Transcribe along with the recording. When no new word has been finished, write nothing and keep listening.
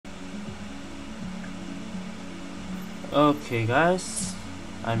Okay guys,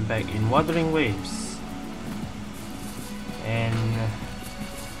 I'm back in Wuthering Waves and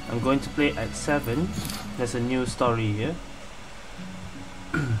I'm going to play Act 7. There's a new story here.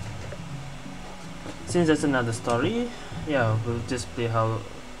 Since there's another story, yeah, we'll just play how.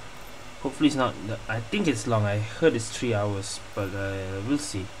 Hopefully it's not, I think it's long. I heard it's 3 hours, but we'll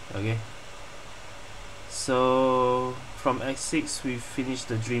see. Okay, so from Act 6 we finished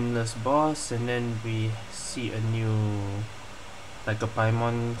the Dreamless boss, and then we see a new, like a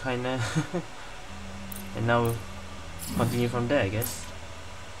Paimon kinda and now we'll continue from there, I guess.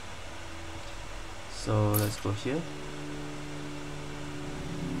 So let's go here.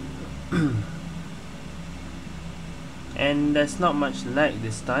 And there's not much lag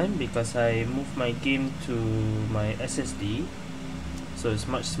this time because I moved my game to my SSD, so it's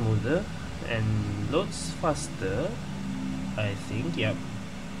much smoother and loads faster, I think. Yep,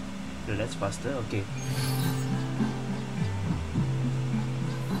 so that's faster. Okay.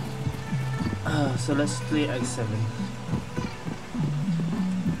 So let's play Act 7.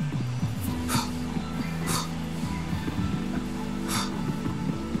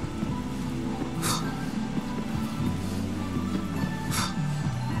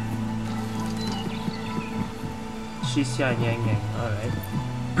 She's yang yang. Alright.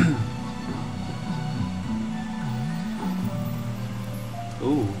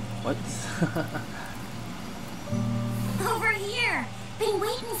 Ooh, what? Over here! Been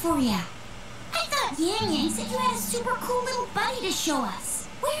waiting for ya! I thought Yang Yang said you had a super cool little buddy to show us.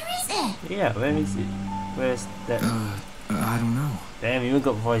 Where is it? Yeah, where is it? Where's that? I don't know. Damn, you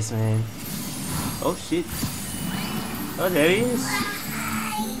got voice, man. Oh shit. Oh, there he is.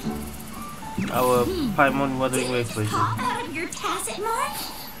 Our Paimon Wuthering Waves version. Pop out of your tacit mark?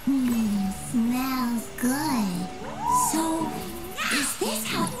 Smells good. So, is this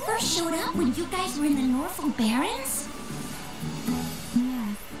how it first showed up when you guys were in the Norfolk Barrens?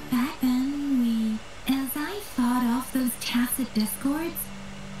 Yes, back then as I fought off those tacit discords,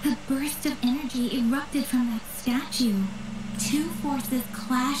 a burst of energy erupted from that statue. Two forces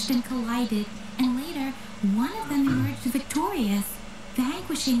clashed and collided, and later, one of them emerged victorious,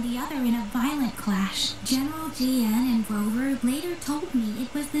 vanquishing the other in a violent clash. General GN and Rover later told me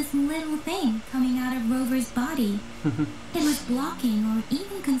it was this little thing coming out of Rover's body. It was blocking or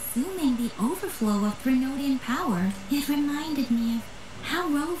even consuming the overflow of Threnodian power. It reminded me of how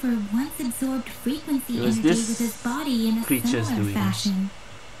Rover once absorbed frequency energy with his body in a similar fashion.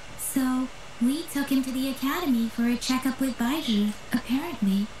 So, we took him to the academy for a checkup with Baiju.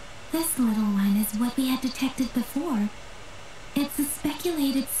 Apparently, this little one is what we had detected before. It's a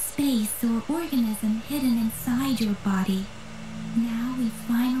speculated space or organism hidden inside your body. Now we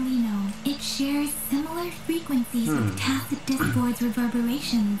finally know it shares similar frequencies with tacit discord's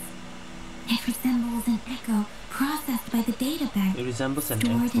reverberations. It resembles an echo processed by the data bank, It resembles an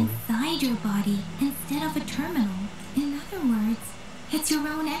stored echo. inside your body instead of a terminal. In other words, it's your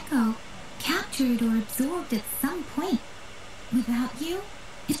own echo, captured or absorbed at some point. Without you,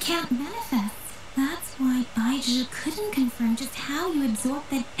 it can't manifest. That's why Baiju couldn't confirm just how you absorbed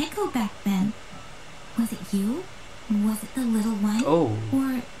that echo back then. Was it you? Was it the little one? Oh.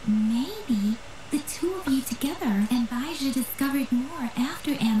 Or maybe the two of you together, and Baiju discovered more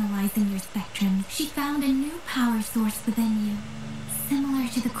after analyzing your spectrum. She found a new power source within you, similar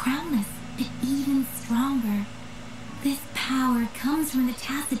to the Crownless, but even stronger. This power comes from the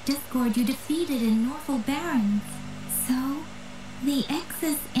tacit discord you defeated in Norfolk Barrens. So, the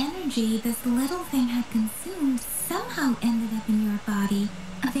excess energy this little thing had consumed somehow ended up in your body,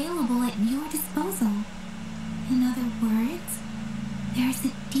 available at your disposal. In other words, there's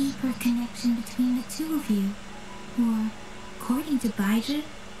a deeper connection between the two of you. Or, according to Baiju,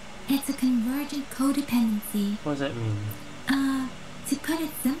 it's a convergent codependency. What does that mean? To put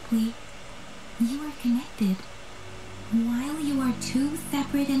it simply, you are connected. While you are two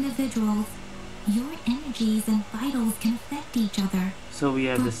separate individuals, your energies and vitals can affect each other. So we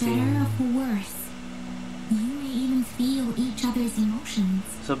have For the better same. or for worse. You may even feel each other's emotions.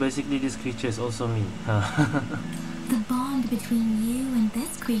 So basically this creature is also me. The bond between you and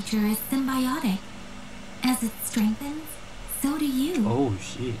this creature is symbiotic. As it strengthens, so do you. Oh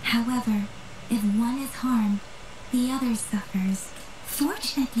shit. However, if one is harmed, the other suffers.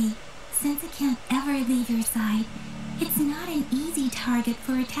 Fortunately, since it can't ever leave your side, it's not an easy target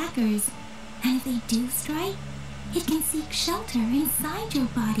for attackers. And if they do strike, it can seek shelter inside your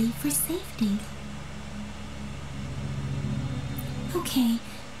body for safety. Okay,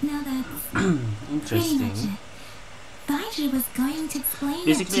 now that's pretty much Interesting. it. Baiju was going to explain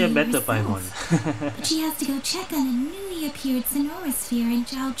Basically it a to better you Paimon. herself, but she has to go check on a newly appeared Sonora sphere in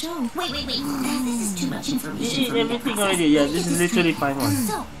Jiaozhou. Wait. This is too much information for me to Everything process. already, yeah, Let me this get is literally straight. Paimon.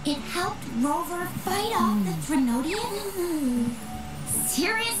 So, it helped Rover fight off the Threnodian?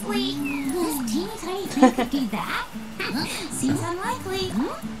 Seriously? This teeny tiny thing could do that? Seems unlikely.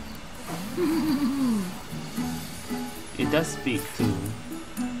 It does speak to...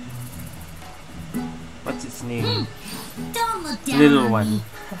 What's its name? Don't look down Little on one. me.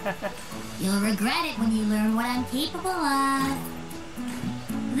 You'll regret it when you learn what I'm capable of.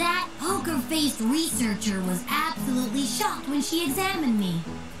 That poker-faced researcher was absolutely shocked when she examined me.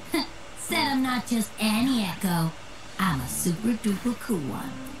 Said I'm not just any echo. I'm a super-duper cool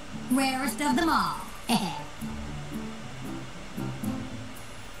one. Rarest of them all.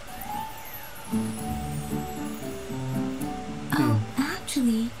 Oh,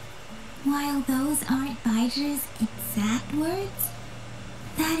 actually, while those aren't Baiju's exact words,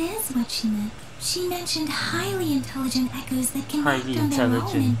 that is what she meant. She mentioned highly intelligent echoes that can act Highly on their own in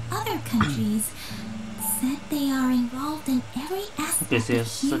intelligent. other countries. Said they are involved in every aspect Okay, of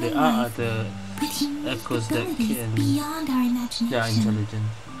so human they are life the with unique echoes that abilities can... beyond our They are imagination. intelligent.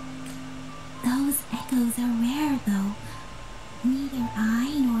 Those echoes are rare, though. Neither I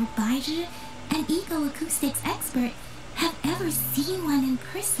nor Baiju, an eco-acoustics expert, have ever seen one in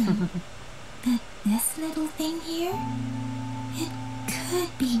person. But this little thing here, it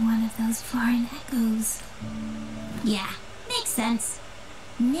could be one of those foreign echoes. Yeah, makes sense.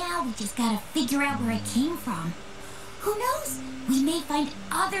 Now we just gotta figure out where it came from. Who knows? We may find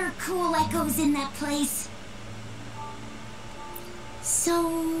other cool echoes in that place.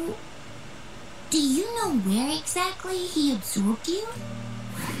 So, do you know where exactly he absorbed you?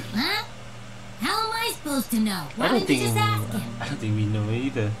 Huh? How am I supposed to know? Why didn't you just ask him? I don't think we know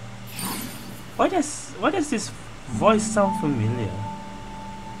either. Why does this voice sound familiar?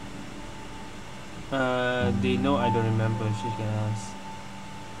 They know I don't remember, Shika asks.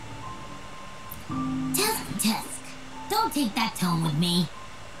 Tusk. Don't take that tone with me.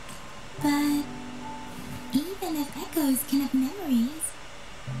 But even if echoes can have memories,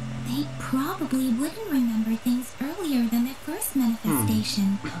 they probably wouldn't remember things earlier than their first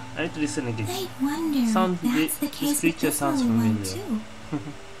manifestation. I have to listen again. I wonder Sound- if that's the this case with creature this sounds little one familiar. too.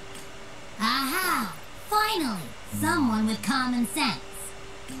 Aha! Finally, someone with common sense.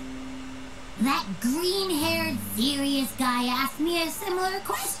 That green-haired, serious guy asked me a similar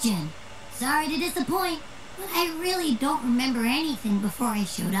question. Sorry to disappoint, but I really don't remember anything before I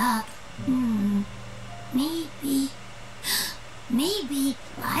showed up. Maybe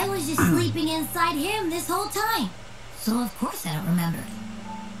I was just sleeping inside him this whole time. So of course I don't remember.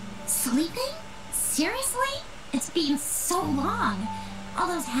 Sleeping? Seriously? It's been so long. All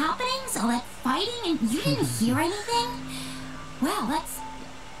those happenings, all that fighting, and you didn't hear anything? Wow,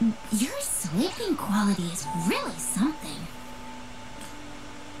 your sleeping quality is really something.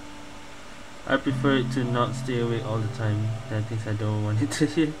 I prefer it to not stay awake all the time. There are things I don't want it to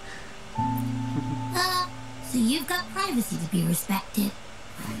hear. So you've got privacy to be respected.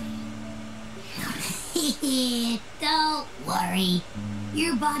 Don't worry.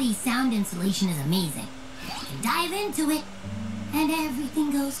 Your body's sound insulation is amazing. You dive into it, and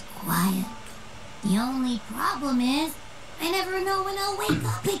everything goes quiet. The only problem is, I never know when I'll wake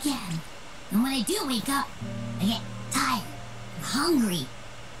up again. And when I do wake up, I get tired and hungry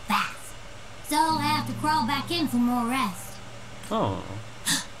fast. So I have to crawl back in for more rest. Oh.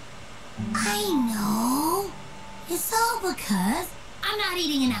 I know. It's all because I'm not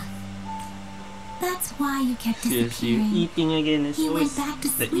eating enough. That's why you kept Yes, you disappearing. eating again is You always went back to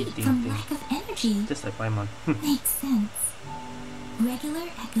the sleep eating from thing. lack of energy. Just like Paimon. Makes sense. Regular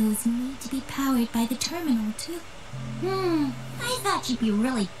echoes need to be powered by the terminal, too. I thought you'd be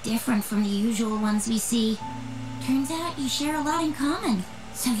really different from the usual ones we see. Turns out you share a lot in common.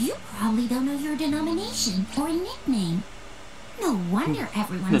 So you probably don't know your denomination or nickname. No wonder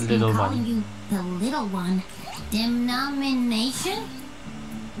everyone's The been little calling one. you the little one. Denomination?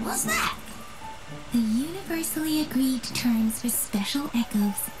 What's that? The universally agreed terms for special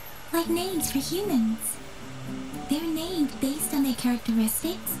echoes, like names for humans. They're named based on their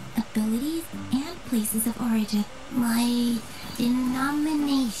characteristics, abilities, and places of origin. My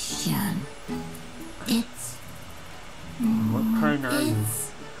denomination. It's... What kind are you?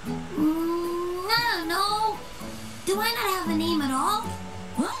 It's... I don't know. Do I not have a name at all?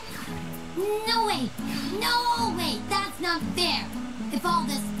 What? No way, that's not fair. If all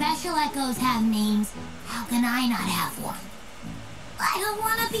the special echoes have names, how can I not have one? I don't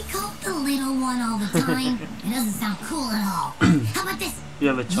want to be called the little one all the time. It doesn't sound cool at all. How about this? You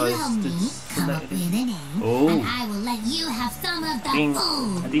have a choice You help to me come up select with it. a name, Oh. and I will let you have some of the I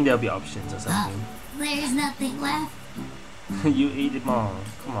food. think there'll be options or something. There's nothing left. You ate them all.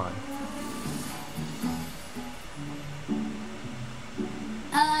 Come on.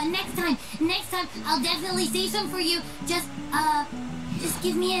 Next time, I'll definitely save some for you. Just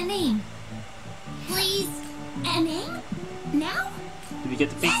give me a name. Please? A name? Now? Do we get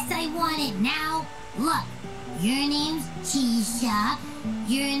to pick? Yes, I want it now. Look, your name's Chisha,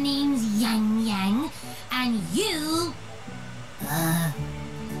 your name's Yang Yang, and your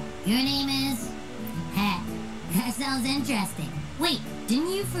name is... that sounds interesting. Wait,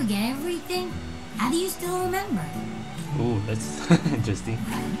 didn't you forget everything? How do you still remember? Oh, that's interesting.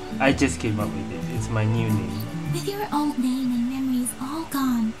 I just came up with it. It's my new name. With your old name and memories all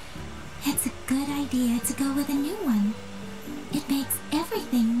gone, it's a good idea to go with a new one. It makes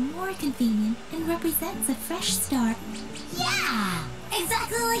everything more convenient and represents a fresh start. Yeah,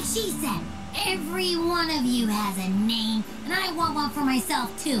 exactly like she said. Every one of you has a name, and I want one for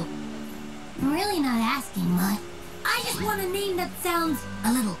myself too. I'm really not asking much. I just want a name that sounds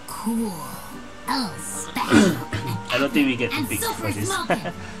a little cool, a little special. I don't think we get to and pick super for this.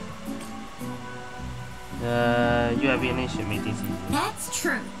 smoking. You have your name should make things easy. That's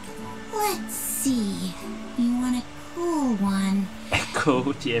true. Let's see. You want a cool one? Echo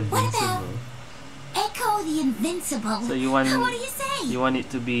the Invincible. Echo the Invincible. So you want What do you say? you want it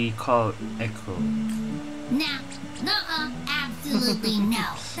to be called Echo. Nah, nuh-uh, absolutely no.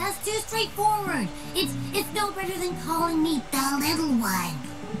 That's too straightforward. It's no better than calling me the little one.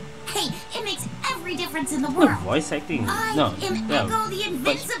 Hey, it makes every difference in the No world. voice acting. I No, am yeah, Echo the much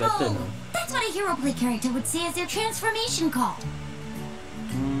Invincible. better now. That's what a hero play character would say as their transformation call.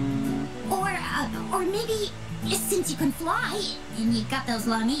 Or maybe, since you can fly and you've got those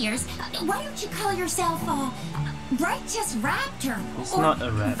long ears, why don't you call yourself Righteous Raptor? It's or not a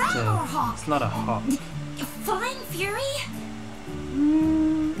Valor raptor. Hawk? It's not a hawk. Flying Fury?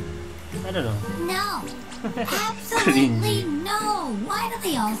 I don't know. No. Absolutely no. Why do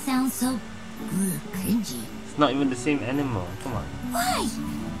they all sound so cringy? It's not even the same animal. Come on. Why?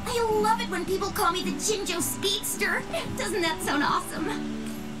 I love it when people call me the Jinjo Speedster. Doesn't that sound awesome?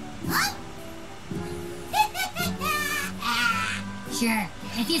 Huh? Sure,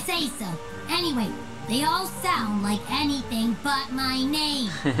 if you say so. Anyway, they all sound like anything but my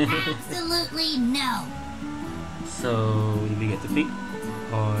name. Absolutely no. So do we get to pick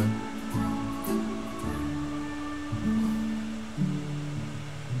or?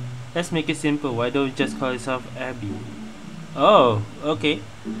 Let's make it simple. Why don't you just call yourself Abby? Oh, okay.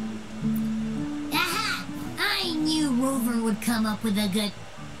 Aha! I knew Rover would come up with a good...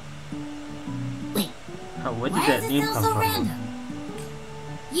 Wait, Where did why that does it name sound come so from? random?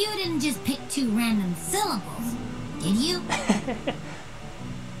 You didn't just pick two random syllables, did you?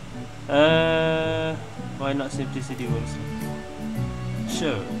 Why not Simplicity Wilson?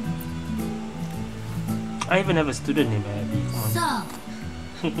 Sure. I even have a student named Abby. Come on. So,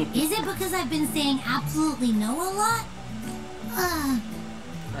 is it because I've been saying absolutely no a lot?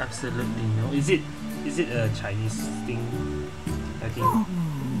 Absolutely no. Is it a Chinese thing? I think.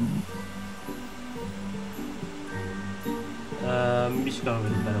 Maybe she come up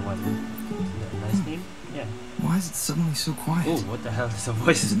with a better one. Is that a nice name? Yeah. Why is it suddenly so quiet? Oh, what the hell is the Is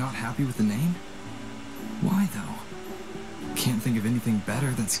voice? it not happy with the name? Why though? Can't think of anything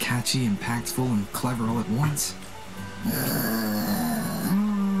better that's catchy, impactful, and clever all at once.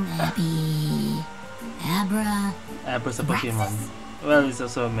 Abby. Abra. Abra's a Pokemon. Well, it's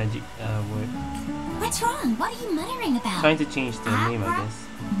also a magic word. What's wrong? What are you muttering about? Trying to change the name, I guess.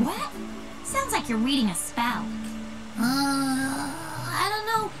 What? Sounds like you're reading a spell. I don't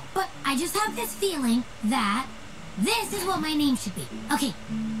know, but I just have this feeling that this is what my name should be. Okay,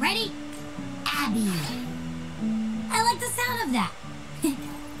 ready? Abby. I like the sound of that.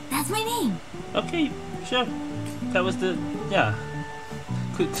 That's my name. Okay, sure. That was the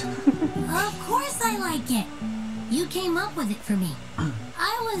good. Of course I like it. You came up with it for me.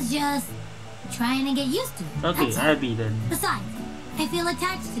 I was just trying to get used to it. Okay, that's all. Abby then. Besides, I feel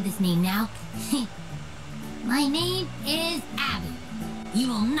attached to this name now. My name is Abby. You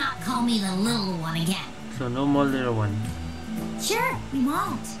will not call me the little one again. So no more little one. Sure, we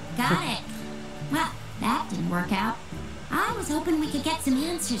won't. Got it. Well, that didn't work out. I was hoping we could get some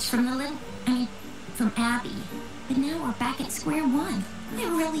answers from from Abby. But now we're back at square one. I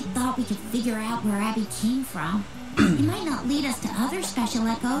really thought we could figure out where Abby came from. It might not lead us to other special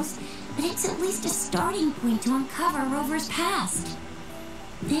echoes, but it's at least a starting point to uncover Rover's past.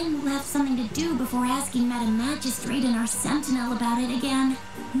 Then we'll have something to do before asking Madam Magistrate and our Sentinel about it again.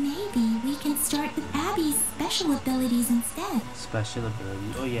 Maybe we can start with Abby's special abilities instead. Special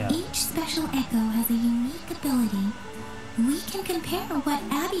ability. Oh yeah. Each special echo has a unique ability. We can compare what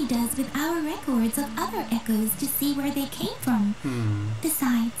Abby does with our records of other echoes to see where they came from.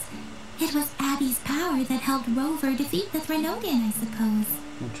 Besides, it was Abby's power that helped Rover defeat the Threnodian, I suppose.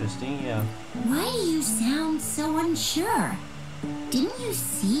 Interesting, yeah. Why do you sound so unsure? Didn't you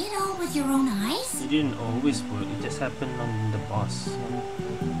see it all with your own eyes? It didn't always work, it just happened on the boss.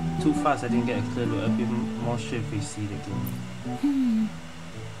 Too fast, I didn't get a clear look. I'll be more sure if we see it again.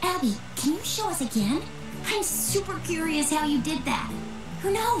 Abby, can you show us again? I'm super curious how you did that.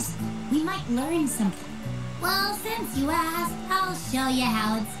 Who knows? We might learn something. Well, since you asked, I'll show you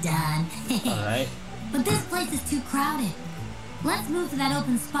how it's done. Alright. But this place is too crowded. Let's move to that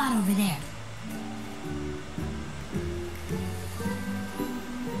open spot over there.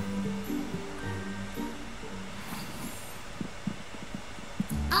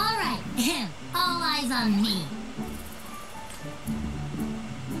 Alright, all eyes on me.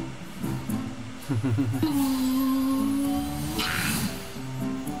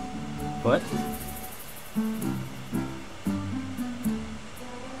 What?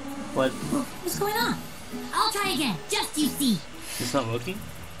 What? What's going on? I'll try again, just you see. It's not working?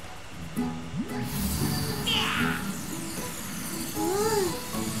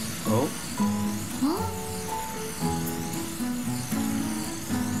 Oh? Huh?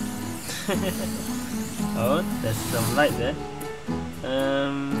 Oh, there's some light there.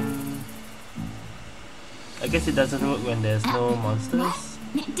 I guess it doesn't work when there's no monsters.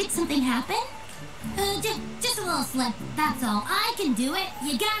 What? Did something happen? Just a little slip, that's all. I can do it.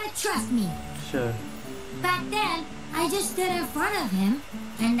 You gotta trust me. Sure. Back then, I just stood in front of him,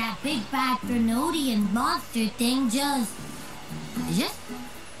 and that big bad Threnodian monster thing just...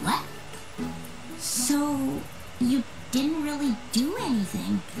 What? So, you didn't really do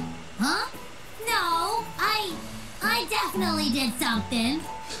anything? Huh? No, I definitely did something.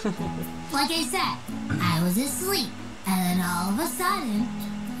 Like I said, I was asleep, and then all of a sudden,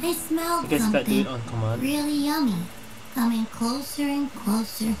 I smelled I guess you got to do something it on command. really yummy, coming closer and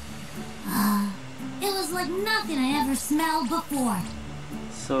closer. It was like nothing I ever smelled before.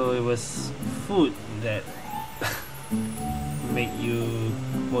 So it was food that made you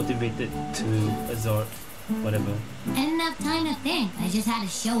motivated to absorb whatever. I didn't have time to think. I just had to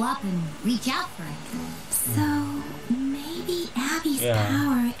show up and reach out for it. So, maybe Abby's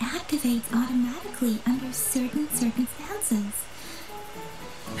power activates automatically under certain circumstances.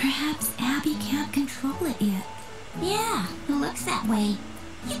 Perhaps Abby can't control it yet. Yeah, it looks that way.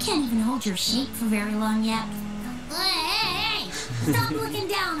 You can't even hold your shape for very long yet. Hey! Stop looking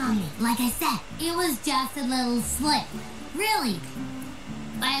down on me. Like I said, it was just a little slip. Really.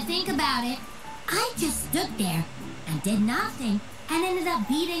 But I think about it, I just stood there and did nothing and ended up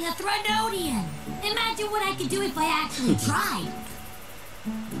beating a Threnodian. Imagine what I could do if I actually tried.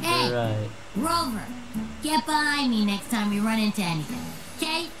 Hey, Right. Rover, get behind me next time we run into anything,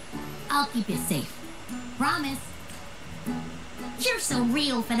 okay? I'll keep you safe. Promise. You're so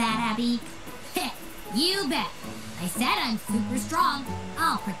real for that, Abby. You bet. I said I'm super strong.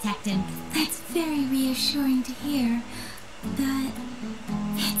 I'll protect him. That's very reassuring to hear. But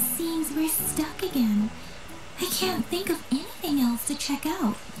it seems we're stuck again. I can't think of anything else to check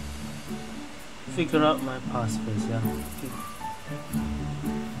out. Figure out my past first, yeah. Okay.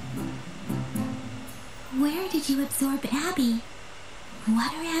 Where did you absorb Abby?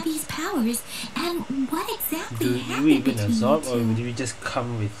 What are Abby's powers? And what exactly Do happened you even between absorb, you or two? do we just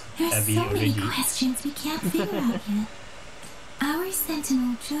come with There's Abby so many already? questions we can't figure out yet. Our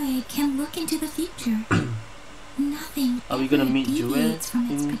Sentinel Joy can look into the future. Nothing Are we gonna ever meet Jue deviates from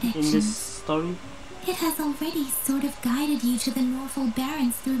its in predictions. this story? It has already sort of guided you to the Norfolk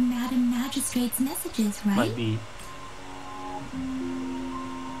Barrens through Madam Magistrate's messages, right? Might be.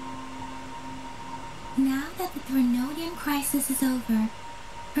 Now that the Threnodian crisis is over,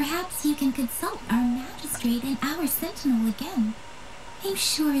 perhaps you can consult our Magistrate and our Sentinel again. I'm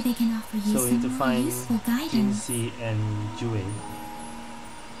sure they can offer you So we need to some more find useful guidance. Jinhsi and Jue.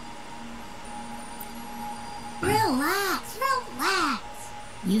 Relax, relax.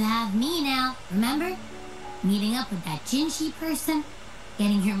 You have me now, remember? Meeting up with that Jinhsi person,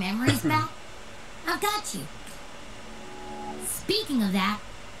 getting your memories back. I've got you. Speaking of that,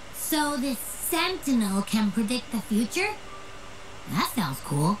 so this Sentinel can predict the future? That sounds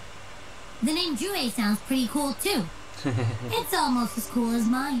cool. The name Jue sounds pretty cool too. It's almost as cool as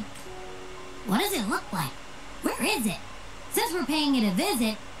mine. What does it look like? Where is it? Since we're paying it a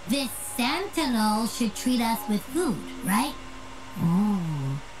visit, this Sentinel should treat us with food, right? Ooh.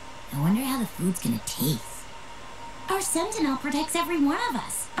 I wonder how the food's gonna taste. Our sentinel protects every one of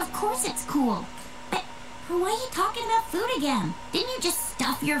us. Of course it's cool. But why are you talking about food again? Didn't you just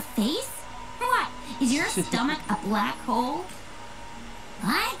stuff your face? What? Is your stomach a black hole?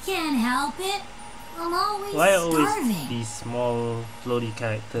 I can't help it. I'm always Why starving. always these small floaty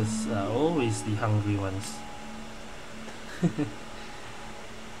characters are always the hungry ones?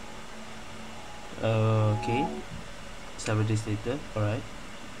 Okay. 7 days later, alright.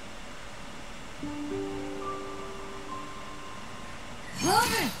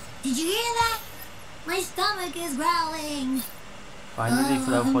 Rover, did you hear that? My stomach is growling. Finally,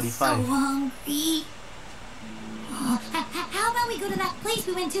 level 45. I'm so hungry. Oh, how about we go to that place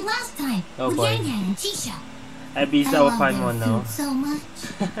we went to last time? Oh with boy. Yang Yang and Chisha. Abby's I our love their Paimon now. food so much.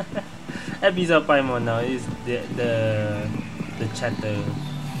 Abby's our Paimon now. Is the chatter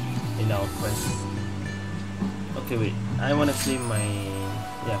in our quest. Okay, wait. I wanna claim my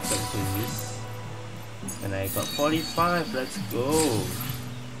I've got to claim this. And I got 45. Let's go.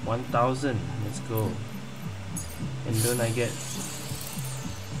 1,000. Let's go. And don't I get?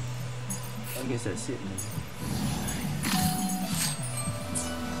 I guess that's it.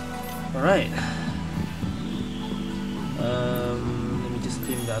 Alright. Let me just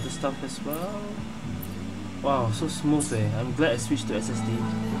claim the other stuff as well. Wow, so smooth eh. I'm glad I switched to SSD.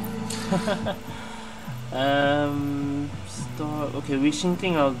 Store. Okay, wishing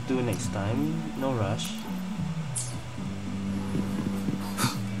thing I'll do next time. No rush.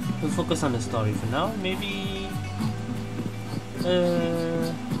 We'll focus on the story for now. Maybe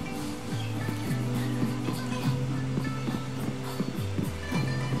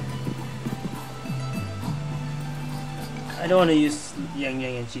I don't want to use Yang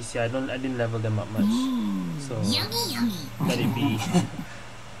Yang and Jinhsi. I didn't level them up much. So Yummy, yummy. let it be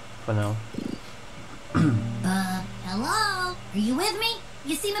for now. Hello? Are you with me?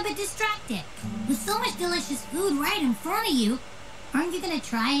 You seem a bit distracted. With so much delicious food right in front of you, aren't you gonna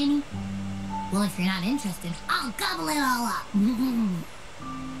try any? Well, if you're not interested, I'll gobble it all up.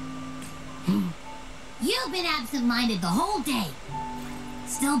 You've been absent-minded the whole day.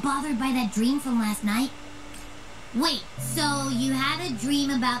 Still bothered by that dream from last night? Wait, so you had a dream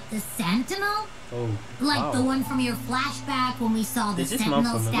about the Sentinel? Oh, Like wow. the one from your flashback when we saw the Is this Sentinel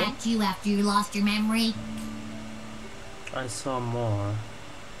more familiar? statue after you lost your memory? I saw more.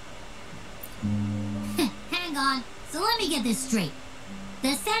 Hang on, so let me get this straight.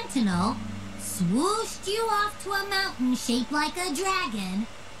 The Sentinel swooshed you off to a mountain shaped like a dragon,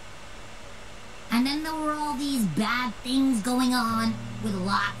 and then there were all these bad things going on with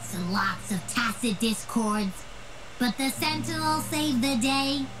lots and lots of tacit discords, but the Sentinel saved the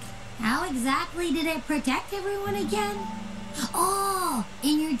day. How exactly did it protect everyone again? Oh,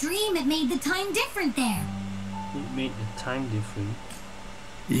 in your dream it made the time different there. It made the time different.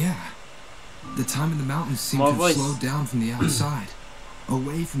 Yeah. The time in the mountains seemed More to have voice. slowed down from the outside.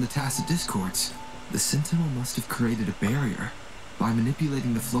 Away from the tacit discords. The Sentinel must have created a barrier by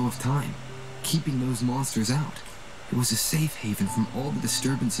manipulating the flow of time, keeping those monsters out. It was a safe haven from all the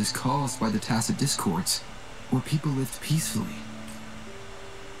disturbances caused by the tacit discords, where people lived peacefully.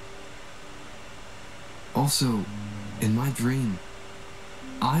 Also, in my dream,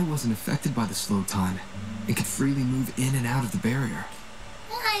 I wasn't affected by the slow time and could freely move in and out of the barrier.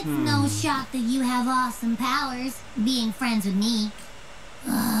 It's no shock that you have awesome powers, being friends with me.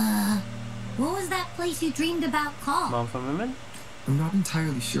 What was that place you dreamed about called? Mount Firmament? I'm not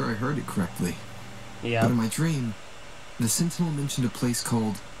entirely sure I heard it correctly, Yeah, but in my dream, the Sentinel mentioned a place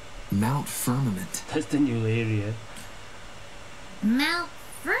called Mount Firmament. that's the new area. Mount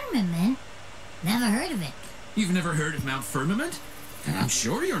Firmament? Never heard of it. You've never heard of Mount Firmament? And I'm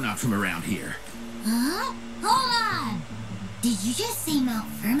sure you're not from around here. Huh? Hold on! Did you just say Mount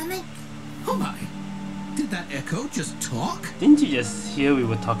Firmament? Oh my! Did that echo just talk? Didn't you just hear we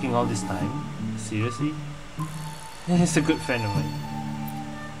were talking all this time? Seriously? He's a good friend of mine.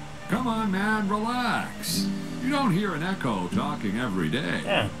 Come on, man, relax. You don't hear an echo talking every day.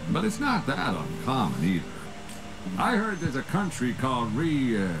 Yeah. But it's not that uncommon either. I heard there's a country called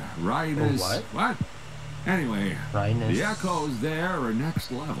Rhinus. what? What? Anyway, Rhinus. the echoes there are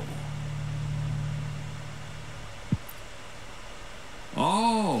next level.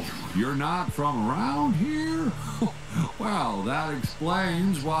 Oh, you're not from around here? Well, that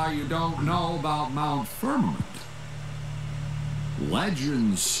explains why you don't know about Mount Firmament.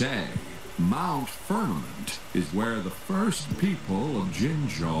 Legends say Mount Firmament is where the first people of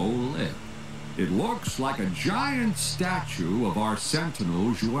Jinzhou lived. It looks like a giant statue of our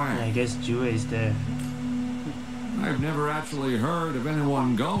Sentinel Zhuang. I guess Jue is there. I've never actually heard of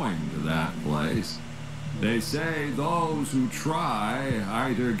anyone going to that place. They say those who try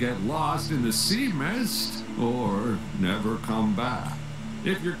either get lost in the sea mist or never come back.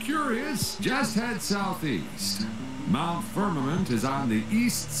 If you're curious, just head southeast. Mount Firmament is on the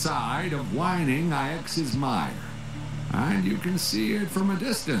east side of Whining Ix's Mire, and you can see it from a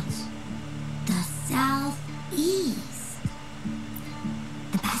distance. The southeast.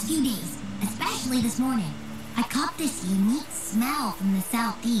 The past few days, especially this morning, I caught this unique smell from the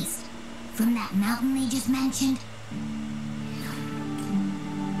southeast. From that mountain they just mentioned.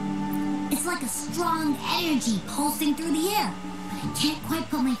 It's like a strong energy pulsing through the air, but I can't quite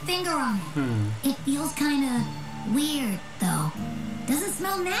put my finger on it. It feels kinda weird, though. Doesn't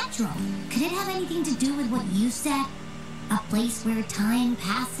smell natural. Could it have anything to do with what you said? A place where time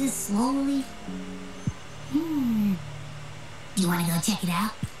passes slowly? Do you want to go check it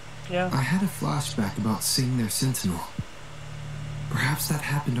out? Yeah. I had a flashback about seeing their sentinel. Perhaps that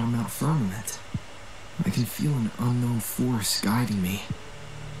happened on Mount Firmament. I can feel an unknown force guiding me,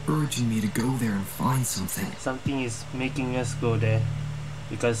 urging me to go there and find something. Something is making us go there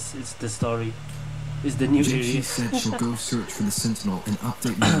because it's the story. It's the new Jinhsi series. said she'll go search for the sentinel and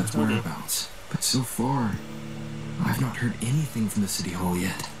update me on its Okay. whereabouts. But so far, I've not heard anything from the city hall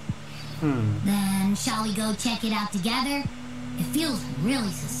yet. Then shall we go check it out together? It feels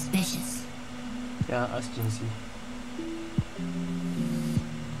really suspicious. Yeah, ask Jinhsi.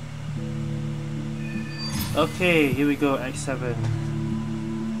 Okay, here we go, Act 7.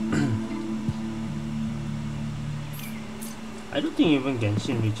 I don't think even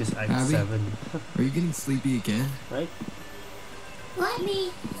Genshin reaches Act Abby? 7. Are you getting sleepy again? Right? Let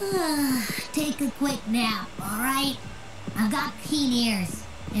me take a quick nap, alright? I've got keen ears.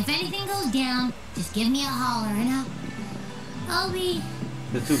 If anything goes down, just give me a holler and I'll be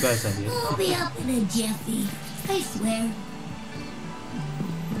The two guys are here. I'll be up in a jiffy. I swear.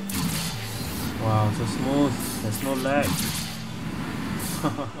 Wow, so smooth. There's no lag.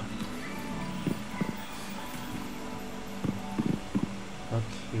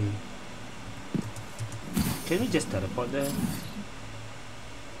 Okay. Can we just teleport there?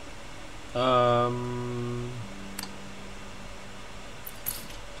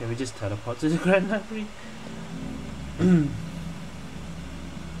 Can we just teleport to the Grand Library?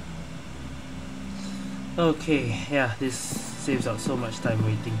 Okay, yeah, this saves out so much time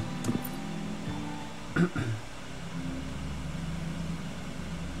waiting.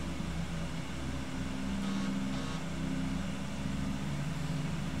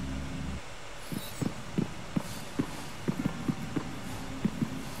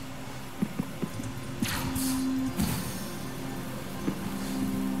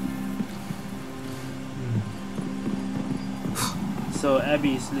 So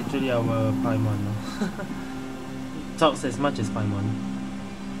Abby is literally our Paimon now. Talks as much as Paimon,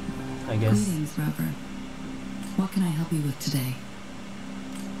 I guess. Greetings, Rover. What can I help you with today?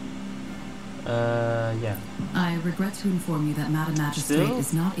 Yeah. I regret to inform you that Madam Magistrate Still?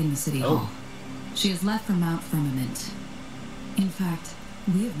 is not in the City Oh. Hall. She has left for Mount Firmament. In fact,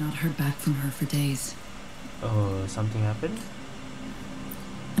 we have not heard back from her for days. Oh, something happened?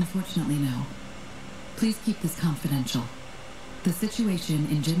 Unfortunately, no. Please keep this confidential. The situation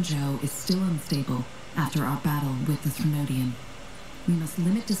in Jinzhou is still unstable after our battle with the Threnodian. We must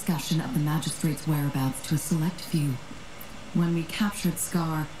limit discussion of the Magistrate's whereabouts to a select few. When we captured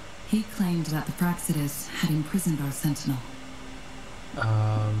Scar, he claimed that the Praxidus had imprisoned our sentinel.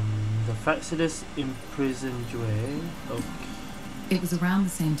 The Praxidus imprisoned Jue. Okay. It was around the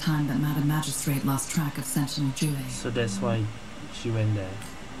same time that Madam Magistrate lost track of Sentinel Jue. So that's why she went there.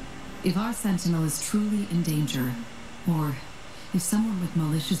 If our sentinel is truly in danger, or if someone with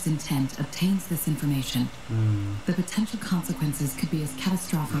malicious intent obtains this information, the potential consequences could be as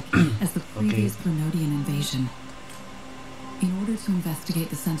catastrophic as the previous Threnodian invasion. In order to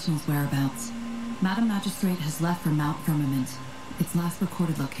investigate the Sentinel's whereabouts, Madam Magistrate has left for Mount Firmament, its last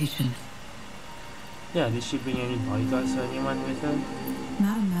recorded location. Yeah, did she bring any bodyguards or anyone with her?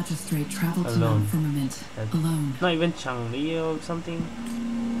 Madam Magistrate traveled to Alone. Mount Firmament alone. Not even Changli or something?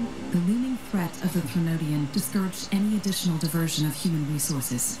 The looming threat of the Threnodian discouraged any additional diversion of human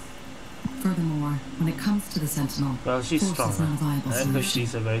resources. Furthermore, when it comes to the Sentinel, Well, she's force strong. is not a viable I know solution.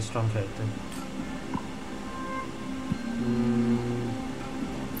 she's a very strong character.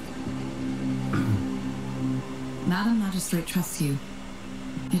 Madam Magistrate trusts you.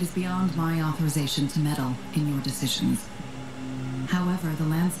 It is beyond my authorization to meddle in your decisions. However, the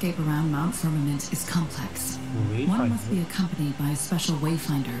landscape around Mount Firmament is complex. One must be accompanied by a special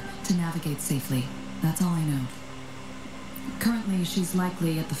wayfinder to navigate safely. That's all I know. Currently, she's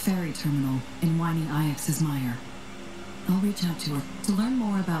likely at the ferry terminal in Whining Ix's Mire. I'll reach out to her. To learn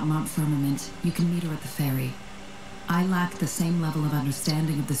more about Mount Firmament, you can meet her at the ferry. I lack the same level of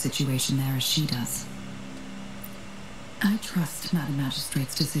understanding of the situation there as she does. I trust Madam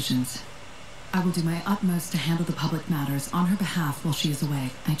Magistrate's decisions. I will do my utmost to handle the public matters on her behalf while she is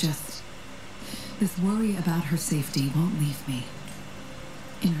away. This worry about her safety won't leave me.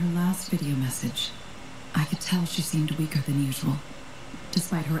 In her last video message, I could tell she seemed weaker than usual,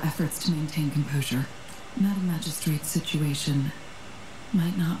 despite her efforts to maintain composure. Madam Magistrate's situation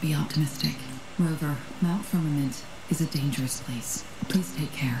might not be optimistic. Rover, Mount Firmament is a dangerous place. Please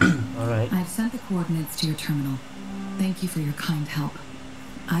take care. Alright. I've sent the coordinates to your terminal. Thank you for your kind help.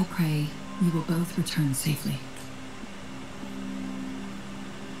 I pray you will both return safely.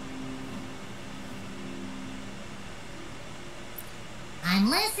 I'm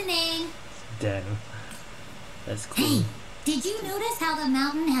listening. Damn. That's cool. Hey, did you notice how the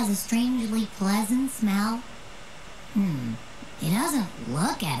mountain has a strangely pleasant smell? It doesn't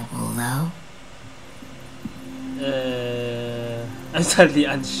look edible, though. I'm suddenly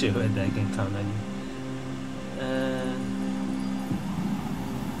unsure whether I can count on you.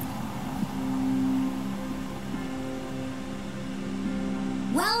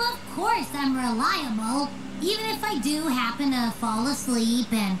 Well, of course I'm reliable, even if I do happen to fall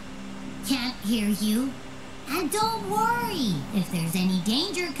asleep and can't hear you. And don't worry, if there's any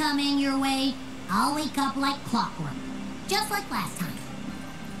danger coming your way, I'll wake up like clockwork, just like last time.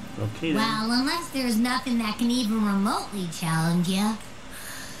 Okay then. Well, unless there's nothing that can even remotely challenge you.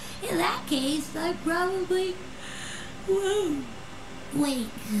 In that case, I probably won't wake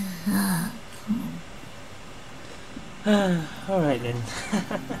up. Alright then.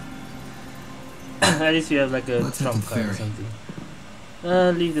 At least you have like a Let's head to trump the card or ferry.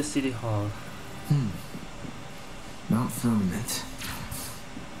 something. Leave the city hall. Mount Firmament.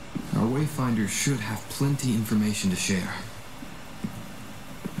 Our wayfinders should have plenty information to share.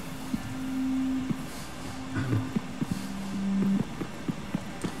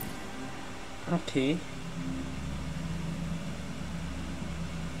 Okay.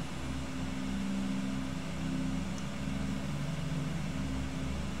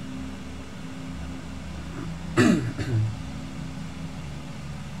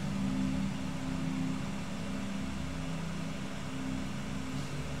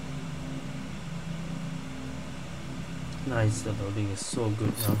 Nice, the loading is so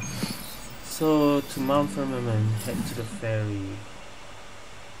good now. So, to Mount Firmament, head to the ferry.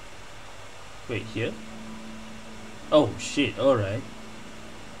 Wait, here? Oh shit, alright.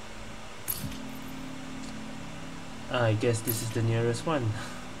 I guess this is the nearest one.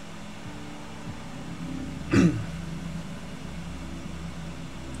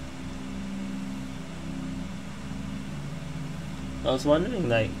 I was wondering,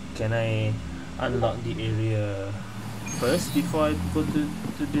 like, can I unlock the area first before I go to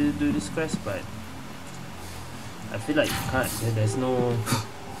do this quest, but I feel like you can't. There's no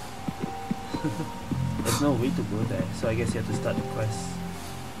there's no way to go there, so I guess you have to start the quest.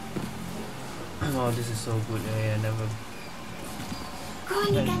 Oh, this is so good. I never I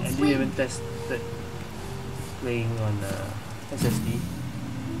didn't even test that playing on SSD.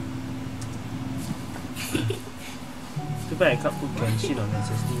 Too bad I can't put Genshin on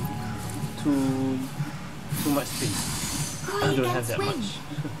SSD. Too much space. I don't have that much.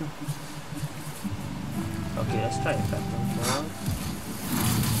 Okay, let's try it back.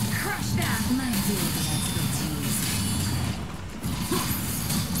 Crush that, my field of expertise.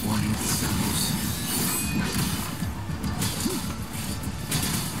 One with cells.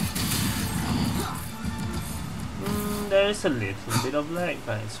 There is a little bit of lag,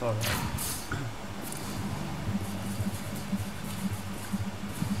 but it's alright.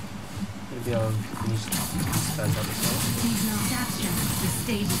 Maybe I'll finish this guys out as well. He's no abstract. The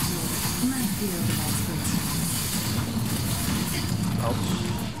stage is yours. My field of expertise. Ouch.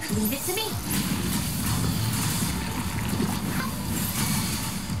 Leave it to me.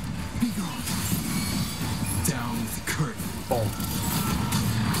 Be gone. Down with the curtain. Boom.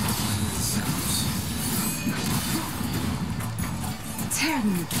 Cells. Tear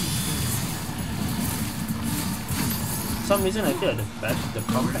them to pieces. For some reason I feel like the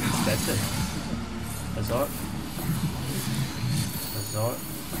combat is better. Resort.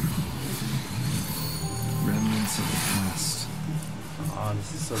 Remnants of the past. Oh, this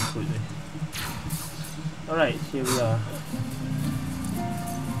is so good. Alright, here we are.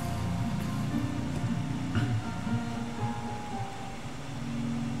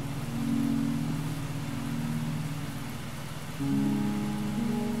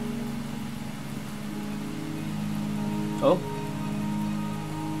 Oh,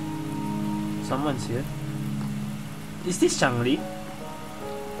 someone's here. Is this Changli?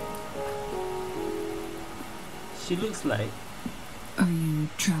 She looks like. Are you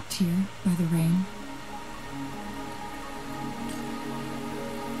trapped here by the rain?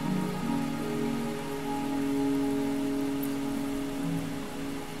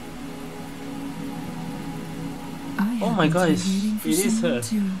 Oh my gosh, it is her.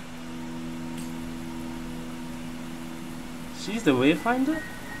 Too. She's the Wayfinder?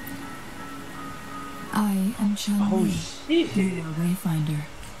 I am Changli. Oh shit. You are Wayfinder.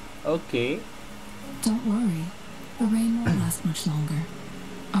 Okay. Don't worry. The rain won't last much longer.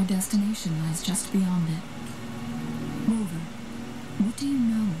 Our destination lies just beyond it. Rover, what do you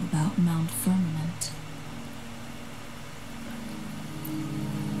know about Mount Firmament?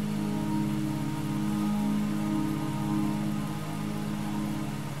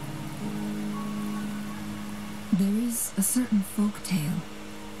 There is a certain folk tale.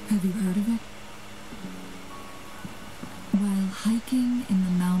 Have you heard of it? While hiking in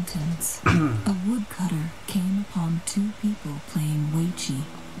the mountains, a woodcutter came upon two people playing Weiqi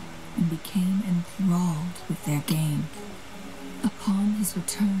and became enthralled with their game. Upon his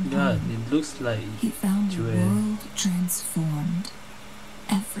return Yeah, home, it looks like he found the Jue. world transformed.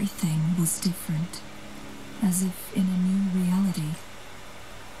 Everything was different, as if in a new reality.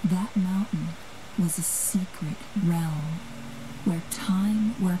 That mountain was a secret realm where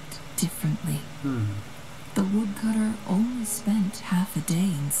time worked differently. The woodcutter only spent half a day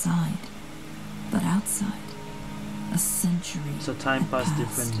inside, but outside, a century so time had passed passed.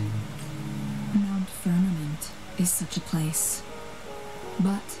 differently. Mount Firmament is such a place.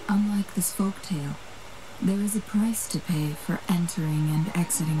 But unlike this folktale, there is a price to pay for entering and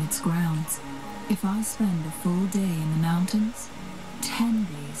exiting its grounds. If I spend a full day in the mountains, 10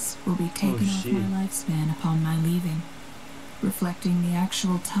 days will be taken off shit. my lifespan upon my leaving, reflecting the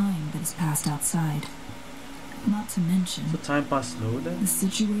actual time that has passed outside. Not to mention, So time passed slow then? the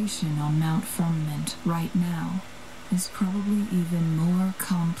situation on Mount Firmament right now is probably even more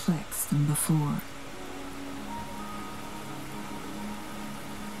complex than before.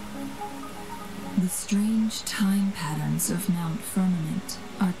 The strange time patterns of Mount Firmament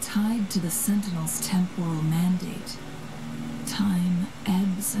are tied to the Sentinel's temporal mandate. Time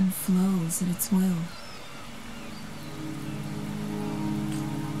ebbs and flows at its will.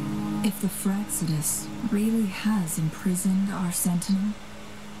 If the Fraxidus really has imprisoned our Sentinel,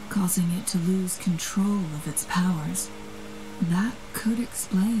 causing it to lose control of its powers, that could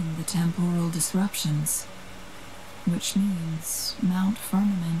explain the temporal disruptions. Which means Mount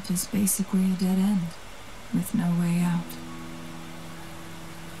Firmament is basically a dead end, with no way out.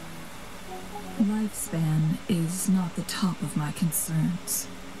 Lifespan is not the top of my concerns.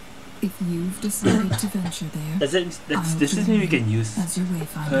 If you've decided to venture there, Does this mean we can use as your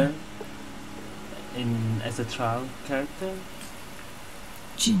wayfinder. her as a trial character?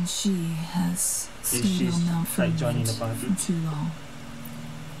 Jinhsi has stayed she's on Mount like joining the Firmament party? for too long.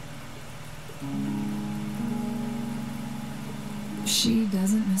 She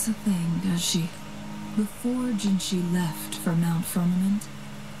doesn't miss a thing, does she? Before Jinhsi left for Mount Firmament,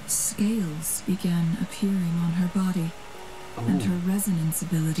 scales began appearing on her body, and her resonance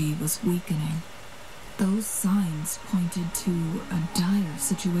ability was weakening. Those signs pointed to a dire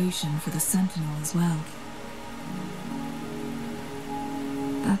situation for the Sentinel as well.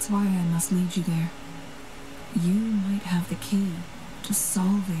 That's why I must lead you there. You might have the key to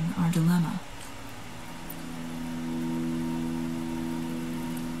solving our dilemma.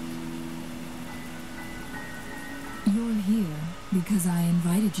 You're here because I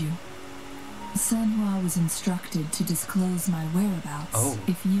invited you. Senhua was instructed to disclose my whereabouts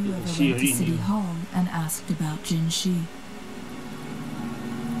if you ever she went to already City knew. Hall and asked about Jinhsi.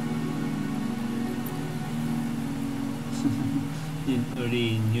 You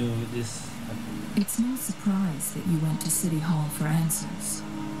already knew this. It's no surprise that you went to City Hall for answers,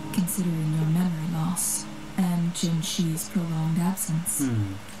 considering your memory loss and Jinhsi's prolonged absence.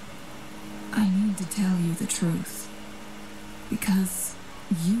 I need to tell you the truth, because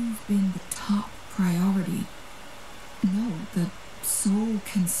you've been the top priority. No, the sole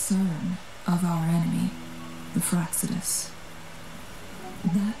concern of our enemy, the Fraxidus.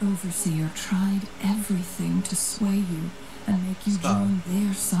 That overseer tried everything to sway you and make you join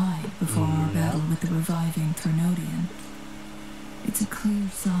their side before our battle with the reviving Ternodian. It's a clear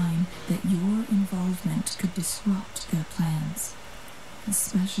sign that your involvement could disrupt their plans,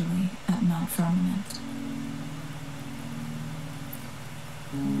 especially at Mount Firmament.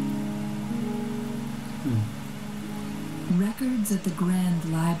 Records at the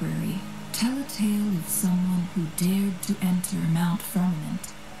Grand Library tell a tale of someone who dared to enter Mount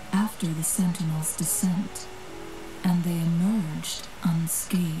Firmament after the Sentinel's descent. and they emerged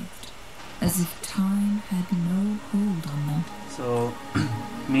unscathed, as if time had no hold on them. So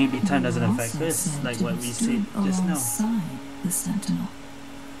maybe time doesn't They were affect also us, said like to what have we stood said just now. alongside the Sentinel.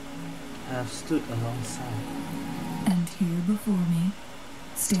 Have stood alongside. And here before me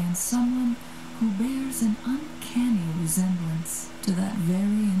stands someone who bears an uncanny resemblance to that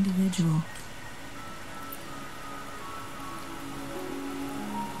very individual.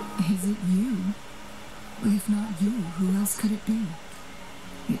 Is it you? If not you, who else could it be?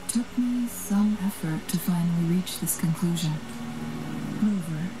 It took me some effort to finally reach this conclusion.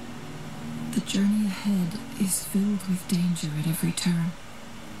 Rover, the journey ahead is filled with danger at every turn.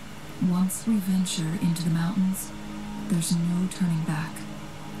 Once we venture into the mountains, there's no turning back.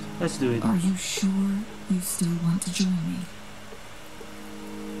 Let's do it. Are you sure you still want to join me?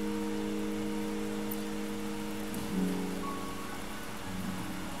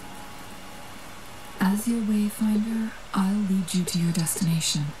 As your wayfinder, I'll lead you to your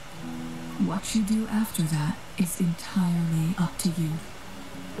destination. What you do after that is entirely up to you.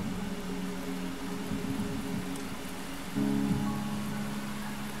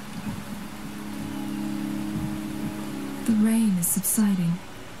 The rain is subsiding,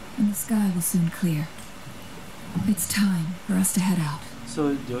 and the sky will soon clear. It's time for us to head out.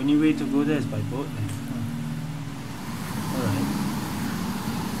 So the only way to go there is by boat then? Alright.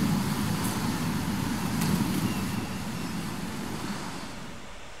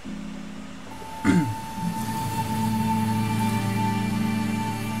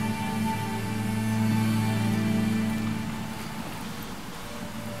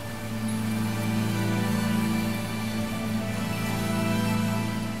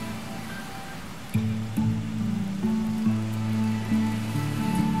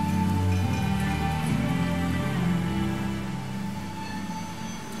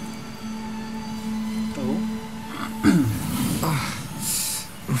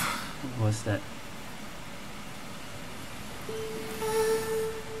 What's that?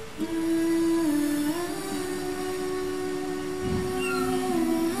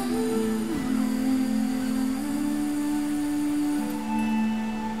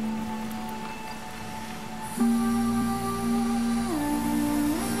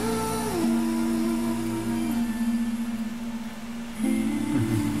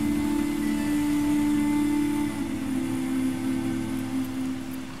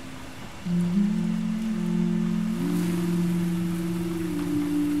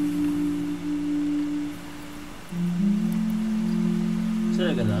 Is it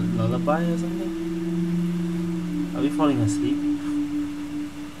like a lullaby or something? Are we falling asleep?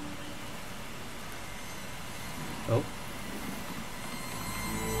 Oh.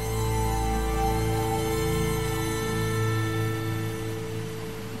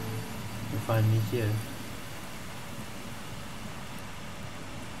 You find me here.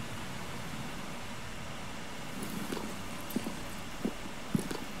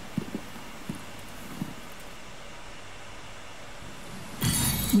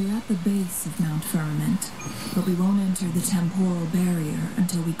 We're at the base of Mount Firmament, but we won't enter the temporal barrier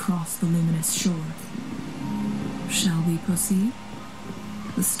until we cross the luminous shore. Shall we proceed?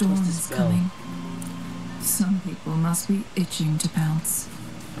 The storm What's the is spell? coming. Some people must be itching to pounce.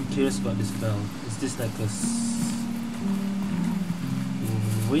 I'm curious about this bell. Is this like a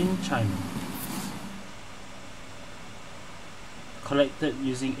wind chime? Collected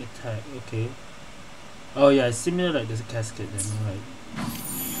using attack. Okay. Oh yeah, it's similar like there's a casket then. Alright.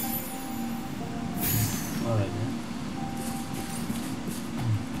 Alright then.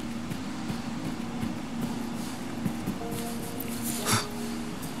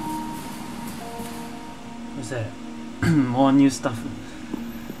 What's that? More new stuff.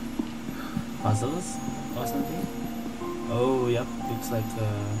 Puzzles or something? Oh yep, looks like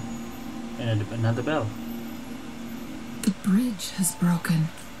another bell. The bridge has broken.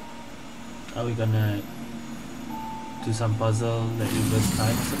 Are we gonna do some puzzle like reverse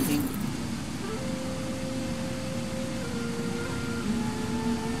time or something?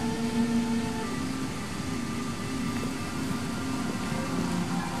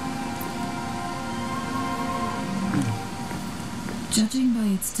 Judging by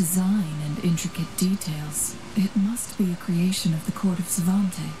its design and intricate details, it must be a creation of the court of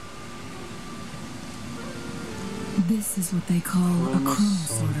Savante. This is what they call a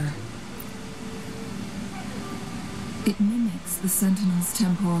chronosorter. It mimics the Sentinel's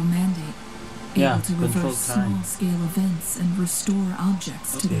temporal mandate, Yeah, able to control reverse time. small-scale events and restore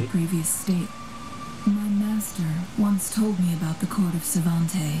objects to their Okay. previous state. My master once told me about the court of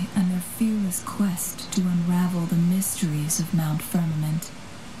Savante and their fearless quest to unravel the mysteries of Mount Firmament,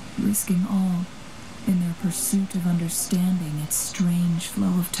 risking all in their pursuit of understanding its strange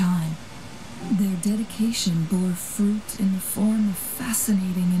flow of time. Their dedication bore fruit in the form of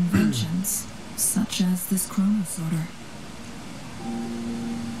fascinating inventions, such as this chronosorter.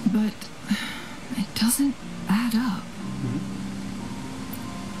 But it doesn't add up.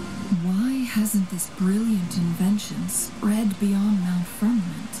 Why hasn't this brilliant invention spread beyond Mount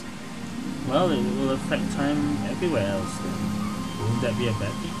Firmament? Well, it will affect time everywhere else then. Wouldn't that be a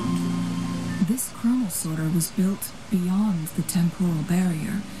bad thing? This chronosorter was built beyond the temporal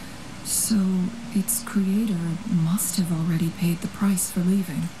barrier, so its creator must have already paid the price for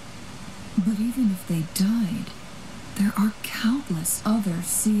leaving. But even if they died, there are countless other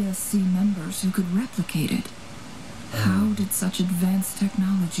CSC members who could replicate it. How did such advanced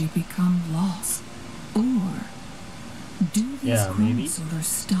technology become lost? Or do these chronosorters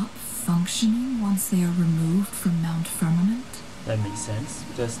stop functioning once they are removed from Mount Firmament? That makes sense,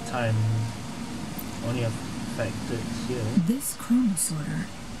 because time only affected here. This chronosorter,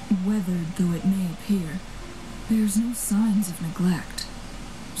 weathered though it may appear, bears no signs of neglect.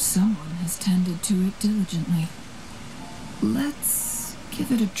 Someone has tended to it diligently. Let's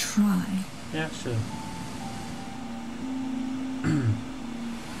give it a try. Yeah, sure.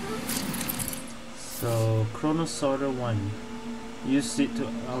 So, Chronosorter 1. Use it to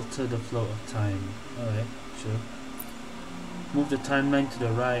alter the flow of time. Alright, sure. Move the timeline to the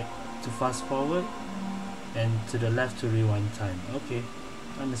right to fast forward, and to the left to rewind time. Okay,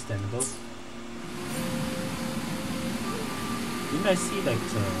 understandable. Didn't I see like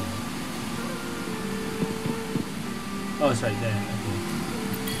oh, it's right there. Okay.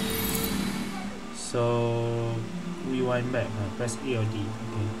 So rewind back. Press A or D.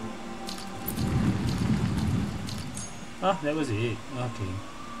 Okay. Ah, that was it. Okay.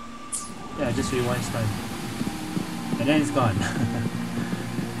 Yeah, just rewinds time, and then it's gone.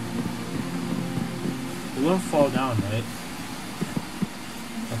 It won't fall down, right?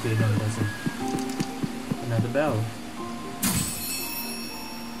 Okay, no, it doesn't. Another bell.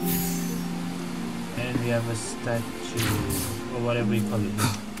 And we have a statue, or whatever you call it.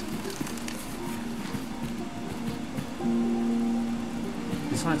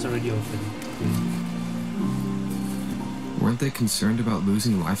 This one's already open. Okay. Weren't they concerned about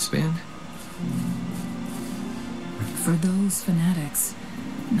losing lifespan? For those fanatics,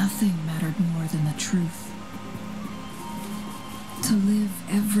 nothing mattered more than the truth. To live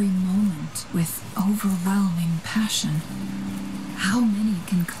every moment with overwhelming passion. How many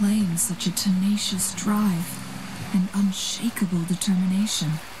can claim such a tenacious drive and unshakable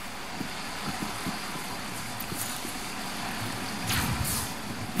determination?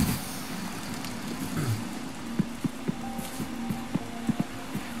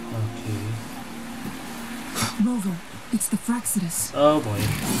 Okay. Rover, it's the Fraxidus. Oh boy.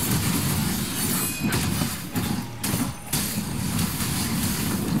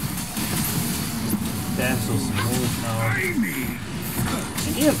 Damn, so smooth now.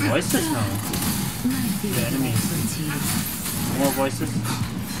 And you have voices now. The enemies. More voices.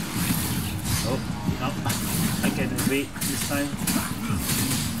 Oh, no. I can wait this time.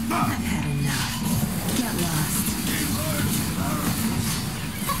 I've had enough. Get lost.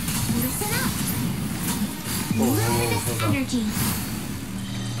 Listen up. Learn this energy.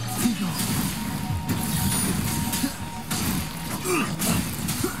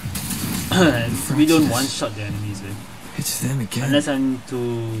 We don't one-shot the enemies with. It's them again. Unless I'm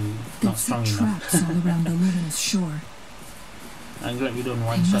not strong set enough. traps all around the luminous shore. I'm glad we don't They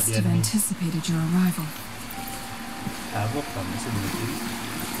one-shot must the have enemies. anticipated your arrival. Have a promise in Miku.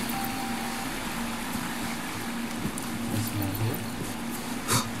 There's more here.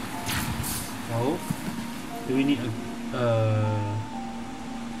 Oh, do we need a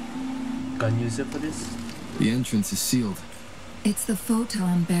gun user for this? The entrance is sealed. It's the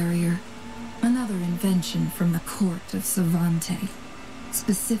photon barrier, another invention from the court of Savante.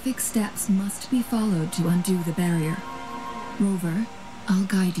 Specific steps must be followed to undo the barrier. Rover, I'll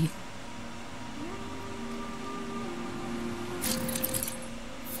guide you.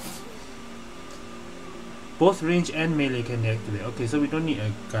 Both range and melee can deactivate. Okay, so we don't need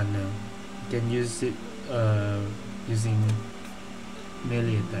a gun now. We can use it using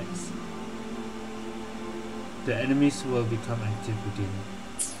melee attacks. The enemies will become active again.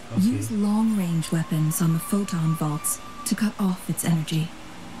 Okay. Use long-range weapons on the photon vaults to cut off its energy.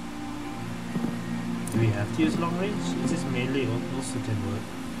 Do we have to use long range? Is this melee also can work?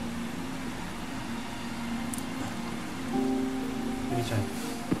 Let me try.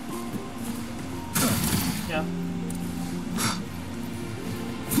 Yeah.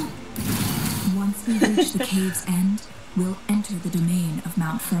 Once we reach the cave's end, we'll enter the domain of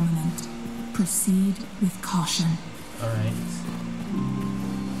Mount Firmament. Proceed with caution. Alright.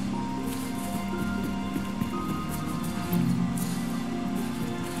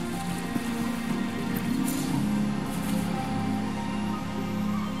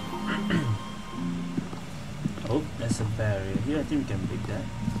 Oh, there's a barrier here. I think we can break that.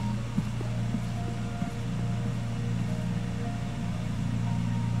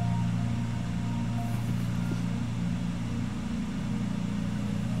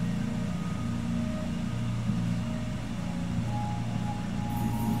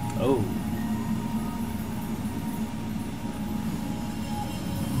 Oh.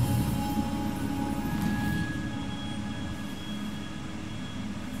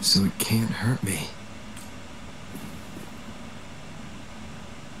 So it can't hurt me.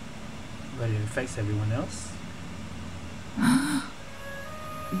 But it affects everyone else.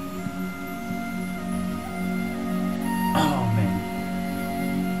 Oh man.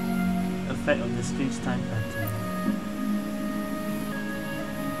 Effect of the strange time pattern.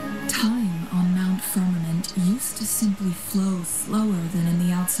 Time on Mount Firmament used to simply flow slower than in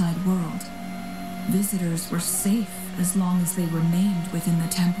the outside world. Visitors were safe as long as they remained within the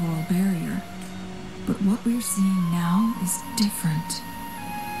temporal barrier. But what we're seeing now is different.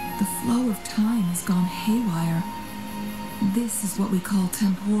 The flow of time has gone haywire. This is what we call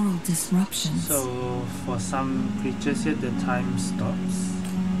temporal disruptions. So for some creatures here, the time stops.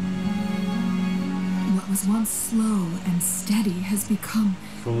 What was once slow and steady has become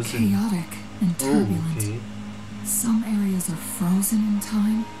Frozen. chaotic and turbulent. Oh, okay. Some areas are frozen in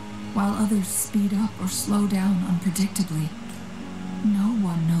time, while others speed up or slow down unpredictably. No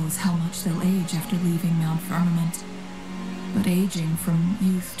one knows how much they'll age after leaving Mount Firmament. But aging from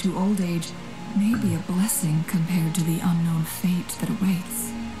youth to old age may be a blessing compared to the unknown fate that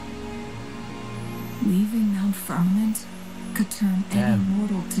awaits. Leaving Mount Firmament could turn any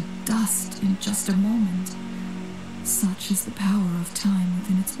mortal to dust in just a moment. Such is the power of time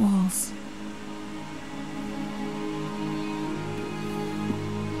within its walls.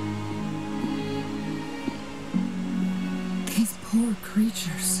 These poor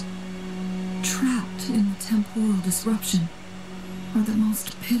creatures, trapped in the temporal disruption, are the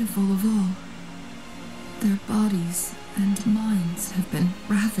most pitiful of all. Their bodies and minds have been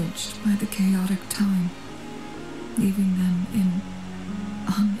ravaged by the chaotic time, leaving them in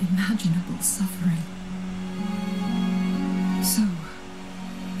unimaginable suffering. So,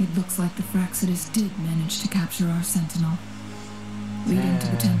 it looks like the Fraxidus did manage to capture our Sentinel, leading to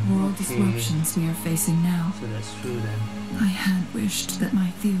the temporal disruptions we are facing now. So that's true then. I had wished that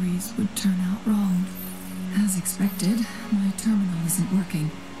my theories would turn out wrong. As expected, my terminal isn't working.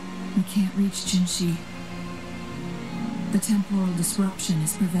 We can't reach Jinhsi. The temporal disruption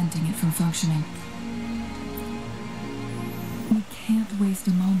is preventing it from functioning. We can't waste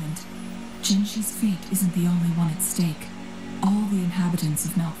a moment. Jinhsi's fate isn't the only one at stake. All the inhabitants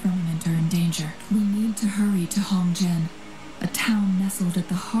of Mount Firmament are in danger. We need to hurry to Hongjian, a town nestled at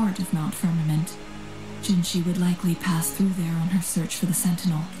the heart of Mount Firmament. Jinhsi would likely pass through there on her search for the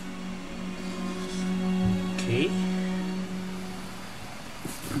Sentinel. Okay.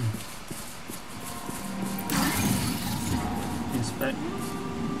 Inspect.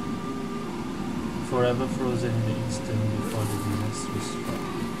 Forever frozen in the instant before the Venus respawn.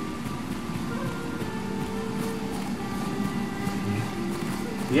 Okay.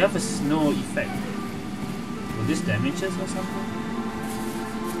 We have a snow effect. Will this damage us or something?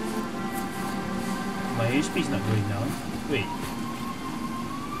 My HP is not going down. Wait.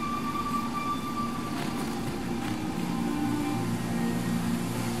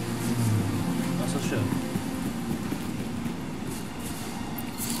 Not so sure.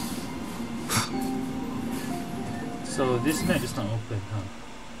 So this map is not open, huh?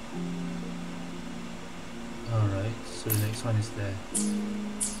 Alright, so the next one is there.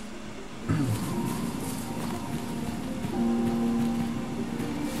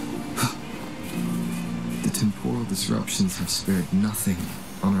 The temporal disruptions have spared nothing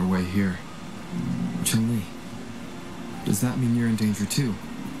on our way here. Changli, does that mean you're in danger too?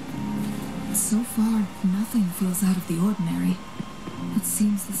 So far, nothing feels out of the ordinary. It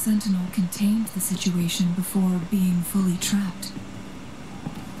seems the Sentinel contained the situation before being fully trapped.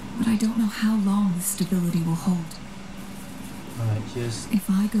 But I don't know how long this stability will hold. Alright, here's... If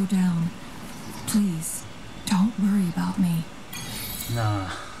I go down, please, don't worry about me. Nah.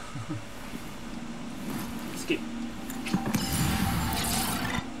 Skip.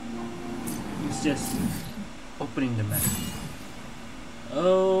 It's just opening the map.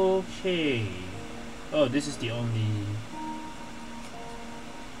 Okay. Oh, this is the only...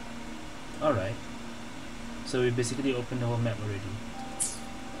 Alright. So we basically opened the whole map already.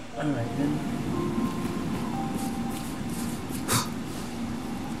 Alright then.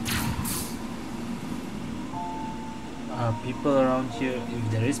 People around here,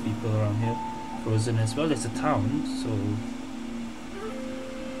 if there is people around here, frozen as well. It's a town, so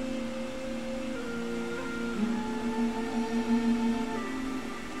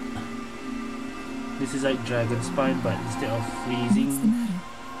this is like Dragon Spine, but instead of freezing,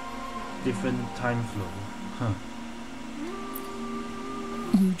 different time flow. Huh.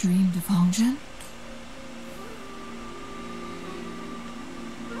 You dreamed of Hongzhen?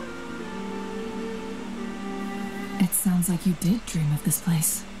 It sounds like you did dream of this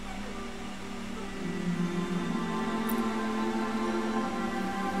place.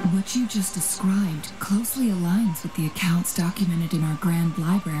 What you just described closely aligns with the accounts documented in our Grand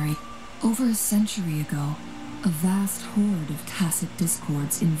Library. Over a century ago, a vast horde of tacit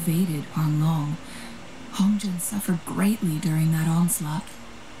discords invaded Arlong. Hongzhen suffered greatly during that onslaught.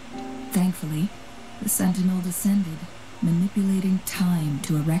 Thankfully, the Sentinel descended, manipulating time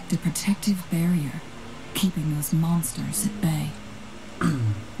to erect a protective barrier, keeping those monsters at bay.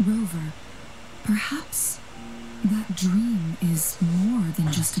 Rover, perhaps that dream is more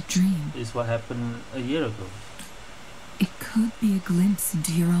than just a dream. Is what happened a year ago. It could be a glimpse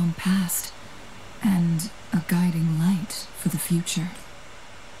into your own past, and a guiding light for the future.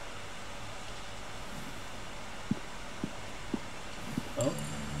 Oh.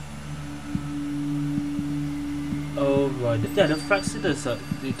 Oh right. Yeah, the Fraxidus,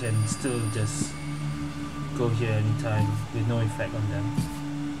 they can still just go here anytime with no effect on them.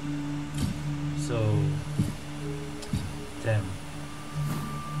 So, damn.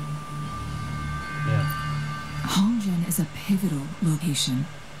 Yeah. Hongzhen is a pivotal location,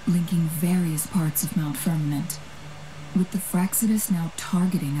 linking various parts of Mount Firmament. With the Fraxidus now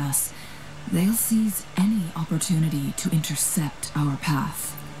targeting us, they'll seize any opportunity to intercept our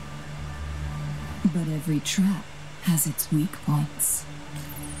path. But every trap has its weak points.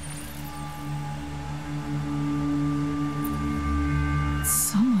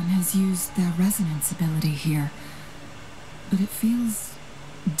 Someone has used their resonance ability here, but it feels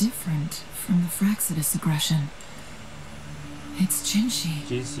different from the Fraxidus aggression. It's Jinhsi.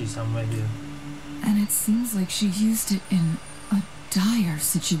 Jinhsi somewhere here. And it seems like she used it in a dire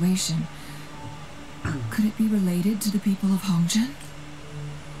situation. Could it be related to the people of Hongzhen?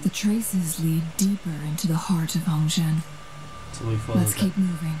 The traces lead deeper into the heart of Hongzhen. So we follow Let's that. keep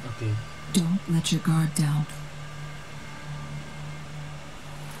moving. Okay. Don't let your guard down.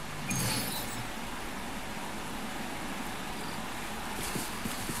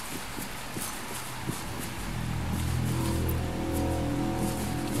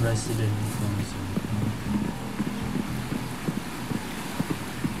 Resident information.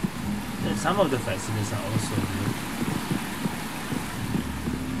 And some of the Fraxidus are also here.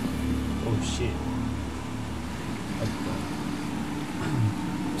 Oh shit.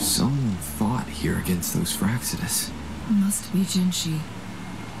 Someone fought here against those Fraxidus. Must be Jinhsi.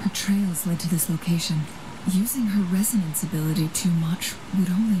 Her trails led to this location. Using her resonance ability too much would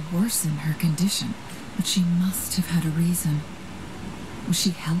only worsen her condition, but she must have had a reason. Was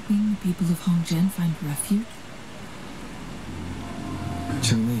she helping the people of Hongzhen find refuge?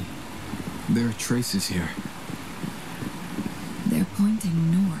 Changli, there are traces here. They're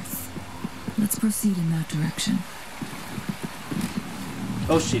pointing north. Let's proceed in that direction.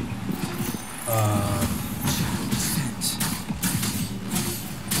 Oh shit. Sense.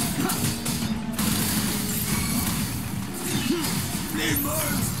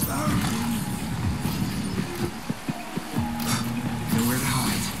 Nowhere to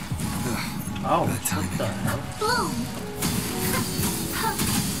hide. Oh, That what timing. the hell? Boom!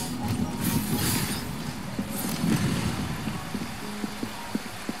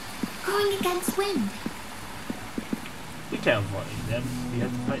 Going against wind. We can't avoid them. We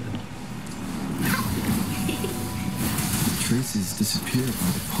have to fight them. Traces disappeared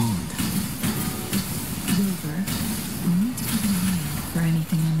by the pond. Rover, we need to keep an eye out for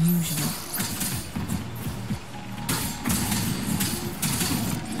anything unusual.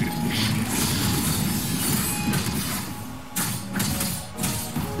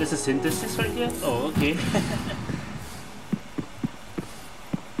 There's a synthesis right here? Oh, okay.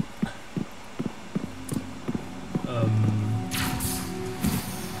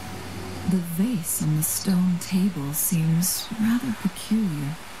 The vase on the stone table seems rather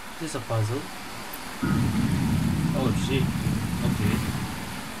peculiar. This is a puzzle. Oh shit. Okay.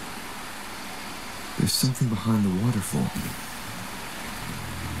 There's something behind the waterfall.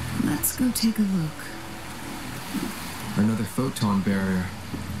 Let's go take a look. Another photon barrier.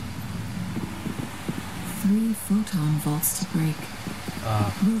 3 photon vaults to break.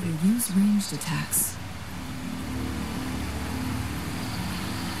 Will they use ranged attacks?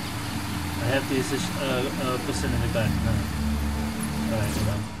 I have to use a person in the gun. Alright, hold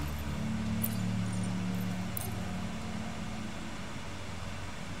on.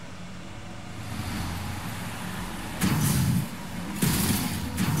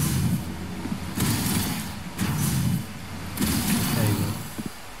 There you go.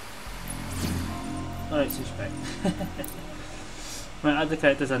 Alright, switch back. My other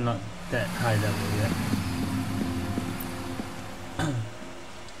characters are not that high level yet.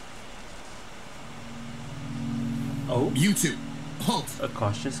 Oh, You two, halt! a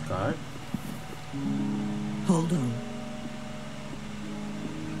cautious guard. Hold on.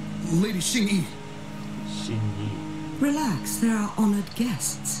 Lady Xingyi, Shinji. Relax, there are honored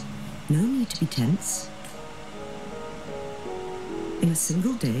guests. No need to be tense. In a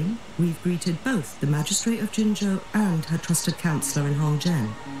single day, we've greeted both the Magistrate of Jinzhou and her trusted counselor in Hongzhen.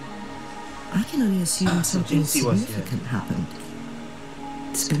 I can only assume something Jinhsi was here. significant happened.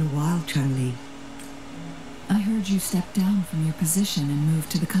 It's been a while, Changli. I heard you stepped down from your position and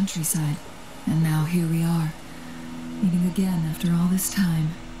moved to the countryside. And now here we are, meeting again after all this time,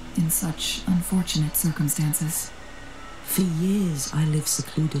 in such unfortunate circumstances. For years, I lived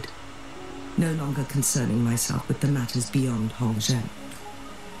secluded, no longer concerning myself with the matters beyond Hongzhen.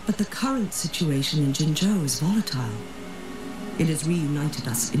 But the current situation in Jinzhou is volatile. It has reunited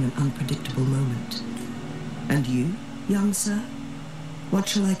us in an unpredictable moment. And you, young sir? What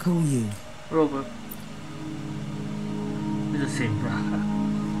shall I call you? Robert. It's the same, bro.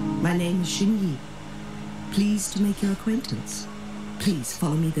 My name is Xingyi. Pleased to make your acquaintance. Please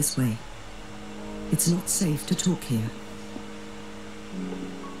follow me this way. It's not safe to talk here.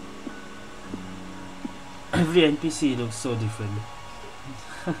 Every NPC looks so different.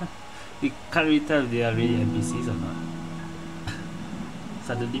 You can't really tell if they are really NPCs or not.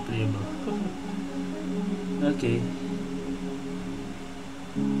 Suddenly playable. Okay.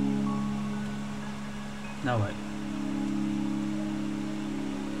 Now what?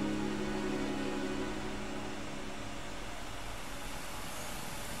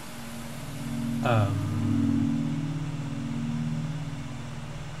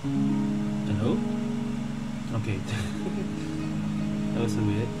 Hello? Okay. That was so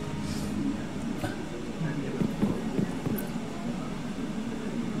weird.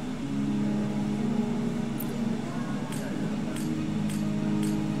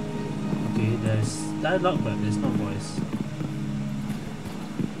 Okay, there's dialogue but there's no voice.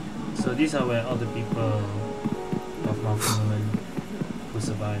 So these are where all the people of Mount Firmament who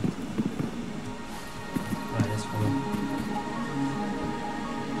survived. Right, let's follow.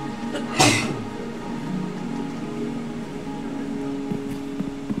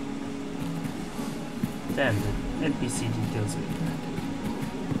 Damn, the NPC details are bad.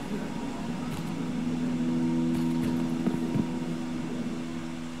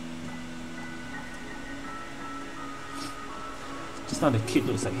 Just now the kid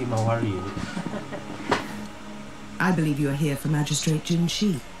looks like Himawari. I believe you are here for Magistrate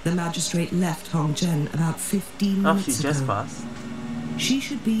Jinhsi. The magistrate left Hongzhen about 15 Oh, minutes she ago. just passed. She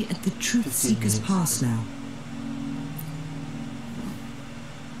should be at the Truth 15 Seeker's minutes Pass now.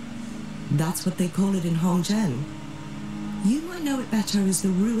 That's what they call it in Hongzhen. You might know it better as the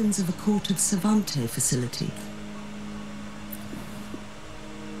ruins of a Court of Savante facility.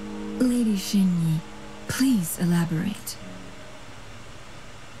 Lady Xingyi, please elaborate.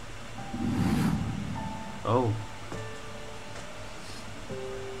 Oh.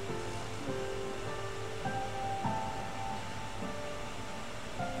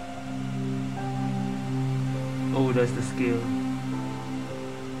 Oh, that's the scale.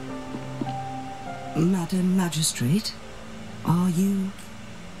 Madam Magistrate, are you...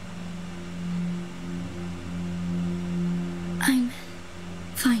 I'm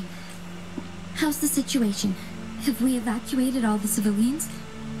fine. How's the situation? Have we evacuated all the civilians?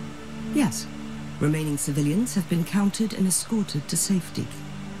 Yes. Remaining civilians have been counted and escorted to safety.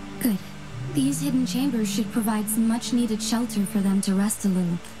 Good. These hidden chambers should provide some much-needed shelter for them to rest a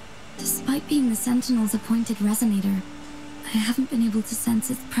little. Despite being the Sentinel's appointed resonator, I haven't been able to sense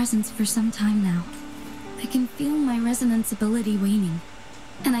its presence for some time now. I can feel my resonance ability waning,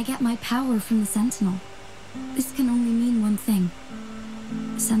 and I get my power from the Sentinel. This can only mean one thing.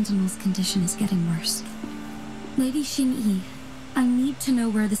 The Sentinel's condition is getting worse. Lady Xingyi, I need to know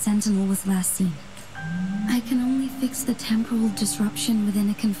where the Sentinel was last seen. I can only fix the temporal disruption within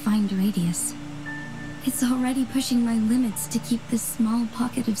a confined radius. It's already pushing my limits to keep this small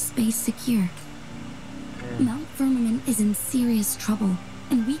pocket of space secure. Mount Firmament is in serious trouble,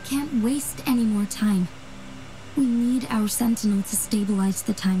 and we can't waste any more time. We need our Sentinel to stabilize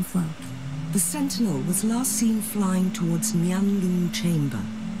the time flow. The Sentinel was last seen flying towards Mianlun Chamber,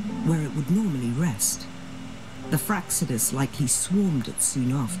 where it would normally rest. The Fraxidus likely swarmed it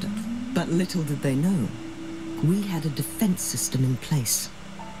soon after, but little did they know. We had a defense system in place,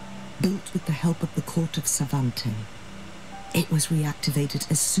 built with the help of the court of Savante. It was reactivated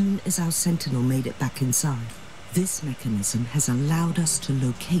as soon as our Sentinel made it back inside. This mechanism has allowed us to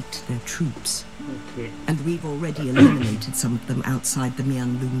locate their troops. Okay. And we've already eliminated some of them outside the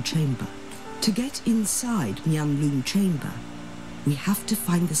Mianlun Chamber. To get inside Mianlun Chamber, we have to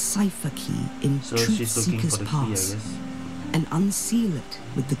find the cipher key in So Truth she's looking Seeker's for the key, I Pass guess. and unseal it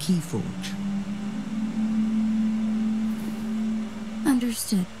with the Keyforge.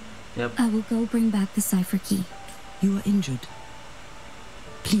 Understood. Yep. I will go bring back the cipher key. You are injured.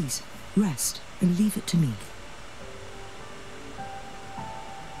 Please, rest and leave it to me.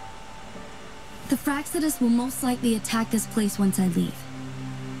 The Fraxidus will most likely attack this place once I leave.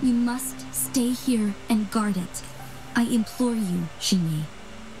 You must stay here and guard it. I implore you, Xingyi.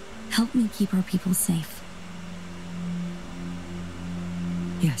 Help me keep our people safe.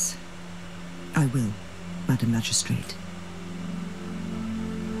 Yes, I will, Madam Magistrate.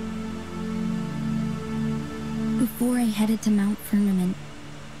 Before I headed to Mount Firmament,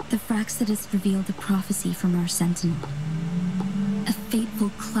 the Fraxidus revealed a prophecy from our Sentinel. A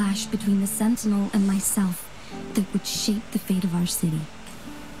fateful clash between the Sentinel and myself that would shape the fate of our city.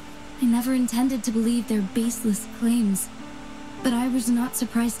 I never intended to believe their baseless claims, but I was not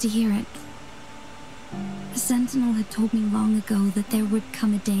surprised to hear it. The Sentinel had told me long ago that there would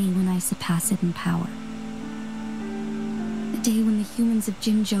come a day when I surpass it in power. A day when the humans of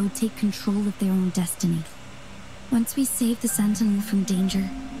Jinzhou take control of their own destiny. Once we save the Sentinel from danger,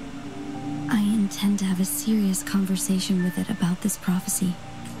 I intend to have a serious conversation with it about this prophecy.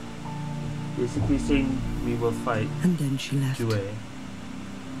 Basically saying we will fight And then she left. Jue.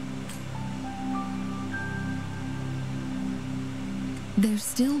 There's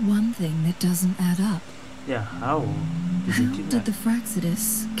still one thing that doesn't add up. Yeah, how did How you did kidnap? the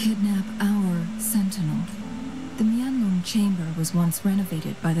Fraxidus kidnap our Sentinel? The Mianlun Chamber was once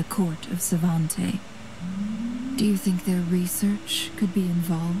renovated by the court of Savante. Do you think their research could be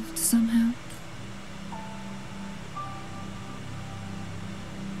involved somehow?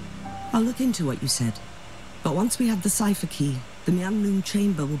 I'll look into what you said. But once we have the cipher key, the Mianlun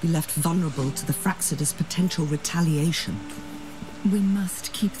Chamber will be left vulnerable to the Fraxidus' potential retaliation. We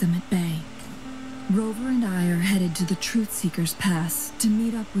must keep them at bay. Rover and I are headed to the Truth Seeker's Pass to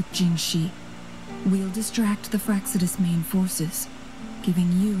meet up with Jinhsi. We'll distract the Fraxidus' main forces,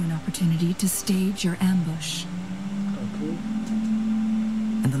 giving you an opportunity to stage your ambush. Okay.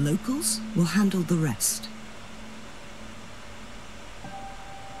 And the locals will handle the rest.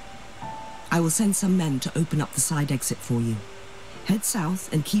 I will send some men to open up the side exit for you. Head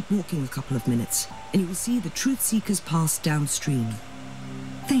south and keep walking a couple of minutes, and you will see the Truth Seeker's Pass downstream.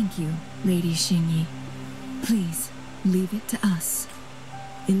 Thank you, Lady Xingyi. Please, leave it to us.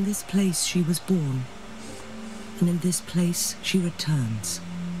 In this place she was born, and in this place she returns.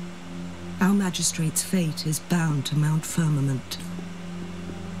 Our magistrate's fate is bound to Mount Firmament.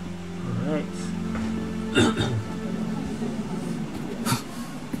 Alright.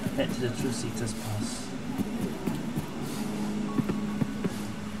 Head to the Truth Seeker's Pass.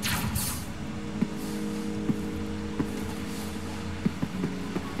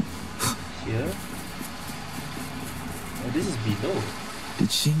 Here? Oh, this is below. Did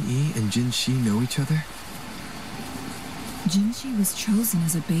Xingyi and Jinhsi know each other? Jinhsi was chosen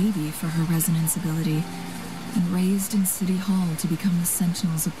as a baby for her resonance ability and raised in City Hall to become the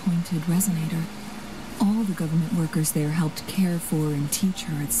Sentinel's appointed resonator. All the government workers there helped care for and teach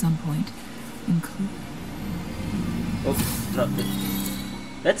her at some point, including... Oh, dropped it.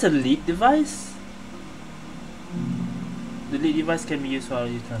 That's a lead device? The lead device can be used while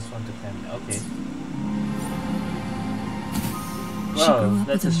you transform to family. Okay. She grew Wow, up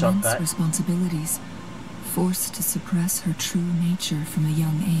that's with a immense shortcut. responsibilities, forced to suppress her true nature from a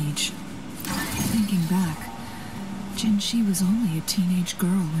young age. Thinking back, Jinhsi was only a teenage girl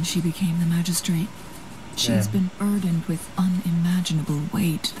when she became the magistrate. She has been burdened with unimaginable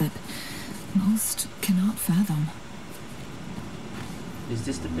weight that most cannot fathom. Is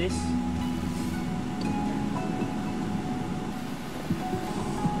this the place?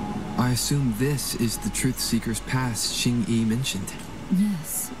 I assume this is the Truth Seeker's Pass Xingyi mentioned.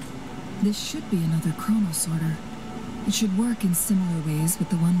 Yes. This should be another chronosorter. It should work in similar ways with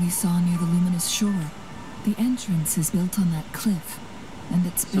the one we saw near the luminous shore. The entrance is built on that cliff, and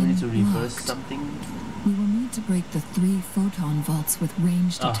it's So we been need to reverse locked. something? We will need to break the 3 photon vaults with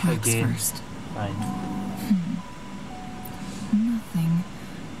ranged attacks again. first. Fine.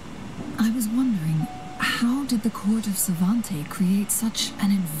 did the court of Savante create such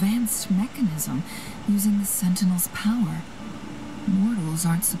an advanced mechanism using the Sentinel's power? Mortals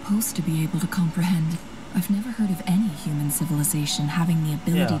aren't supposed to be able to comprehend. I've never heard of any human civilization having the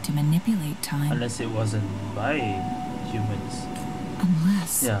ability to manipulate time. Unless it wasn't by humans.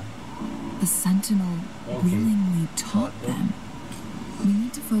 Unless the Sentinel willingly taught them. We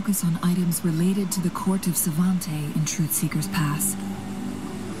need to focus on items related to the court of Savante in Truthseeker's Pass.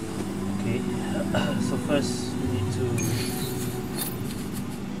 Okay, so first we need to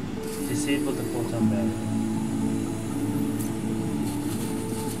disable the photon barrier.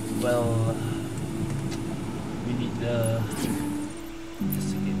 Well, we need the...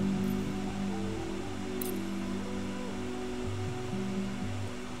 just again.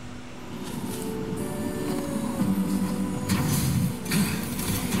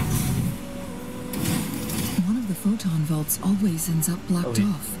 One of the photon vaults always ends up blocked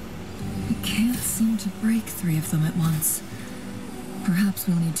off. We can't seem to break 3 of them at once. Perhaps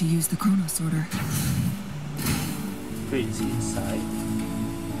we'll need to use the chrono sorter. Crazy inside.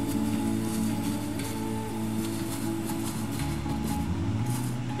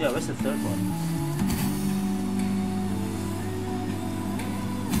 Yeah, where's the third one?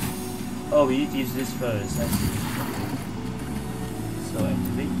 Oh, we need to use this first. I see. So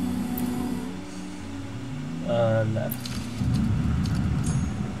activate. Left.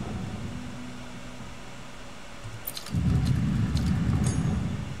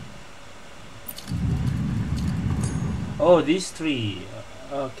 Oh, these 3.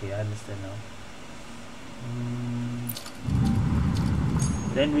 Okay, I understand now.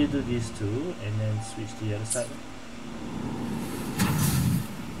 Then we'll do these 2 and then switch to the other side.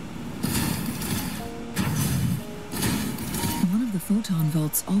 One of the photon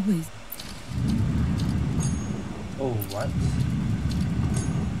vaults always... Oh, what?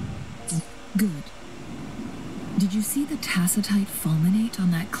 Good. Did you see the tacitite fulminate on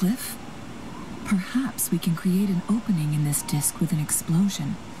that cliff? Perhaps we can create an opening in this disk with an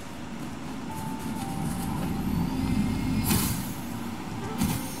explosion.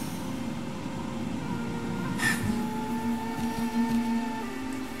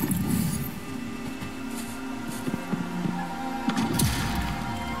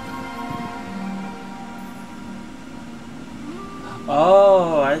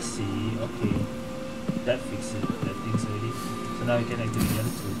 Oh, I see. Okay. That fixes it. That thing's ready. So now we can activate the other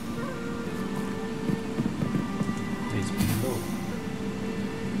 2. It's pretty low.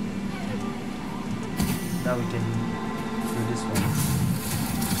 Now we can do this one.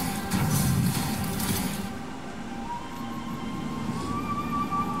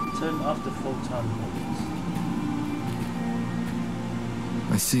 Turn off the photon volts.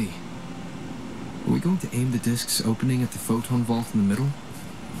 I see. Are we going to aim the disk's opening at the photon vault in the middle?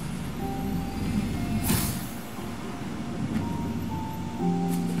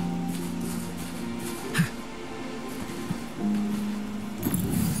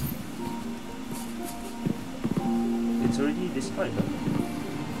 It's already destroyed, though.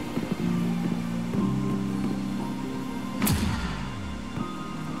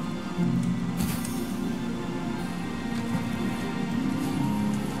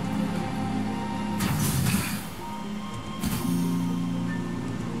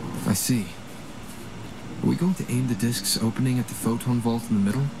 I see. Are we going to aim the disk's opening at the photon vault in the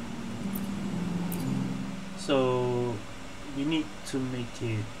middle? So we need to make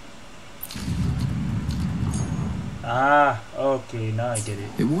it... Ah, okay, now I get it.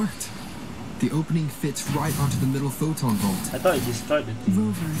 It worked. The opening fits right onto the middle photon vault. I thought it destroyed the thing.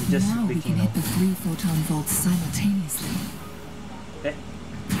 Rover, Just now we can hit the 3 photon vaults simultaneously. Okay.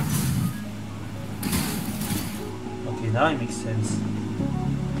 Okay, now it makes sense.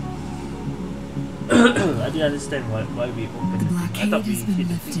 I didn't understand why we opened The the thing. I blockade thought we has been hit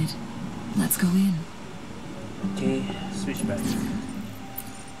the lifted. thing. Let's go in. Okay, switch back.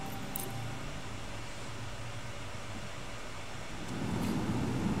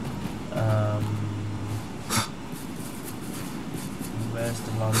 Where's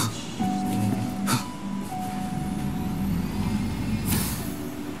the launch thing?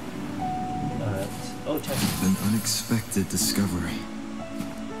 Alright. Oh, check. An unexpected discovery.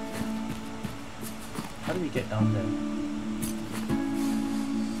 How do we get down there?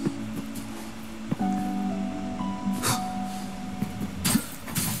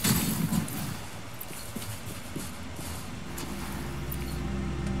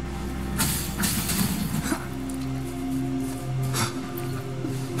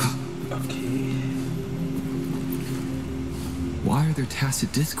 Why are there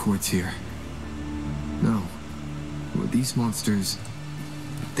tacit discords here? No. Well, these monsters...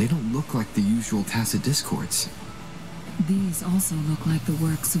 they don't look like the usual tacit discords. These also look like the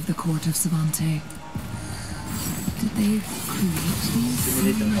works of the court of Savante. Did they create these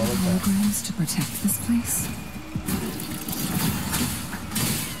Simulate an hologram. holograms to protect this place?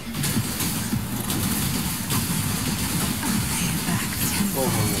 Whoa,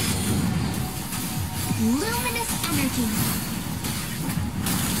 whoa, whoa, whoa. Luminous energy.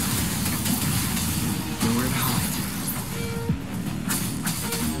 Nowhere to hide.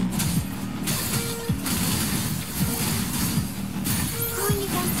 Going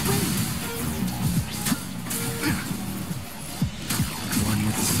against wind. One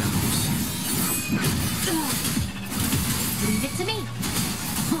with the sounds. Leave it to me.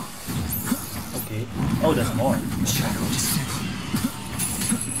 Okay. Oh, there's more. Shadow descent.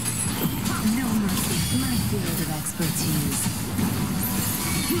 No mercy, my field of expertise.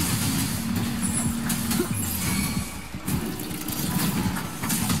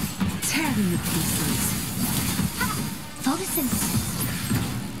 Tear them to pieces. Photosynthesis.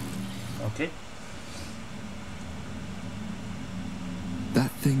 Okay.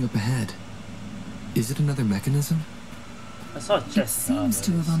 That thing up ahead. Is it another mechanism? I saw a It chest. seems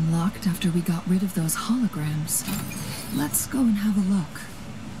to have unlocked after we got rid of those holograms. Let's go and have a look.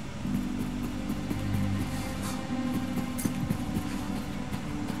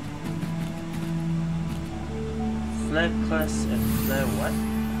 Flare class and flare what?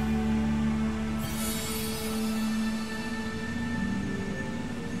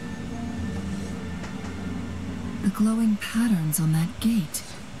 The glowing patterns on that gate.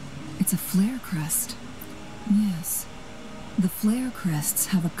 It's a flare crest. Yes. The flare crests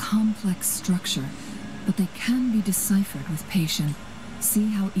have a complex structure, but they can be deciphered with patience. See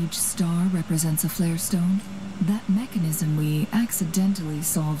how each star represents a flare stone? That mechanism we accidentally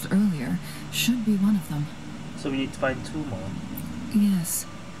solved earlier should be one of them. So we need to find 2 more. Yes.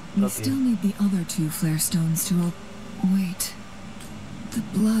 We Okay. still need the other 2 flare stones to wait. The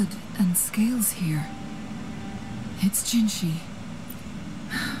blood and scales here. It's Jinhsi.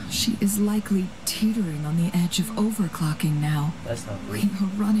 She is likely teetering on the edge of overclocking now. That's not We good. are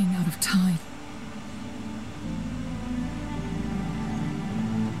running out of time.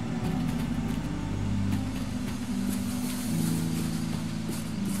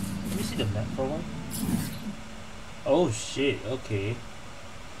 Let me see the map for one. Oh shit, okay.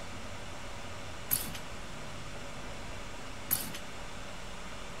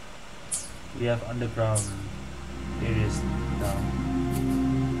 We have underground areas now.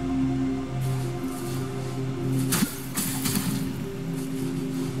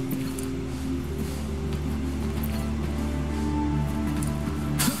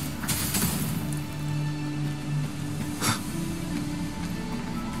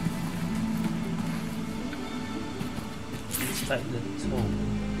 Inside the toe.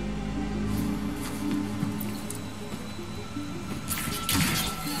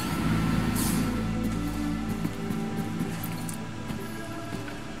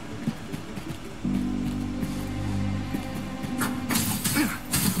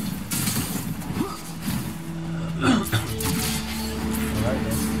 Alright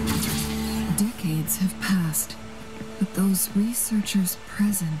then. Decades have passed, but those researchers'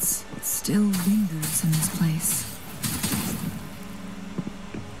 presence still lingers in this place.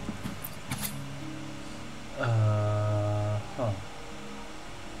 Huh.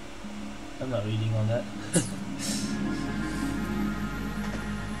 I'm not reading on that.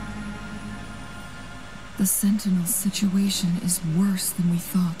 The Sentinel's situation is worse than we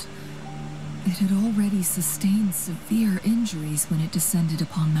thought. It had already sustained severe injuries when it descended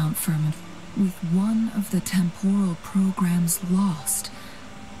upon Mount Firmament, with one of the temporal programs lost.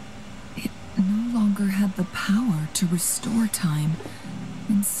 It no longer had the power to restore time.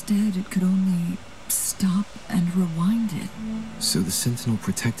 Instead, it could only stop and rewind it. So the Sentinel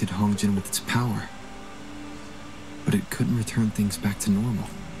protected Hongjin with its power. But it couldn't return things back to normal.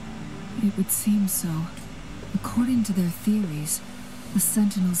 It would seem so. According to their theories, the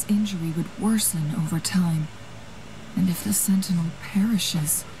Sentinel's injury would worsen over time. And if the Sentinel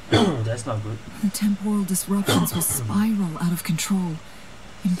perishes, That's not good. the temporal disruptions will spiral out of control,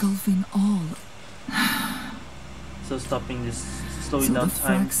 engulfing all. So stopping this So slowing the down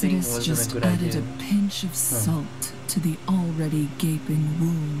time thing Fraxidus wasn't just a good added idea. a pinch of salt to the already gaping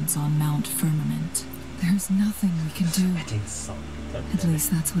wounds on Mount Firmament. There's nothing we can do. Adding salt. God At damn it. least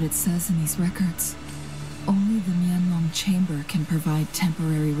that's what it says in these records. Only the Mianlong Chamber can provide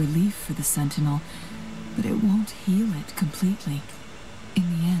temporary relief for the Sentinel, but it won't heal it completely. In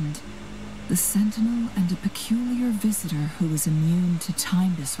the end, the Sentinel and a peculiar visitor who is immune to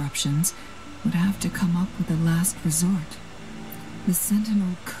time disruptions would have to come up with a last resort. The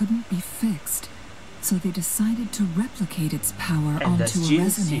Sentinel couldn't be fixed, so they decided to replicate its power And onto that's a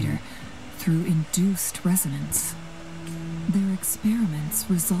Jinhsi. resonator through induced resonance. Their experiments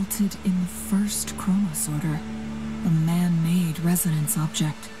resulted in the first chronosorter, a man-made resonance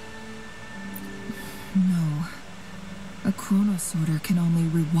object. No. A chronosorter can only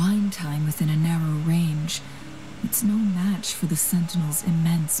rewind time within a narrow range. It's no match for the Sentinel's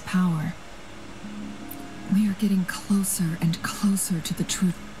immense power. We are getting closer and closer to the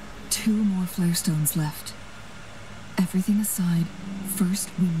truth. 2 more flare stones left. Everything aside, first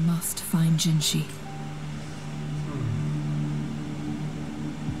we must find Jinhsi.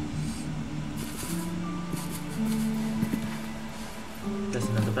 There's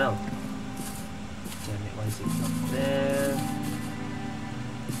another bell. Damn it, why is it not there?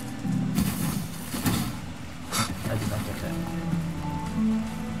 I did not get that.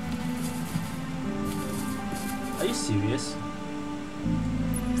 Are you serious?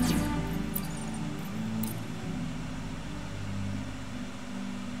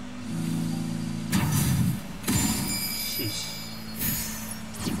 Sheesh.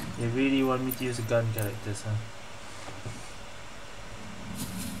 They really want me to use gun characters, huh?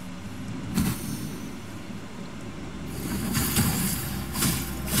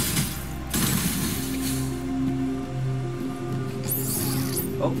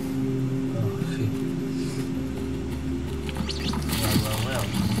 Oh. Oh, shit. Well.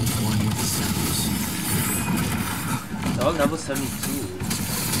 Going with the sounds. Oh, level 72.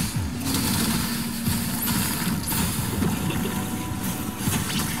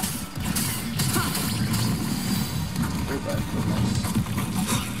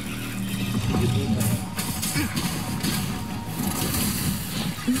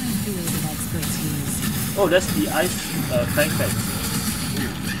 Oh, that's the ice flank fence.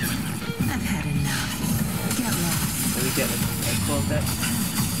 I've had enough. Get lost. Can we get an echo of that?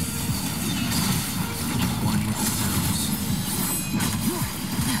 Going with the sounds.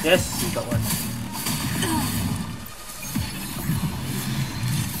 Yes, we got one.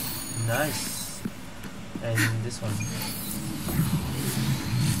 Nice. And this one.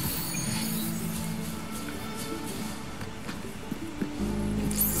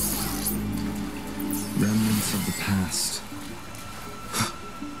 Remnants of the past.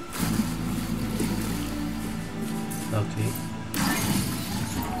 Okay.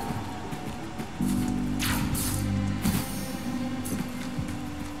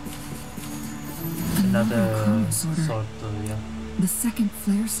 Another sort of, yeah. The second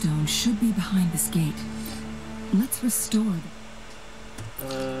flare stone should be behind this gate. Let's restore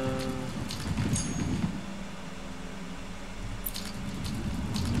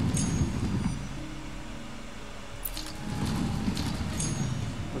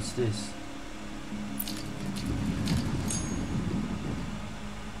what's this?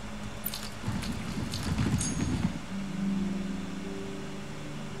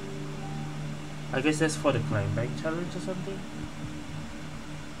 I guess that's for the climb back challenge or something.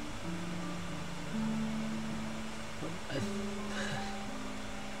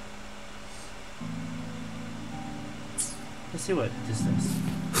 Let's see what this does.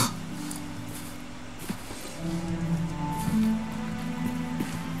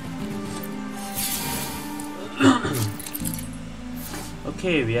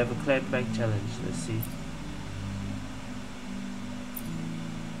 Okay, we have a climb back challenge. Let's see.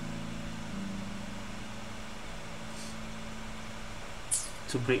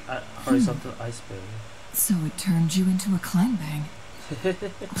 To break horizontal ice barrier. So it turned you into a climb bang.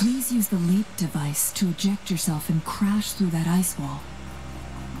 Please use the leap device to eject yourself and crash through that ice wall.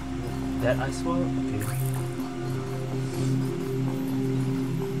 That ice wall? Okay.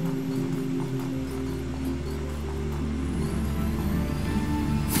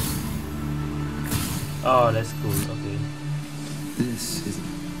 Oh, that's cool. Okay. This is...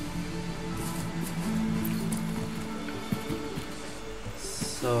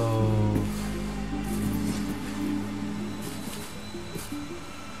 So...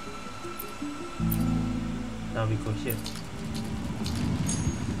 now we go here.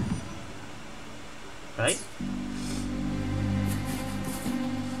 Right?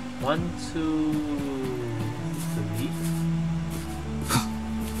 1, 2, 3.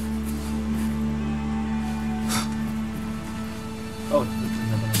 Oh, that's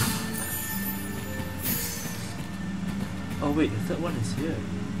another one. Oh wait, the third one is here,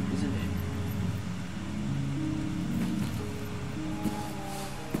 isn't it?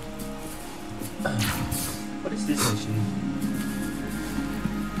 What is this actually?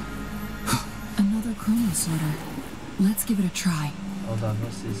 Another chronosorter. Let's give it a try. Hold on,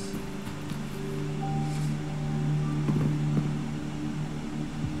 what's this?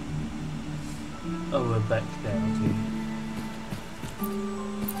 Oh, we're back there, okay.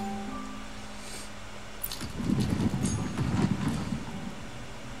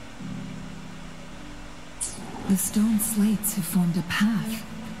 The stone slates have formed a path.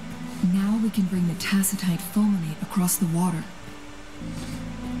 Now we can bring the tacitite fulminate across the water.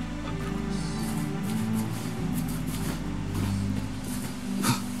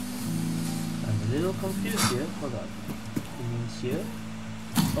 I'm a little confused here. Hold on. It means here?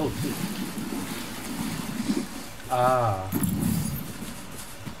 Oh, here. Ah.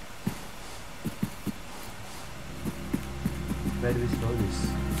 Where do we throw this?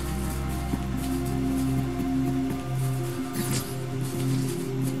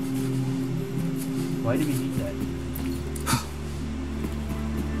 Why do we need that?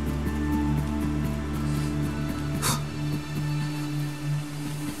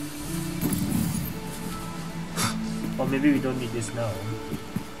 Or maybe we don't need this now.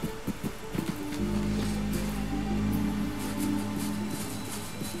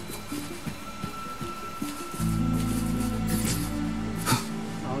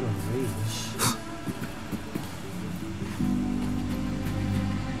 Out of range.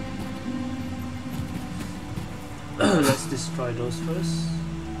 Let's destroy those first.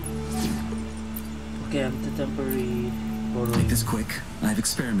 Okay, I'm the temporary borrowing. Make this quick. I have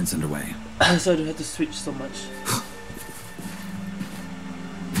experiments underway. So I don't have to switch so much.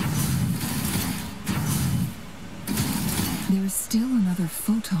 There is still another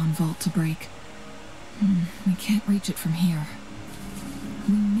photon vault to break. We can't reach it from here.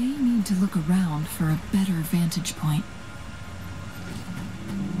 We may need to look around for a better vantage point.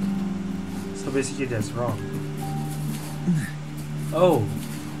 So basically that's wrong. Oh.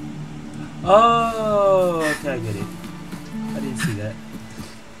 Oh, okay, I get it. I didn't see that.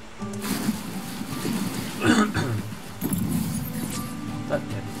 Not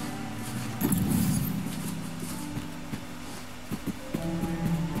that.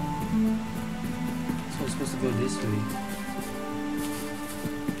 So I'm supposed to go this way.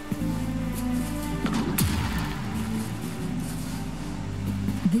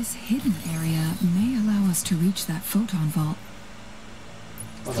 This hidden area may allow us to reach that photon vault.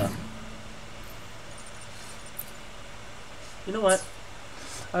 Hold on. You know what?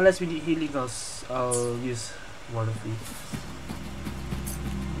 Unless we need healing, I'll use one of these.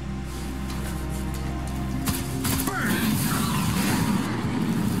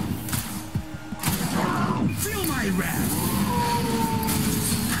 Feel my wrath!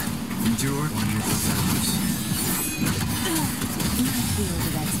 Endure on your sounds. My field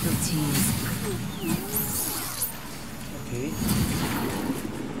of expertise. Okay.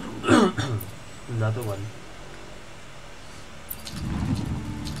 Another one.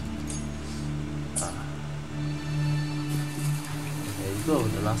 There you go,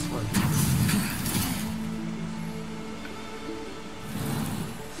 the last one.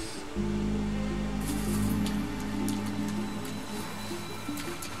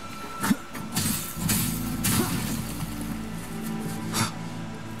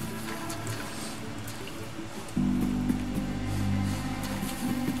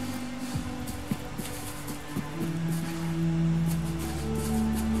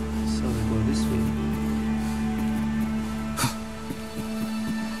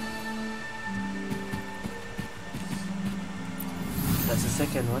 That's the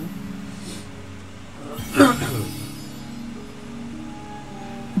second one.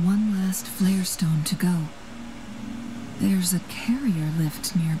 One last flare stone to go. There's a carrier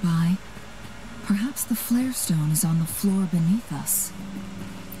lift nearby. Perhaps the flare stone is on the floor beneath us.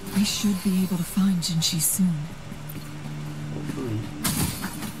 I should be able to find Jinhsi soon. Hopefully.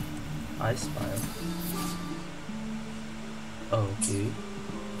 I spy. Oh, okay.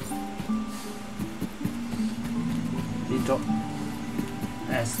 They drop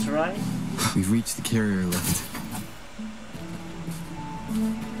asteroid? We've reached the carrier lift.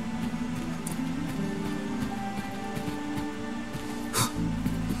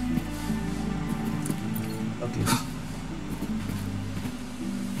 Okay.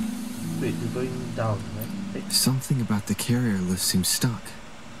 Wait, we're going down, right? Wait. Something about the carrier lift seems stuck.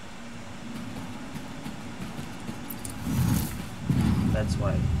 That's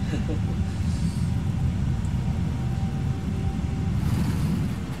why.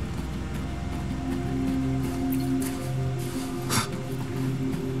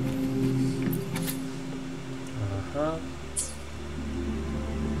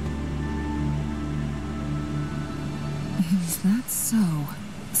 Is that so?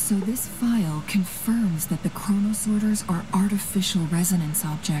 So this file confirms that the chronosorters are artificial resonance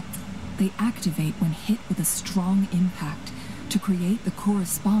objects. They activate when hit with a strong impact to create the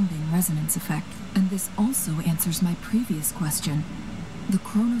corresponding resonance effect. And this also answers my previous question. The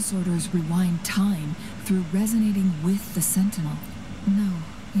chronosorters rewind time through resonating with the Sentinel. No,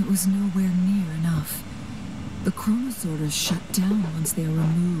 it was nowhere near enough. The chronosorters shut down once they are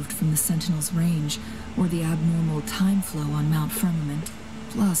removed from the Sentinel's range, or the abnormal time flow on Mount Firmament.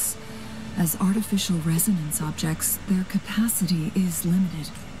 Plus, as artificial resonance objects, their capacity is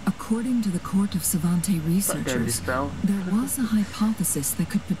limited. According to the Court of Savante researchers, there was a hypothesis that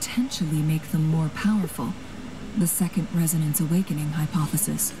could potentially make them more powerful. The Second Resonance Awakening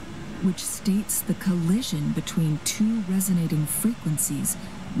hypothesis, which states the collision between two resonating frequencies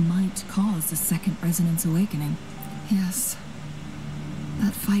might cause a Second Resonance Awakening. Yes,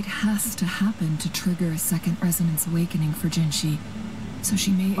 that fight has to happen to trigger a Second Resonance Awakening for Jinhsi, so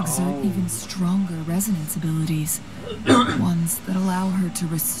she may exert even stronger resonance abilities, ones that allow her to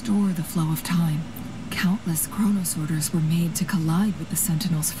restore the flow of time. Countless chronosorters were made to collide with the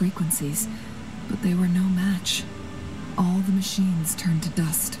Sentinel's frequencies, but they were no match. All the machines turned to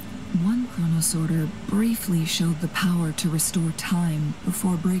dust. One chronosorter briefly showed the power to restore time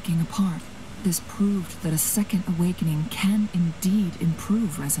before breaking apart. This proved that a second awakening can indeed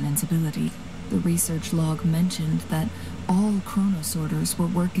improve resonance ability. The research log mentioned that all chronosorters were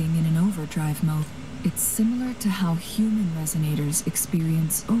working in an overdrive mode. It's similar to how human resonators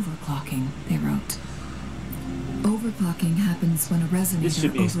experience overclocking, they wrote. Overclocking happens when a resonator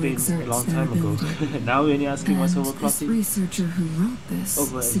overexerts their ability. Now when you're asking what's overclocking? This researcher who wrote this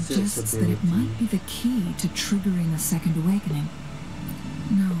suggests that it might be the key to triggering a second awakening.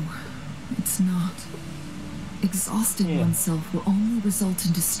 No, it's not. Exhausting oneself will only result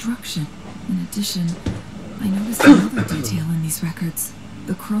in destruction. In addition, I noticed another detail in these records.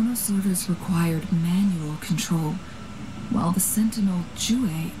 The chronosorters required manual control, while the Sentinel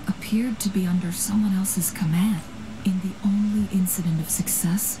Jue appeared to be under someone else's command. In the only incident of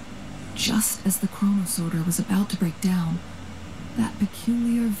success, just as the chronosorter was about to break down, that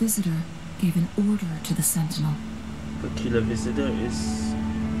peculiar visitor gave an order to the Sentinel. Peculiar visitor is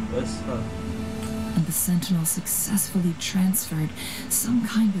us, huh? And the Sentinel successfully transferred some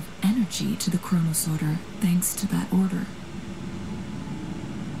kind of energy to the chronosorter thanks to that order.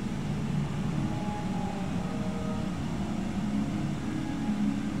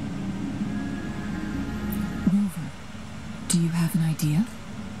 Rover, do you have an idea?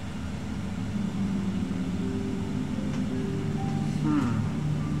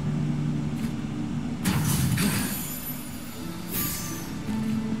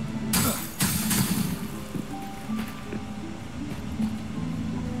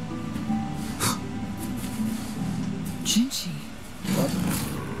 Jinhsi. What?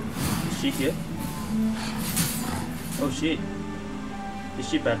 Is she here? Oh shit. Is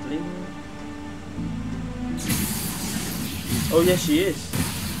she battling? Oh yes, she is.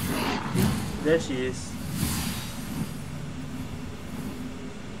 There she is.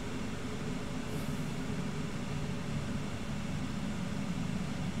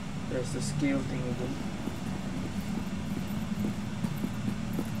 There's the scale thing again.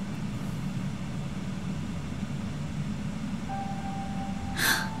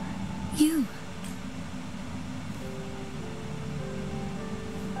 You.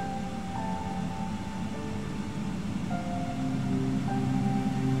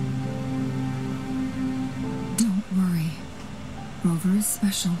 Don't worry. Rover is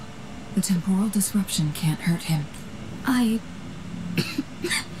special. The temporal disruption can't hurt him.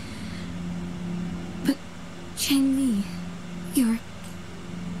 But, Changli, you're...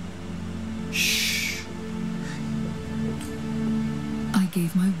 Shh. I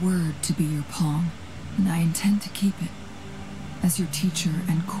gave my word to be your pawn, and I intend to keep it. As your teacher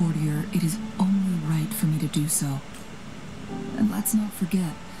and courtier, it is only right for me to do so. And let's not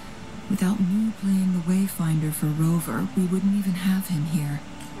forget, without me playing the Wayfinder for Rover, we wouldn't even have him here.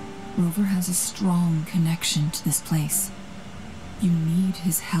 Rover has a strong connection to this place. You need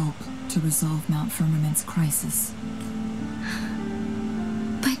his help to resolve Mount Firmament's crisis.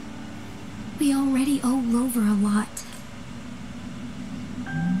 But we already owe Rover a lot.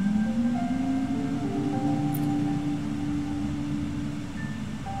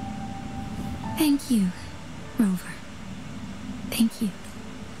 Thank you, Rover. Thank you.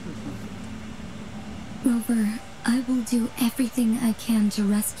 Rover, I will do everything I can to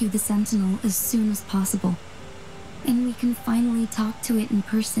rescue the Sentinel as soon as possible. And we can finally talk to it in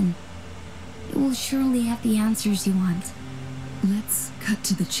person. It will surely have the answers you want. Let's cut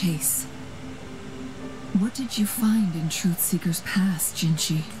to the chase. What did you find in Truthseeker's past,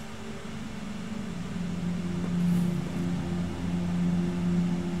 Jinhsi?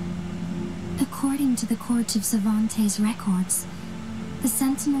 According According to the Court of Cervantes' records, the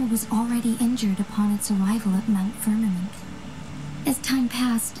Sentinel was already injured upon its arrival at Mount Firmament. As time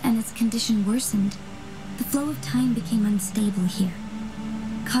passed and its condition worsened, the flow of time became unstable here,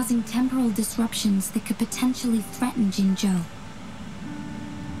 causing temporal disruptions that could potentially threaten Jinzhou.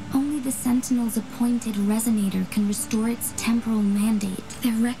 Only the Sentinel's appointed resonator can restore its temporal mandate.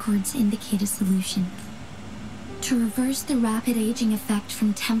 Their records indicate a solution. To reverse the rapid aging effect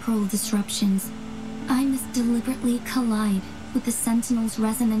from temporal disruptions, I must deliberately collide with the Sentinel's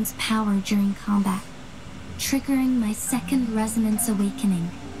resonance power during combat, triggering my second resonance awakening.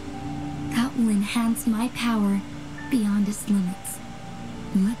 That will enhance my power beyond its limits.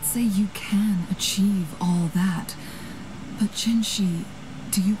 Let's say you can achieve all that, but Jinhsi,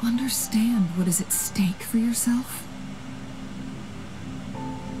 do you understand what is at stake for yourself?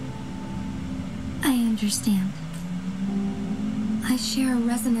 I understand. I share a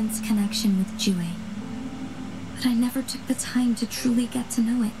resonance connection with Jue, but I never took the time to truly get to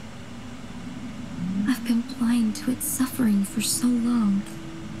know it. I've been blind to its suffering for so long.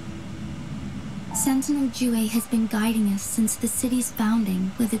 Sentinel Jue has been guiding us since the city's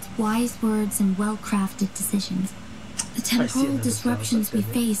founding with its wise words and well-crafted decisions. The temporal disruptions we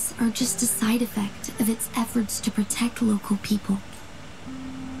face are just a side effect of its efforts to protect local people.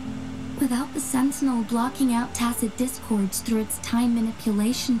 Without the Sentinel blocking out tacit discords through its time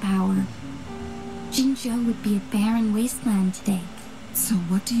manipulation power, Jinzhou would be a barren wasteland today. So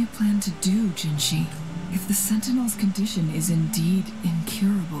what do you plan to do, Jinhsi? If the Sentinel's condition is indeed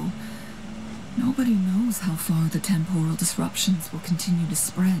incurable, nobody knows how far the temporal disruptions will continue to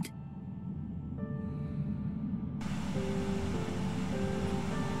spread.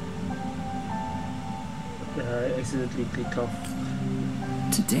 I accidentally clicked off.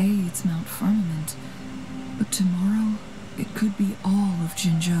 Today it's Mount Firmament, but tomorrow it could be all of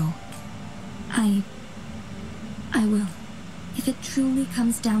Jinzhou. I will. If it truly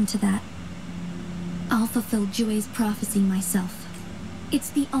comes down to that, I'll fulfill Jue's prophecy myself. It's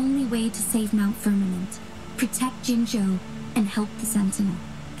the only way to save Mount Firmament, protect Jinzhou, and help the Sentinel.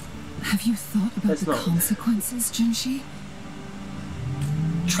 Have you thought about the consequences, Jinhsi?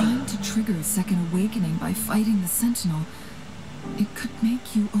 Trying to trigger a second awakening by fighting the Sentinel, it could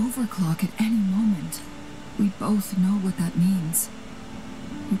make you overclock at any moment. We both know what that means.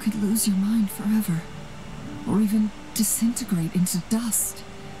 You could lose your mind forever, or even disintegrate into dust.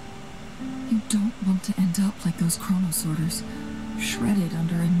 You don't want to end up like those chronosorters, shredded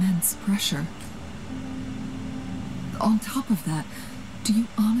under immense pressure. On top of that, do you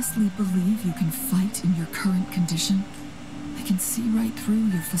honestly believe you can fight in your current condition? I can see right through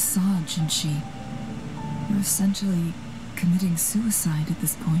your facade, Jinhsi. You're essentially committing suicide at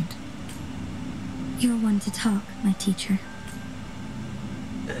this point. You're one to talk, my teacher.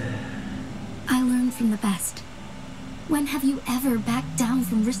 I learn from the best. When have you ever backed down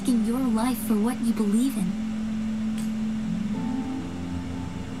from risking your life for what you believe in?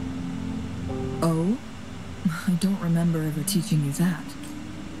 Oh? I don't remember ever teaching you that.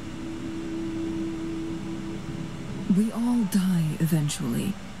 We all die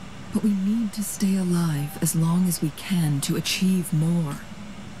eventually, but we need to stay alive as long as we can to achieve more.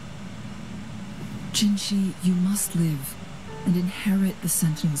 Jinhsi, you must live and inherit the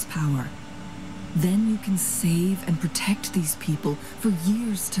Sentinel's power. Then you can save and protect these people for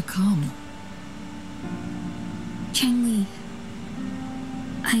years to come. Changli,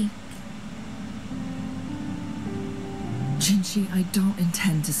 Jinhsi, I don't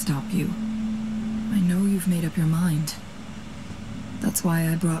intend to stop you. I know you've made up your mind. That's why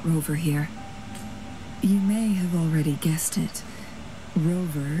I brought Rover here. You may have already guessed it.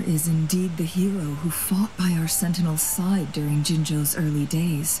 Rover is indeed the hero who fought by our Sentinel's side during Jinzhou's early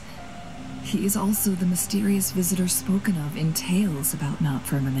days. He is also the mysterious visitor spoken of in tales about Mount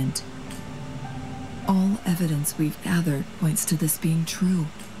Firmament. All evidence we've gathered points to this being true.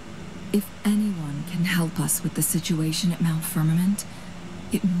 If anyone can help us with the situation at Mount Firmament,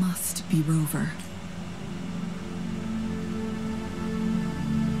 it must be Rover.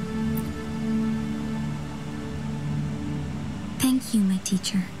 Thank you, my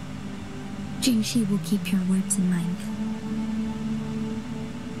teacher. Jinhsi will keep your words in mind.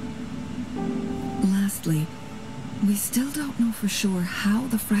 Lastly, we still don't know for sure how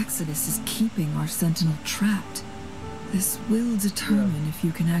the Fraxidus is keeping our Sentinel trapped. This will determine if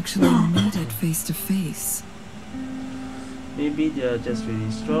you can actually meet it face to face. Maybe they are just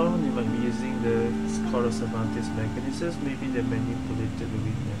really strong. They might be using the Chorus Cervantes mechanisms. Maybe they manipulated the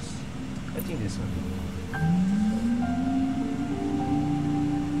weakness. I think there's something.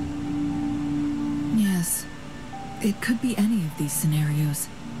 Yes, it could be any of these scenarios.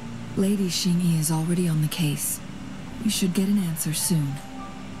 Lady Xingyi is already on the case. We should get an answer soon.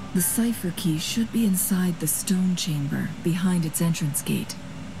 The cipher key should be inside the stone chamber, behind its entrance gate.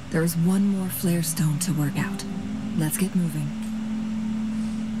 There is one more flare stone to work out. Let's get moving.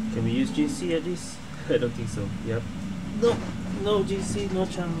 Can we use Jinhsi at least? I don't think so. Yep. No, no Jinhsi, no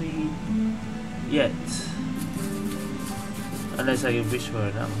Changli yet. Unless I wish for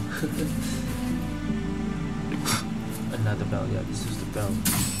it now. Another bell, yeah, this is the bell.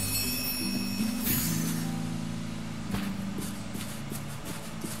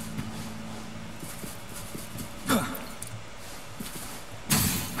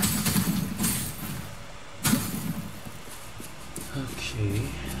 Okay.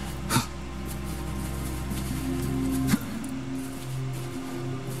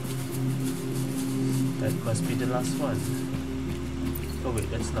 That must be the last one. Oh wait,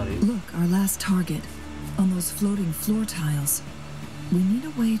 that's not it. Look, our last target. On those floating floor tiles. We need a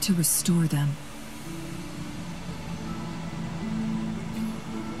way to restore them.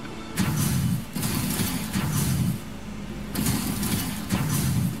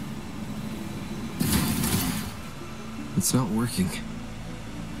 It's not working.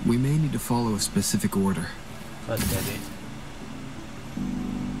 We may need to follow a specific order. God damn it.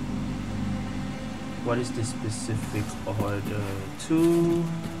 What is the specific order? 2,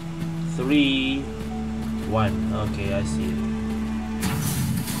 3, 1. Okay, I see it.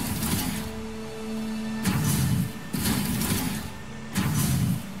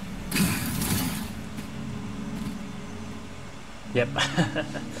 Yep.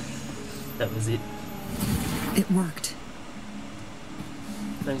 That was it. It worked.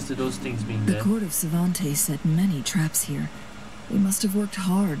 Thanks to those things being The there. court of Cervantes set many traps here. We must have worked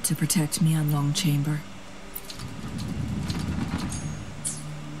hard to protect Mianlong Chamber.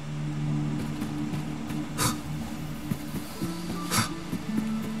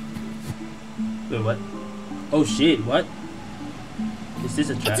 Wait, what? Oh shit, what? Is this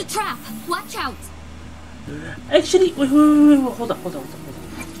a trap? It's a trap! Watch out! Actually, wait, hold on.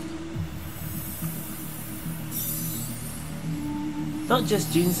 Not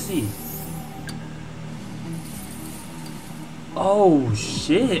just Jinhsi. Oh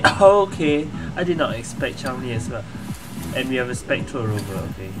shit, okay. I did not expect Changli as well. And we have a Spectral Rover,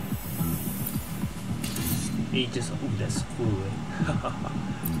 okay. Aegis, oh that's cool, eh?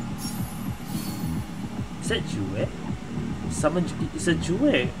 Is that Jewel? Summon, it's a Jewel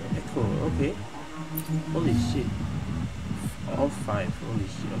Echo, okay. Holy shit. All 5, holy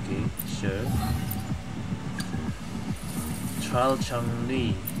shit, okay, sure. Trial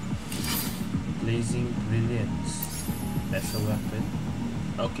Changli. Blazing Brilliance. That's a weapon.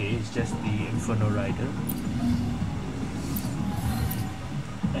 Okay, it's just the Inferno Rider.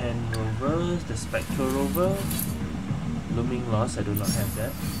 And rovers, the Spectral Rover. Looming Loss, I do not have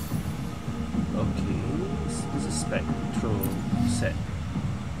that. Okay, this is Spectral set.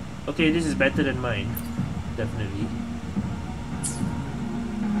 Okay, this is better than mine. Definitely.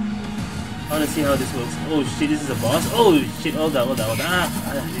 I want to see how this works. Oh shit, this is a boss. Oh shit, hold on. Ah,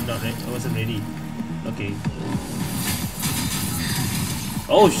 I did not, I wasn't ready. Okay.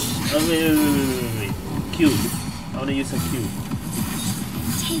 Oh shit, wait. Q. I want to use a Q.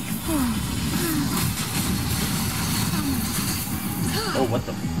 Take 4. Oh, what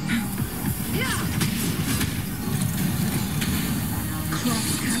the?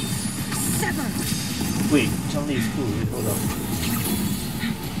 Wait, Changli is cool. Wait, hold on.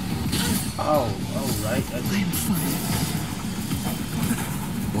 Oh, alright. I'm fine.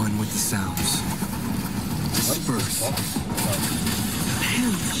 One with the sounds. Disperse.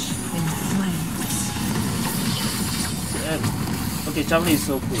 Perish in flames. Damn. Okay, Changli is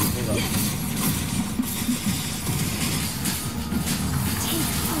so cool. Hang on.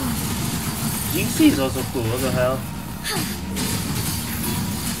 Jinhsi is also cool. What the hell?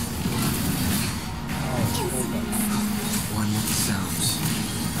 One with the sounds.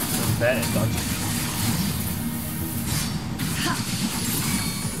 I'm bad at dodging.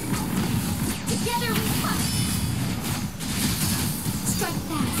 Together we fight! Strike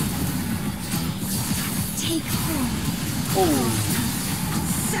fast! Take 4. Oh.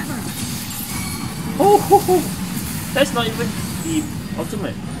 Sever! Oh, that's not even the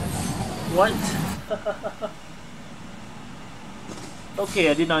ultimate. What? Okay,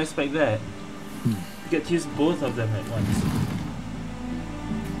 I did not expect that. You get to use both of them at once.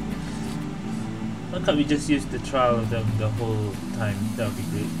 Why can't we just use the trial of them the whole time? That would be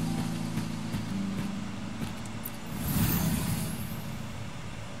great.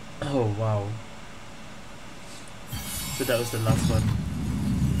 Oh wow. So that was the last one.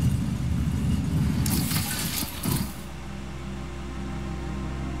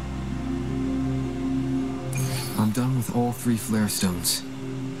 I'm done with all 3 flare stones.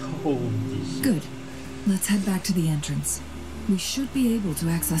 Holy shit. Good. Let's head back to the entrance. We should be able to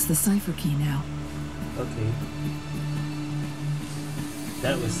access the cipher key now. Okay.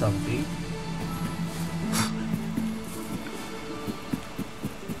 That was something.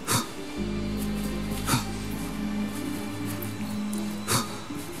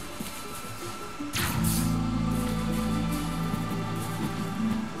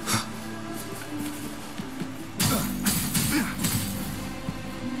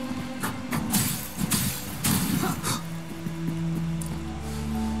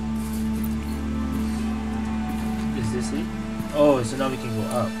 Oh, so now we can go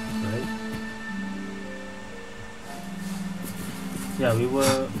up, right? Yeah, we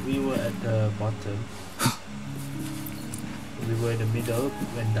were at the bottom. We were in the middle,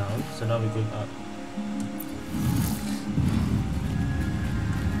 went down, so now we're going up.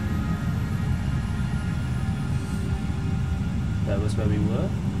 That was where we were,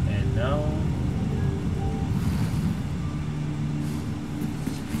 and now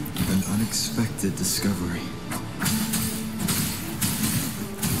an unexpected discovery.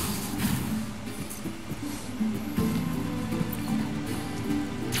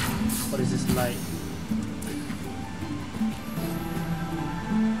 what is this light?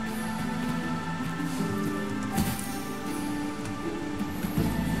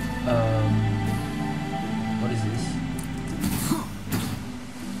 What is this?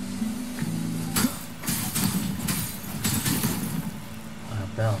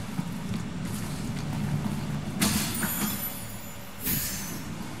 Bell.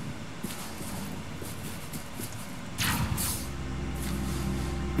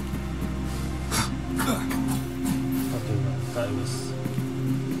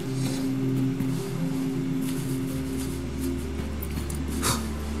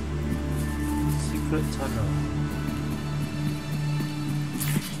 Tunnel.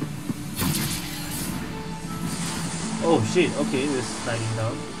 Oh shit, okay, we're sliding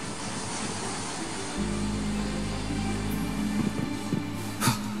down.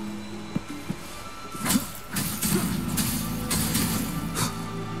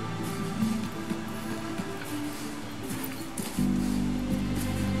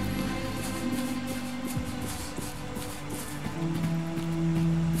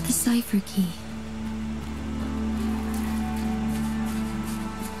 The cipher key.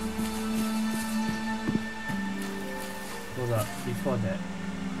 Before that,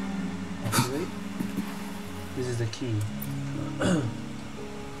 actually, this is the key.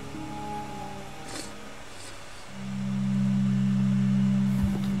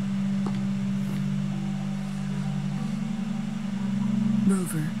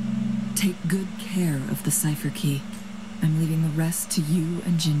 Rover, take good care of the cipher key. I'm leaving the rest to you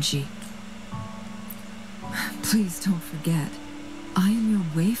and Jinhsi. Please don't forget, I am your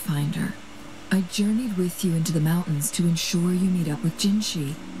wayfinder. I journeyed with you into the mountains to ensure you meet up with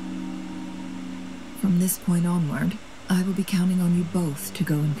Jinhsi. From this point onward, I will be counting on you both to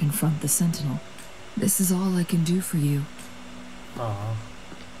go and confront the Sentinel. This is all I can do for you. Aww.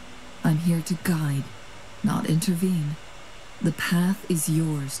 I'm here to guide, not intervene. The path is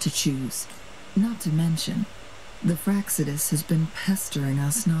yours to choose. Not to mention, the Fraxidus has been pestering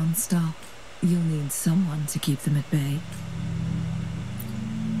us non-stop. You'll need someone to keep them at bay.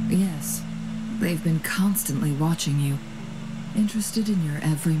 Yes. They've been constantly watching you, interested in your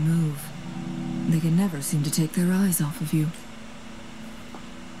every move. They can never seem to take their eyes off of you.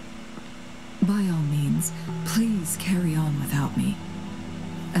 By all means, please carry on without me.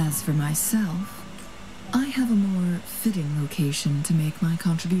 As for myself, I have a more fitting location to make my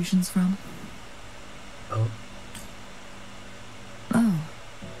contributions from. Oh. Oh,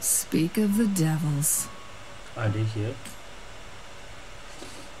 speak of the devils. Are they here?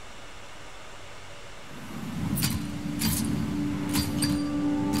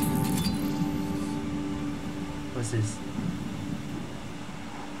 What's this?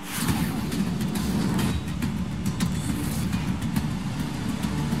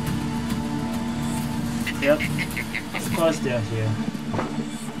 Yep, of course they're here.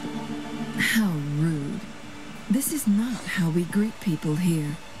 How rude. This is not how we greet people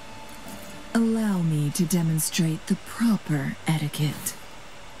here. Allow me to demonstrate the proper etiquette.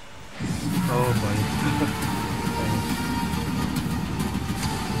 Oh boy.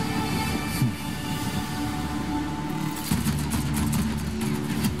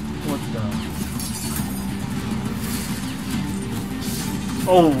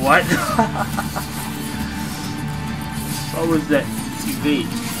 Oh, what? What was that? Evade.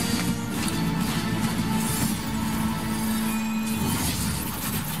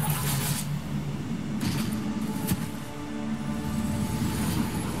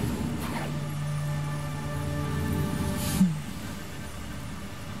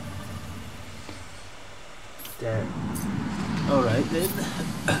 Damn. Alright then.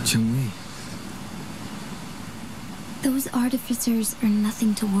 Changli. Those artificers are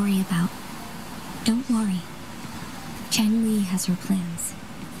nothing to worry about. Don't worry. Changli has her plans.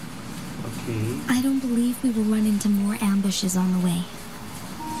 Okay. I don't believe we will run into more ambushes on the way.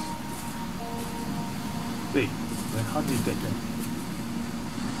 Wait, how do you get there?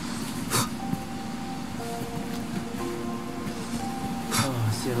 Oh,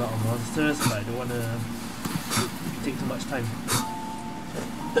 I see a lot of monsters, but I don't want to take too much time.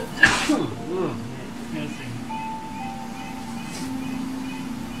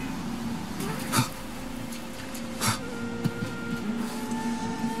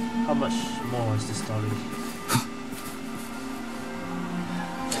 How much more is the story?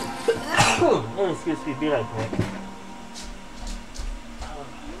 Oh, excuse me, be right back.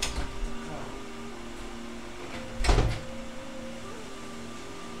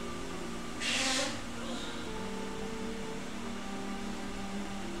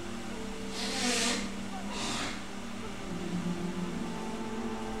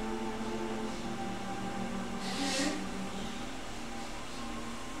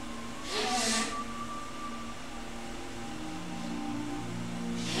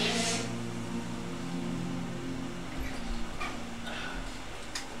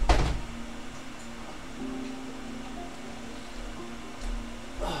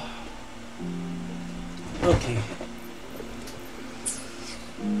 Okay.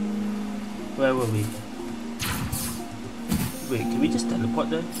 Where were we? Wait, can we just teleport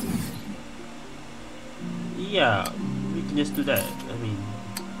there? Yeah, we can just do that. I mean,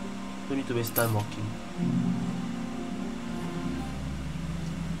 don't need to waste time walking.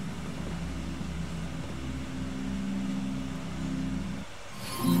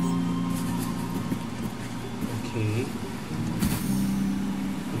 Okay.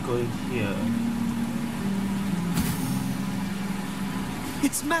 We're going here.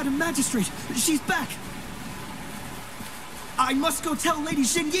 It's Madam Magistrate! She's back! I must go tell Lady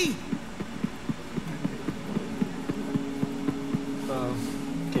Jinhsi!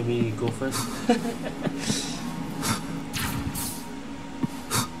 Can we go first?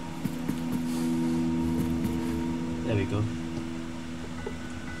 There we go.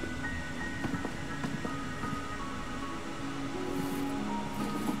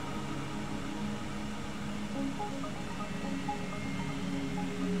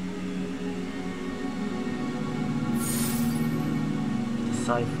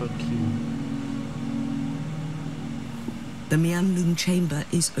 Cipher key. The Mianlun chamber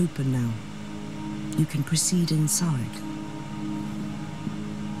is open now. You can proceed inside.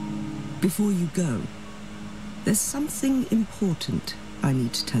 Before you go, there's something important I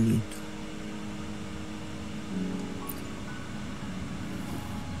need to tell you.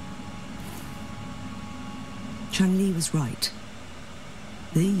 Changli was right.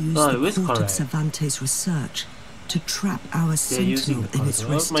 They used the Court of Cervantes' research to trap our Sentinel in its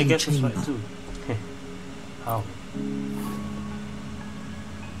resting chamber. Right too. How?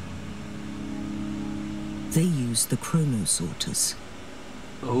 They used the Chronosorters.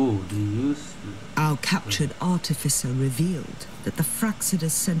 Oh, they used... Our captured artificer revealed that the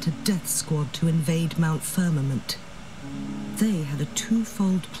Fraxidus sent a death squad to invade Mount Firmament. They had a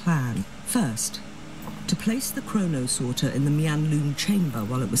twofold plan. First, to place the Chronosorter in the Mianlun chamber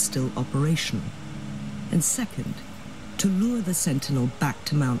while it was still operational. And second, to lure the Sentinel back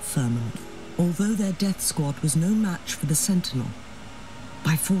to Mount Firmament. Although their death squad was no match for the Sentinel,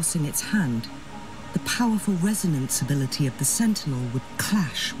 by forcing its hand, the powerful resonance ability of the Sentinel would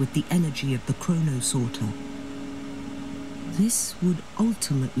clash with the energy of the Chronosorter. This would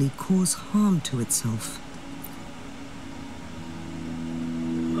ultimately cause harm to itself.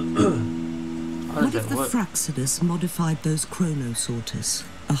 What if the Fraxidus modified those Chronosorters?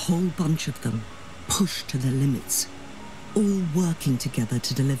 A whole bunch of them, pushed to their limits, all working together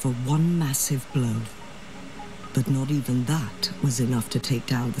to deliver one massive blow. But not even that was enough to take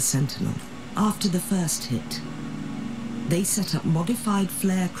down the Sentinel. After the first hit, they set up modified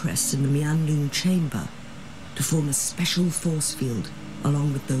flare crests in the Mianlun chamber to form a special force field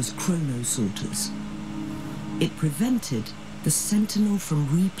along with those Chronosorters. It prevented the Sentinel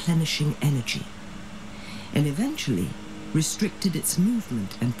from replenishing energy, and eventually restricted its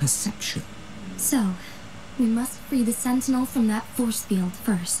movement and perception. So, we must free the Sentinel from that force field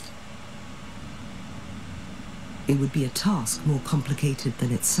first. It would be a task more complicated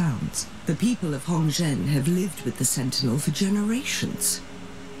than it sounds. The people of Hongzhen have lived with the Sentinel for generations.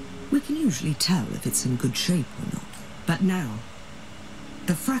 We can usually tell if it's in good shape or not. But now,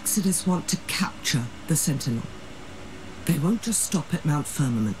 the Fraxidus want to capture the Sentinel. They won't just stop at Mount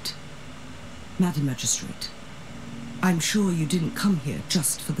Firmament. Madam Magistrate, I'm sure you didn't come here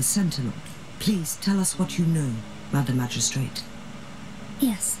just for the Sentinel. Please tell us what you know, Madam Magistrate.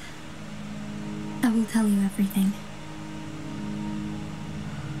 Yes. I will tell you everything.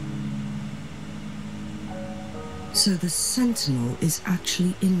 So the Sentinel is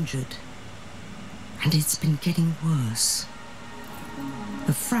actually injured. And it's been getting worse.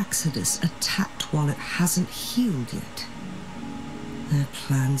 The Fraxidus attacked while it hasn't healed yet. Their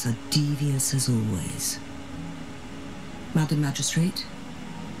plans are devious as always. Madam Magistrate,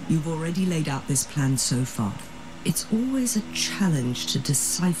 you've already laid out this plan so far. It's always a challenge to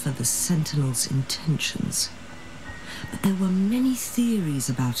decipher the Sentinel's intentions. But there were many theories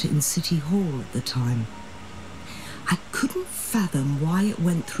about it in City Hall at the time. I couldn't fathom why it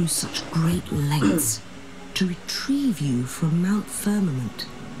went through such great lengths to retrieve you from Mount Firmament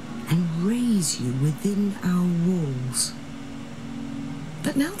and raise you within our walls.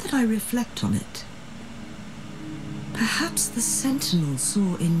 But now that I reflect on it, perhaps the Sentinel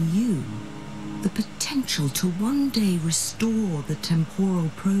saw in you the potential to one day restore the temporal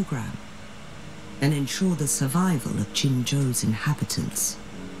program and ensure the survival of Jinzhou's inhabitants.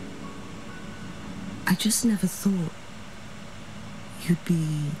 I just never thought you'd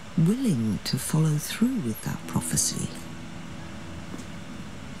be willing to follow through with that prophecy.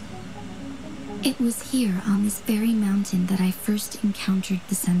 It was here on this very mountain that I first encountered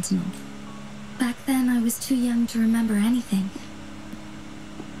the Sentinel. Back then I was too young to remember anything.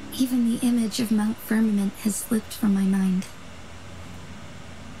 Even the image of Mount Firmament has slipped from my mind.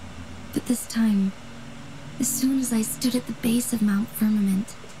 But this time, as soon as I stood at the base of Mount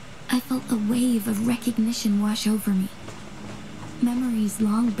Firmament, I felt a wave of recognition wash over me. Memories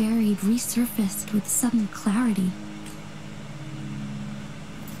long buried resurfaced with sudden clarity.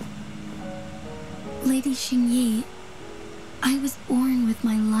 Lady Xingyi, I was born with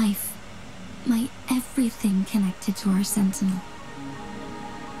my life, my everything connected to our Sentinel.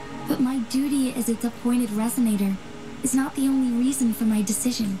 But my duty as its appointed resonator is not the only reason for my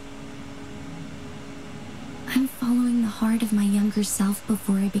decision. I'm following the heart of my younger self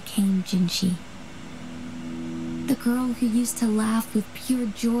before I became Jinhsi. The girl who used to laugh with pure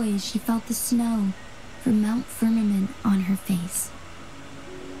joy as she felt the snow from Mount Firmament on her face.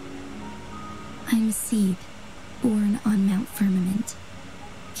 I'm a seed born on Mount Firmament,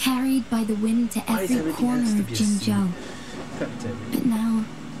 carried by the wind to every corner of Jinzhou. But now,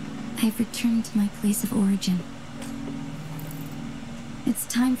 I've returned to my place of origin. It's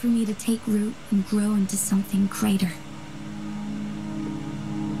time for me to take root and grow into something greater.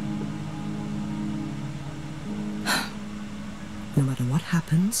 No matter what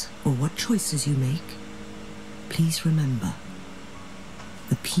happens or what choices you make, please remember,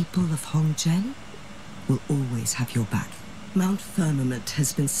 the people of Hongzhen will always have your back. Mount Firmament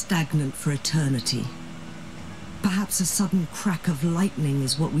has been stagnant for eternity. Perhaps a sudden crack of lightning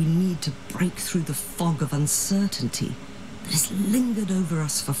is what we need to break through the fog of uncertainty that has lingered over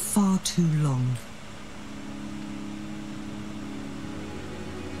us for far too long.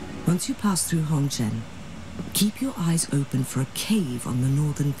 Once you pass through Hongzhen, keep your eyes open for a cave on the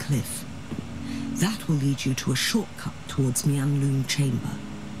northern cliff. That will lead you to a shortcut towards Mianlun Chamber.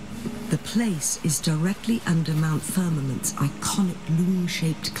 The place is directly under Mount Firmament's iconic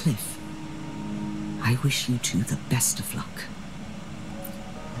loom-shaped cliff. I wish you two the best of luck.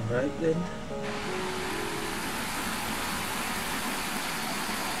 Alright then.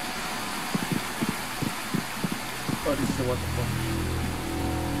 Oh, this is the waterfall.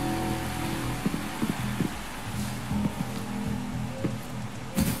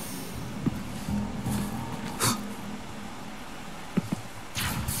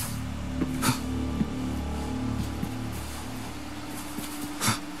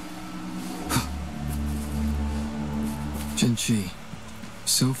 Jinhsi,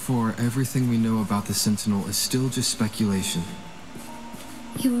 so far everything we know about the Sentinel is still just speculation.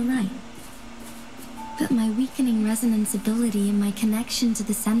 You were right. But my weakening resonance ability and my connection to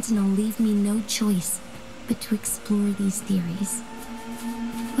the Sentinel leave me no choice but to explore these theories.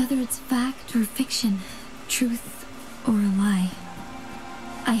 Whether it's fact or fiction, truth or a lie,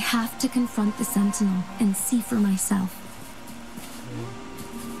 I have to confront the Sentinel and see for myself.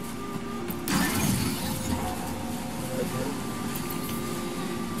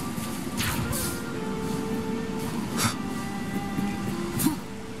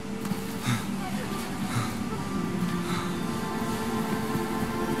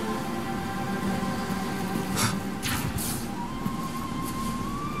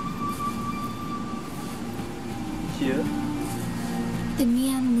 Here? The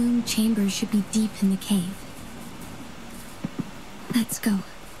Mianlun Chamber should be deep in the cave. Let's go.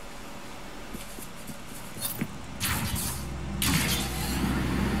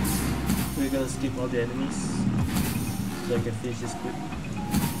 skip all the enemies so I can finish this quick.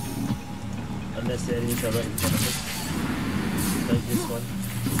 Unless the enemies are right in front of us. Like this one.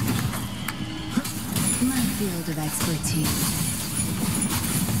 My field of expertise.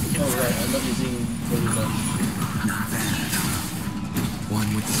 Oh right, I'm not using very much. Not bad. One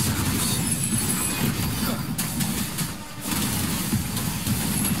with the sounds.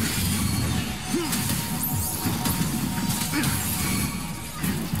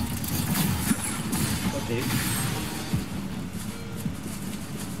 Okay.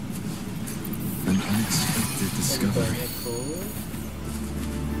 An unexpected discovery.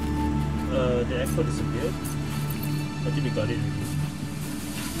 The echo disappeared. I think we got it already.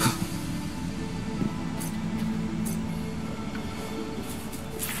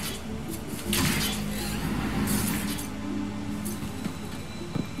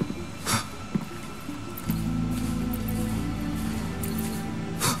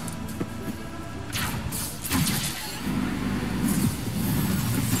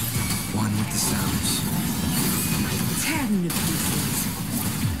 One with the sounds. Tear them to pieces.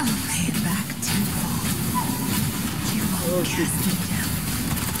 I'll pay it back tenfold. You won't cast me down.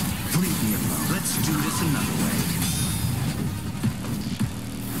 Leave me alone. Let's do this another way.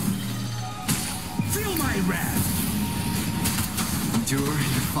 Feel my wrath. Endure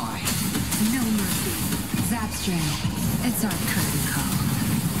and defy. No mercy. Zapstring. It's our curtain call.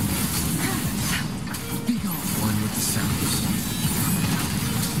 Be gone. One with the sounds.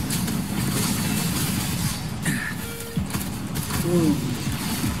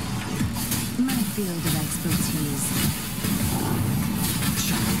 My field of expertise.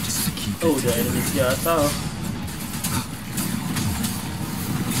 Shadow just to keep Oh, it the enemies here are tough.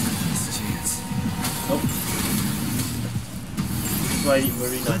 this chance. Nope. That's why I need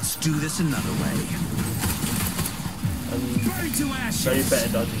Marina. Let's do this another way. I'm Burn to ashes. very bad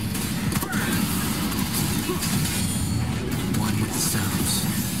at dodging. One with the sounds.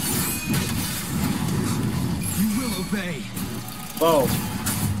 You will obey. Wow.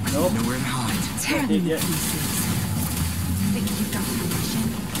 Nope. Nowhere to hide. Tear Not them hit to yet. pieces. Think you've got permission?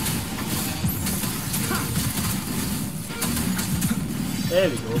 There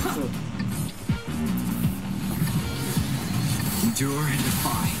we go. Good. Endure and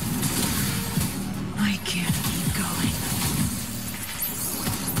defy. I can't keep going.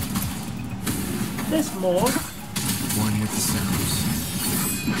 There's more. One with the sounds.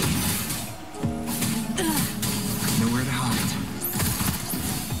 Nowhere to hide.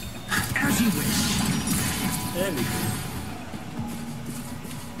 As you wish. There we go.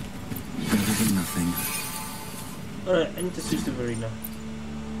 Better than nothing. Alright, I need to switch to Verena.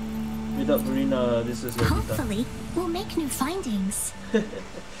 Without Verena, this is going to be tough. Hopefully, we'll make new findings.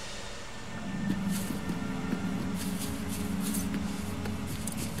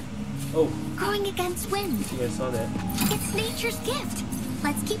 Oh, Growing against wind. you guys saw that. It's nature's gift.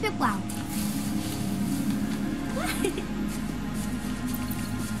 Let's keep it well.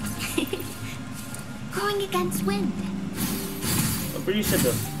 Growing against wind. I'm pretty sure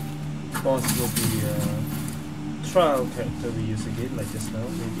the boss will be a trial character we use again, like just now,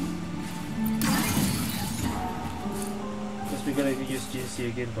 maybe. Because we're gonna use Jinhsi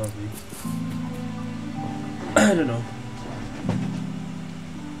again, probably. I don't know.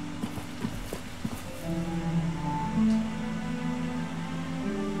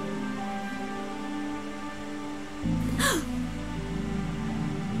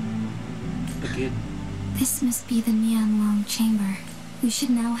 Again. This must be the Nianlong chamber. We should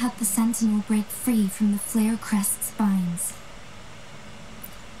now help the Sentinel break free from the flare crest spines.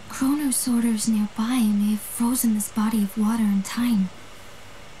 Chronos orders nearby may have frozen this body of water in time.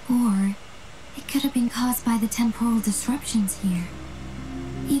 Or it could have been caused by the temporal disruptions here.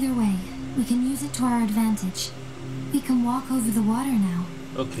 Either way, we can use it to our advantage. We can walk over the water now.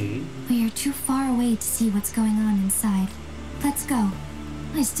 Okay. We are too far away to see what's going on inside. Let's go.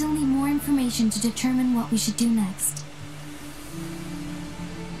 I still need more information to determine what we should do next.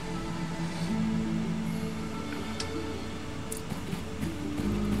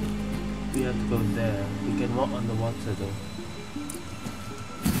 We have to go there. We can walk on the water though.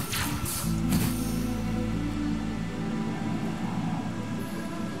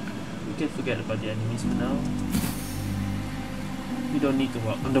 We can forget about the enemies for now. We don't need to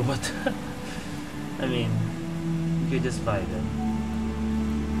walk on the water. I mean, we can just fly them.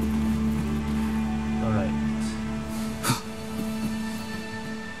 Alright.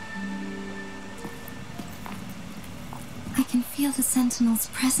 I can feel the Sentinel's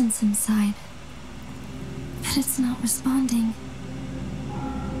presence inside, but it's not responding.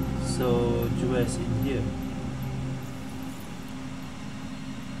 So, Jues in here.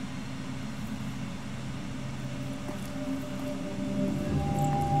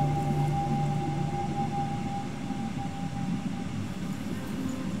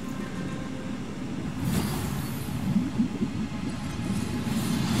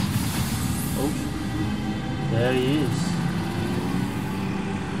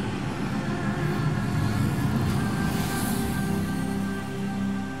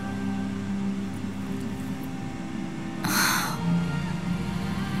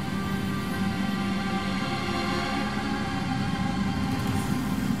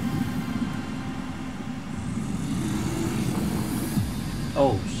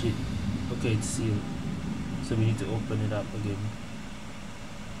 Oh shit. Okay, it's sealed. So we need to open it up again.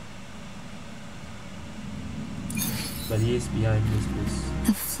 But he is behind this place.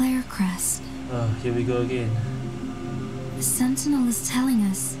 The flare crest. Oh, here we go again. The Sentinel is telling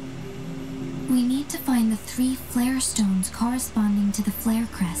us we need to find the 3 flare stones corresponding to the flare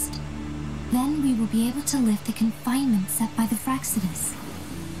crest. Then we will be able to lift the confinement set by the Fraxidus.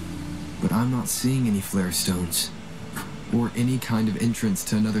 But I'm not seeing any flare stones. Or any kind of entrance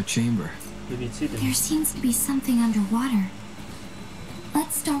to another chamber. Maybe it's hidden. There seems to be something underwater.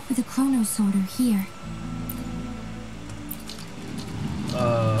 Let's start with the chrono sorter here.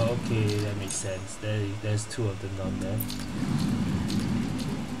 Okay, that makes sense. There's 2 of them down there.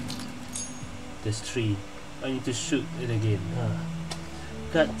 There's 3. I need to shoot it again.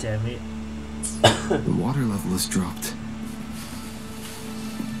 God damn it. The water level has dropped.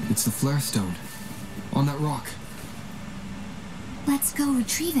 It's the flare stone. On that rock. Let's go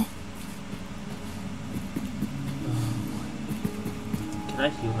retrieve it. Can I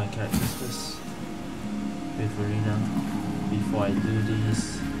heal my characters first? With Verena. Before I do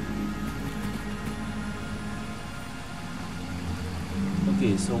this.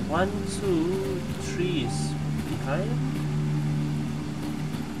 Okay, so 1, 2, 3 is behind.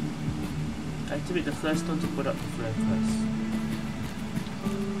 Activate the flare stone to put up the flare crest.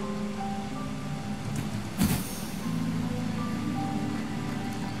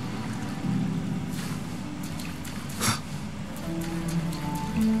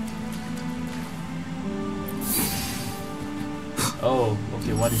 Oh,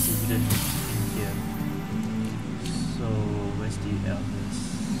 okay, one is hidden in here. So, where's the elders?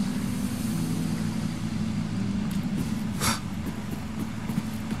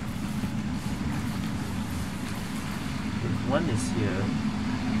 One is here.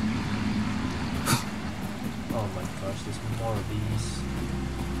 Oh my gosh, there's more of these.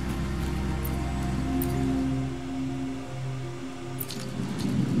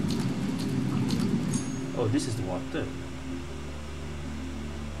 Oh, this is the water.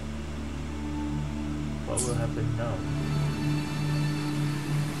 What will happen now?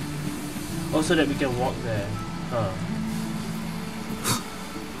 Oh, so that we can walk there. Huh.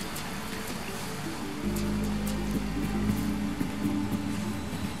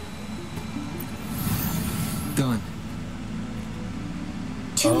 Done.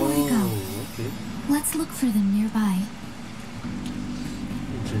 2 more to go. Okay. Let's look for them nearby.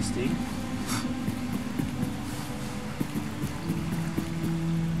 Interesting.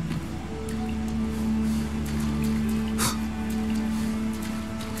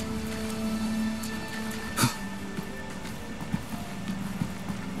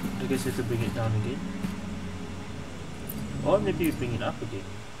 I guess we have to bring it down again. Or maybe we bring it up again.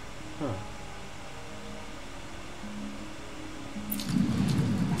 Huh.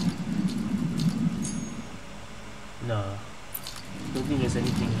 No. Don't think there's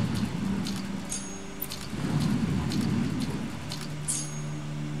anything.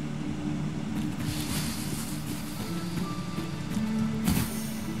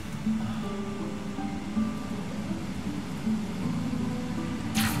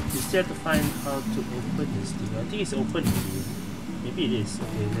 We still have to find how to open this thing. I think it's open already. Maybe it is.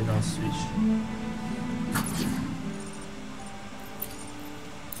 Okay, then I'll switch.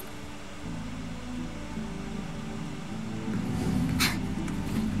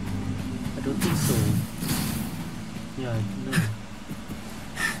 I don't think so. Yeah, no.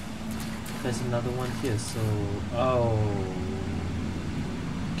 There's another one here, so... Oh...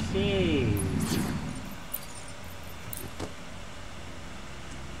 Okay...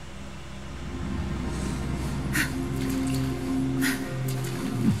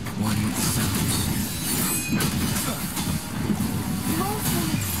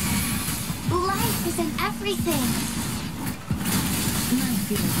 Life is in everything. My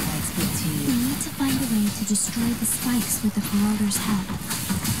field of expertise. We need to find a way to destroy the spikes with the corroder's help.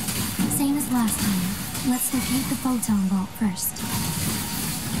 Same as last time. Let's locate the photon vault first.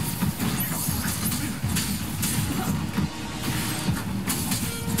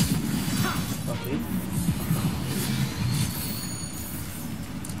 Okay.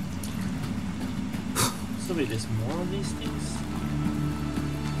 So wait, there's more of these things?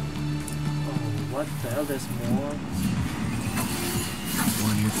 Oh, what the hell, there's more?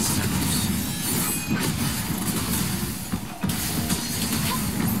 One with the centers.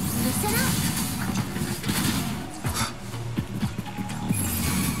 Listen up!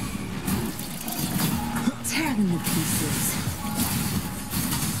 Tear them to pieces.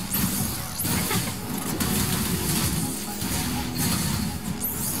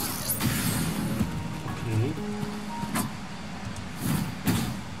 Okay.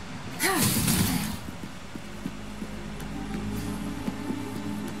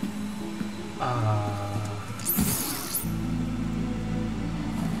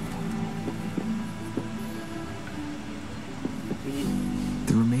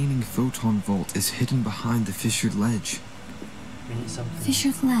 is hidden behind the fissured ledge. We need something.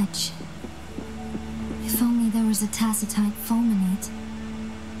 Fissured ledge. If only there was a tacitite foam in it.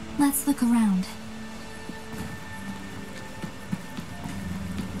 Let's look around.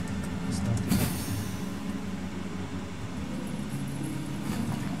 There's nothing.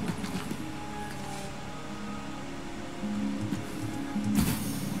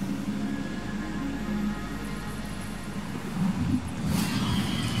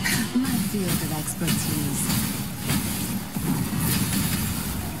 My field of expertise.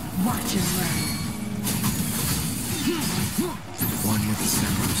 Watch and learn. One with the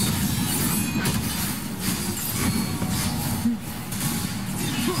stems.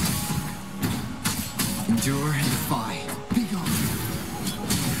 Endure and defy. Be gone.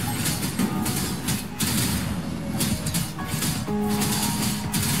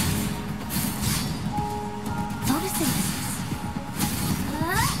 Photosynthesis.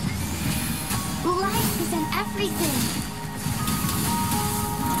 Life is in everything.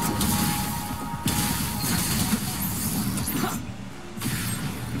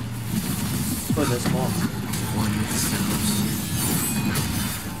 Oh, there's more. One with the stems.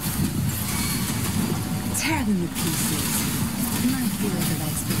 Tear them to pieces. My field of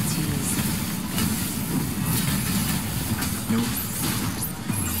expertise. Nope.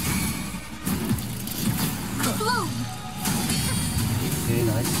 Bloom. Okay,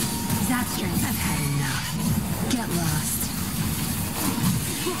 nice. Zap strength. I've had enough. Get lost.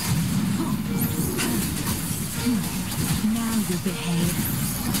 Now you behave.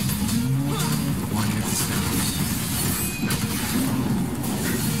 One with the stems.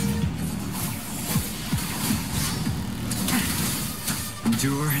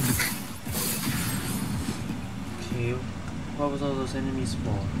 Endure and defy. Okay, what was all those enemies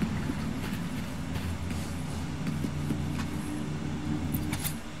for?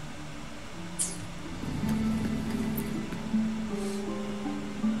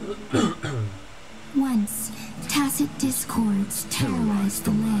 Once, tacit discords terrorized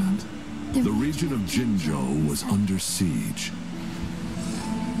the land. The region of Jinzhou was under siege.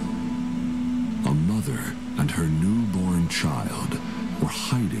 A mother and her newborn child were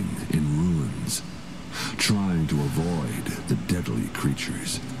hiding in ruins, trying to avoid the deadly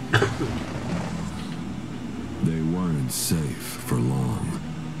creatures. They weren't safe for long,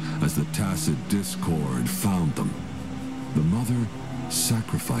 as the tacit discord found them. The mother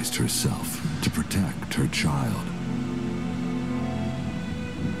sacrificed herself to protect her child.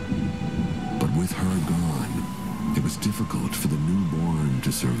 But with her gone, it was difficult for the newborn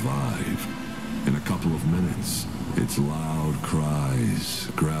to survive. In a couple of minutes, its loud cries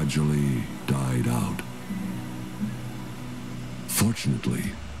gradually died out. Fortunately,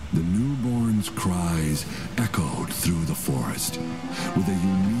 the newborn's cries echoed through the forest with a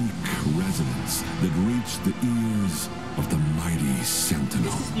unique resonance that reached the ears of the mighty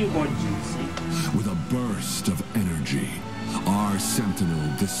Sentinel. This is newborn Jinhsi. With a burst of energy, our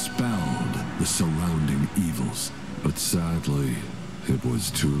Sentinel dispelled the surrounding evils. But sadly, it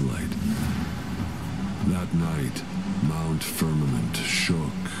was too late. That night, Mount Firmament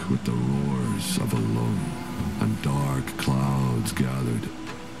shook with the roars of a lung, and dark clouds gathered.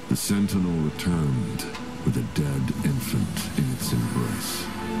 The Sentinel returned with a dead infant in its embrace.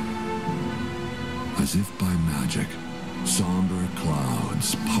 As if by magic, somber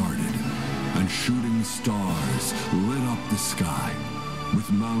clouds parted, and shooting stars lit up the sky. With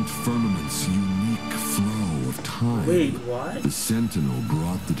Mount Firmament's unique flow of time, Wait, what? the Sentinel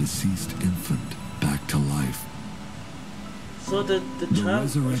brought the deceased infant back to life. So the The child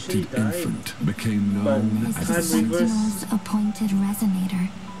actually resurrected died. infant became But known Is as the time the reversed. Sentinel's appointed resonator,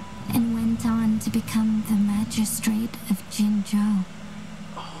 and went on to become the magistrate of Jinzhou.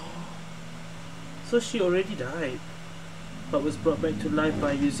 So she already died, but was brought back to life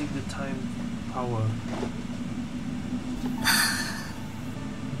by using the time power.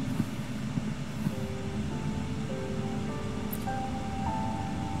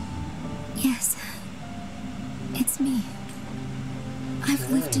 Yes, it's me.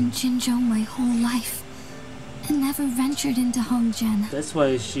 I've lived in Jinzhou my whole life, and never ventured into Hongzhen. That's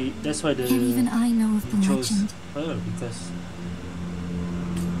why the Yet even I know of the chose legend. her, because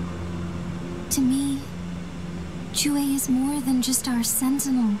To me, Chue is more than just our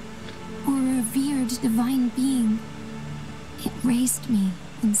sentinel, or a revered divine being. It raised me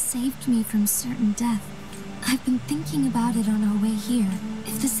and saved me from certain death. I've been thinking about it on our way here.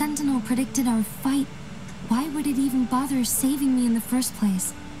 If the sentinel predicted our fight, why would it even bother saving me in the first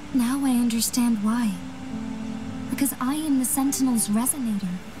place? Now I understand why. Because I am the sentinel's resonator.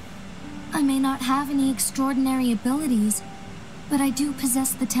 I may not have any extraordinary abilities, but I do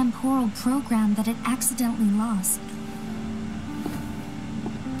possess the temporal program that it accidentally lost.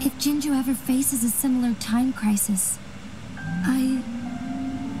 If Jinjo ever faces a similar time crisis, I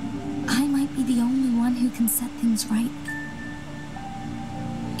might be the only one who can set things right.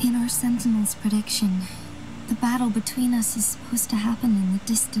 In our Sentinel's prediction, the battle between us is supposed to happen in the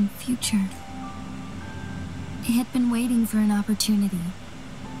distant future. It had been waiting for an opportunity,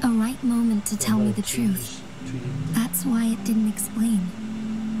 a right moment to tell me the truth. That's why it didn't explain.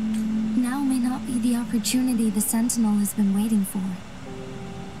 Now may not be the opportunity the Sentinel has been waiting for.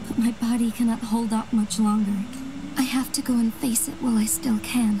 But my body cannot hold up much longer. I have to go and face it while I still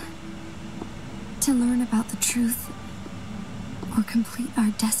can. To learn about the truth, or complete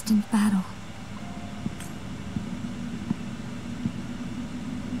our destined battle.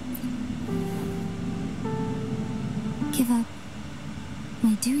 Give up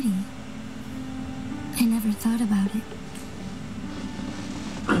my duty? I never thought about it.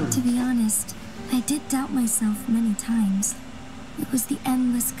 To be honest, I did doubt myself many times. It was the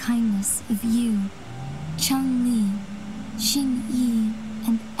endless kindness of you, Changli, Xing-Yi,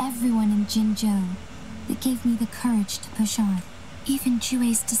 and everyone in Jinzhou that gave me the courage to push on. Even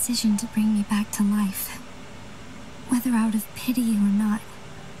Jue's decision to bring me back to life. Whether out of pity or not,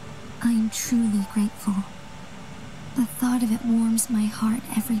 I am truly grateful. The thought of it warms my heart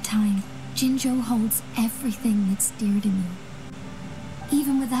every time. Jinzhou holds everything that's dear to me.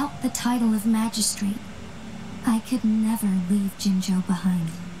 Even without the title of magistrate, I could never leave Jinzhou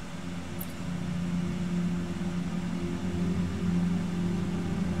behind.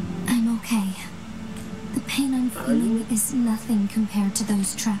 I'm okay. The pain I'm feeling is nothing compared to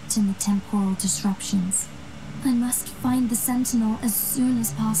those trapped in the temporal disruptions. I must find the Sentinel as soon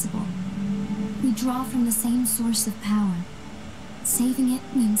as possible. We draw from the same source of power. Saving it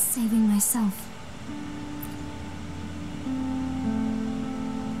means saving myself.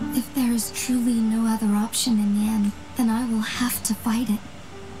 If there is truly no other option in the end, then I will have to fight it.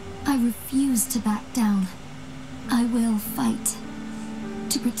 I refuse to back down. I will fight.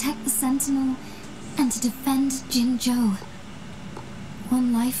 To protect the Sentinel and to defend Jinzhou.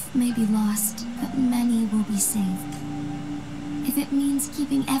 One life may be lost, but many will be saved. If it means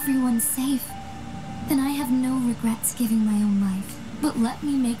keeping everyone safe, then I have no regrets giving my own life. But let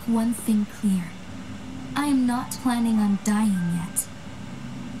me make one thing clear. I am not planning on dying yet.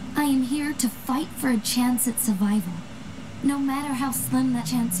 I am here to fight for a chance at survival, no matter how slim that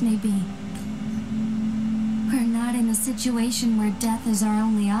chance may be. We're not in a situation where death is our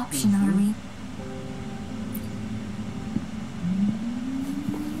only option, are we?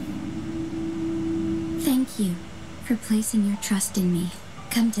 Thank you for placing your trust in me.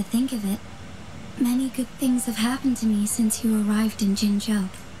 Come to think of it, many good things have happened to me since you arrived in Jinzhou.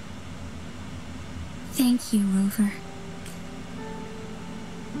 Thank you, Rover.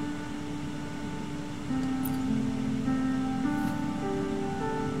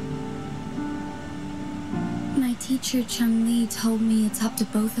 My teacher Changli told me it's up to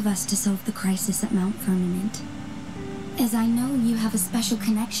both of us to solve the crisis at Mount Firmament. As I know you have a special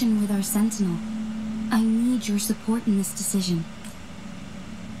connection with our Sentinel, I need your support in this decision.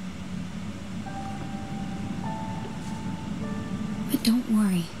 But don't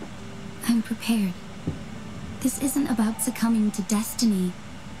worry, I'm prepared. This isn't about succumbing to destiny.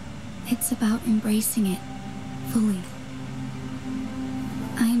 It's about embracing it fully.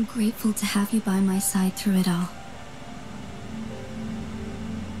 I am grateful to have you by my side through it all.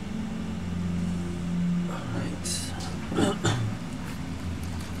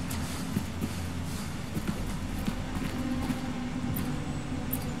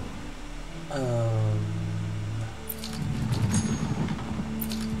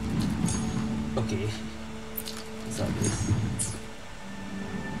 Okay. So this.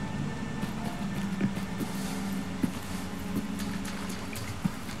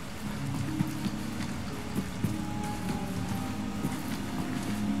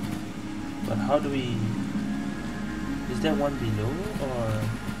 But how do we? Is there one below or?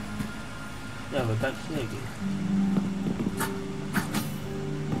 Yeah, we're back here again.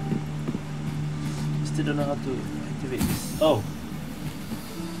 Still don't know how to activate this. Oh.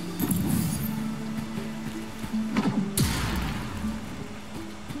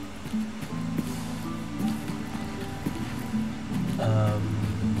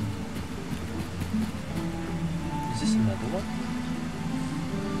 Is this another one?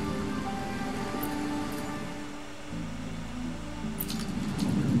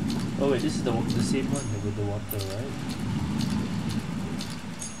 Oh wait, this is the same one with the water, right?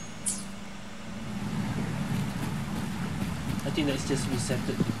 I think let's just reset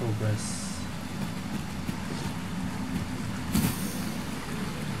it to progress.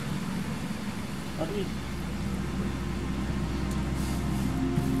 Wait.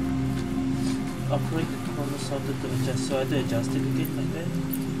 Operate the corner sorted to adjust, so I had to adjust it again like that.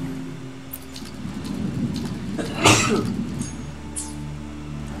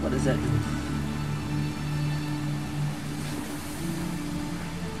 What does that do?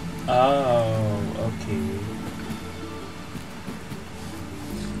 Oh, okay.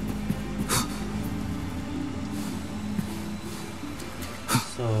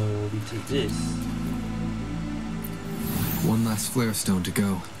 So we take this. One last flare stone to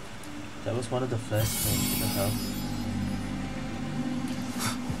go. That was one of the flare stones. What the hell?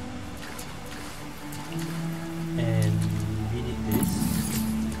 And we need this.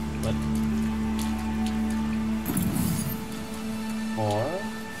 What? Or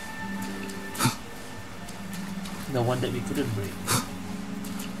the one that we couldn't break.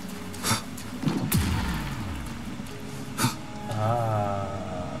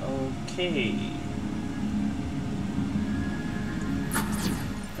 Ah, okay.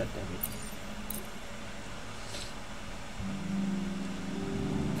 God damn it.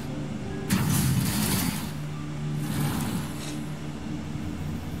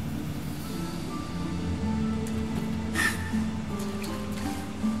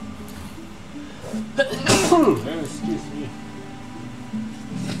 Excuse me.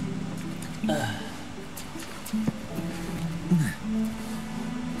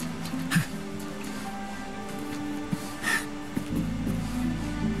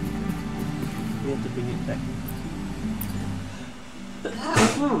 We have to bring it back.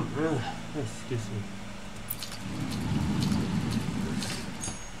 Excuse me.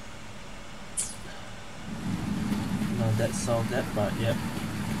 Now that solved that part, yep.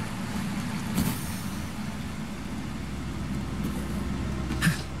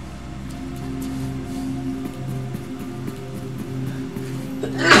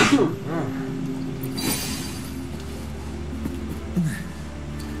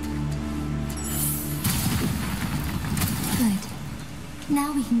 Good.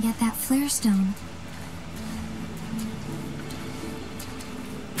 Now we can get that flare stone.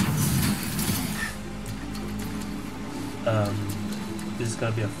 This is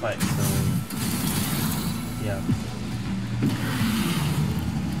gonna be a fight, so yeah.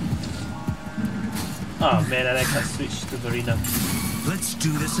 Oh man, I can't switch to Verena. Let's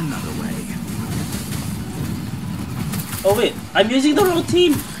do this another way. Oh wait, I'm using the wrong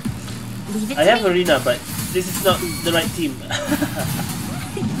team! Leave it I to have me. Verena, but this is not the right team.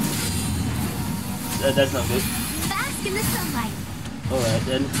 That's not good. Bask in the sunlight. Alright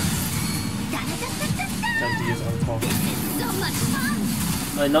then, Da-da-da-da-da-da. time to use Encore. So much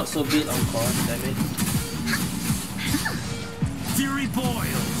fun. Not so good Encore, damn it. Fury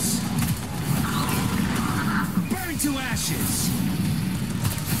boils. Burn to ashes.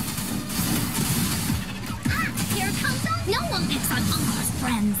 Here it comes on. No one picks on Encore's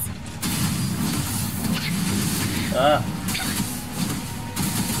friends. Ah,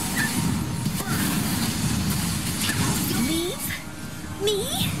 Leave me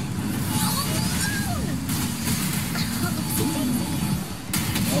alone.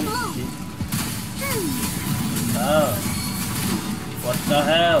 oh shit. Ah. What the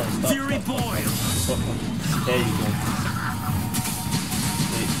hell? Stop, Fury stop, stop, boils. stop, stop. There you go.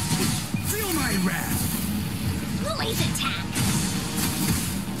 Wait, switch. Feel my wrath. Blaze attack.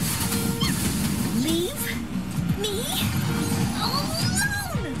 Leave me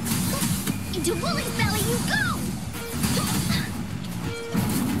alone. Into Willie's belly you go.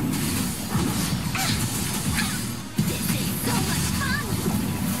 This is so much fun.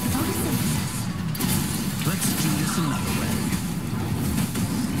 Photosynthesis. Let's do this another way.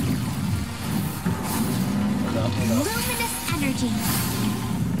 Hold up, hold up. Luminous energy.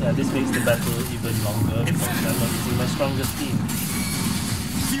 Yeah, this makes the battle even longer because I'm not using my strongest team.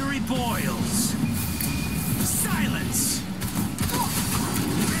 Fury boils. Silence.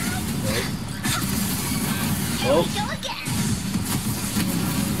 Oh, Go again.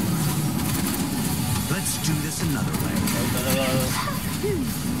 Let's do this another way.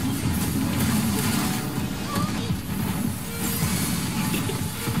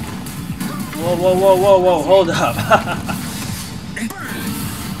 whoa, whoa, whoa, whoa, whoa, hold up.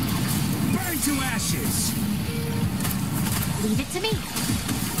 Burn to ashes. Leave it to me.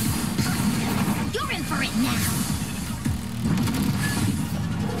 You're in for it now.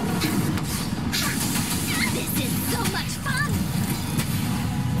 This is so much fun.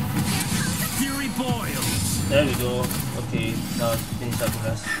 Fury boils. There we go. Okay, now finish up the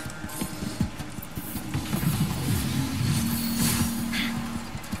rest.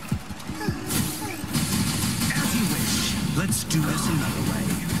 As you wish. Let's do this another way.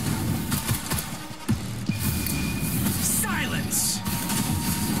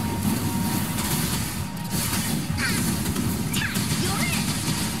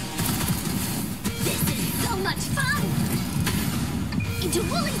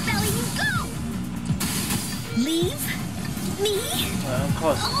 Me? Of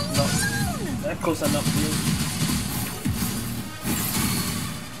course, not. Echoes are not good.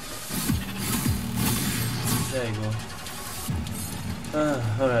 There you go.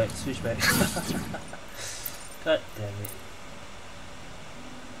 Alright, switch back. God damn it.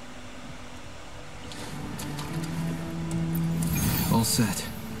 All set.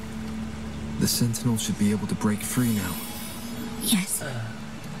 The Sentinel should be able to break free now. Yes.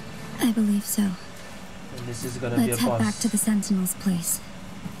 I believe so. And this is gonna be a Let's boss. head back to the Sentinel's place.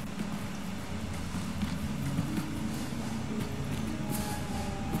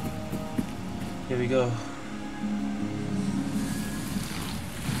 Here we go.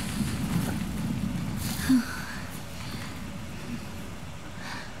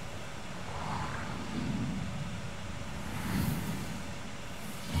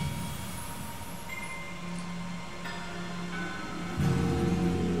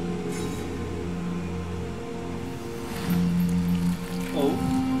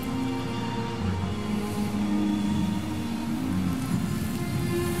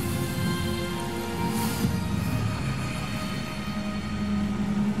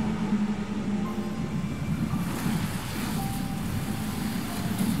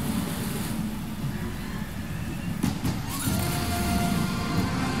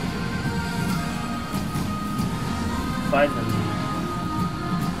 Finally,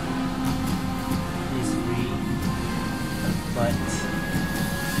 he's free.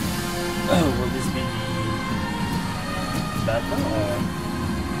 But will this be the battle or?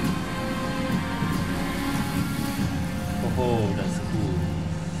 Oh, that's cool.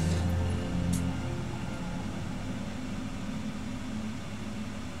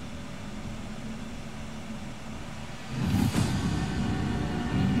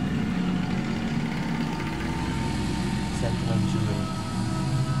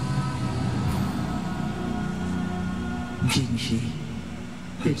 Jinhsi,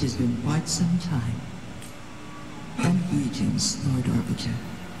 it has been quite some time. And greetings, Lord Arbiter.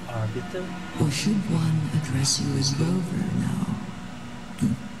 Arbiter? Or should one address you as Rover now?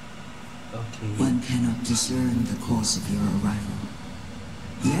 Okay. One cannot discern the cause of your arrival.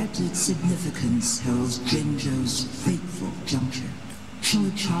 Yet its significance heralds Jinzhou's fateful juncture. Shall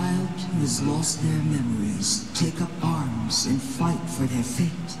a child who has lost their memories take up arms and fight for their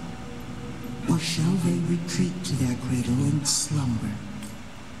fate? Or shall they retreat to their cradle and slumber?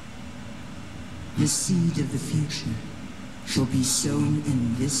 The seed of the future shall be sown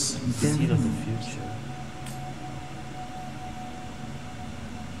in this very Seed of the moment. future.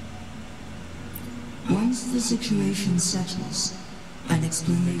 Once the situation settles, an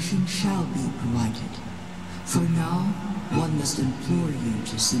explanation shall be provided. For now, one must implore you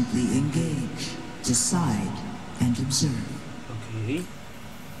to simply engage, decide, and observe. Okay.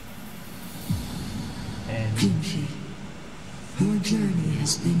 And Jinhsi, your journey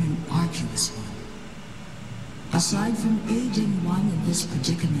has been an arduous one. Aside from aiding one in this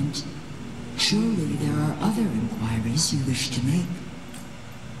predicament, surely there are other inquiries you wish to make.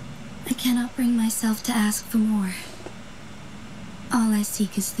 I cannot bring myself to ask for more. All I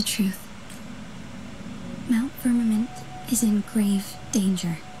seek is the truth. Mount Firmament is in grave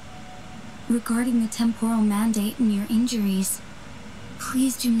danger. Regarding the temporal mandate and your injuries,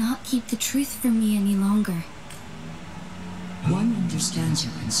 please do not keep the truth from me any longer. One understands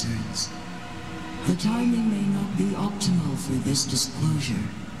your concerns. The timing may not be optimal for this disclosure,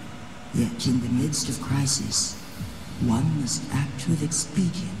 yet in the midst of crisis, one must act with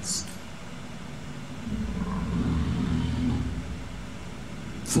expedience.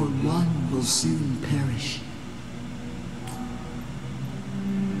 For one will soon perish.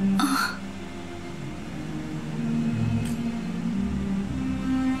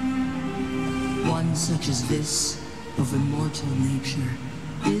 One such as this, of immortal nature,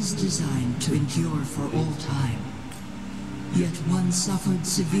 is designed to endure for all time. Yet one suffered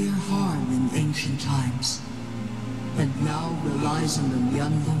severe harm in ancient times, and now relies on the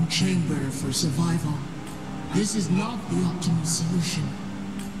Mianlong chamber for survival. This is not the optimal solution.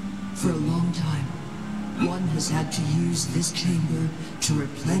 For a long time, one has had to use this chamber to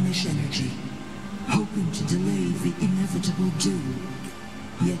replenish energy, hoping to delay the inevitable doom.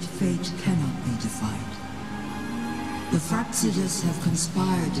 Yet fate cannot be defied. The Fraxidus have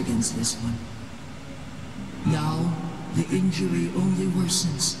conspired against this one. Now, the injury only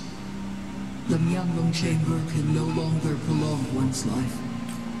worsens. The Mianlong chamber can no longer prolong one's life.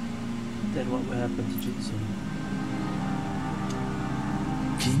 then what will happen to Jinhsi?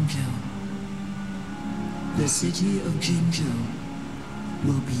 Jinzhou. The city of Jinzhou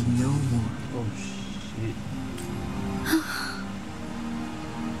will be no more. Oh shit.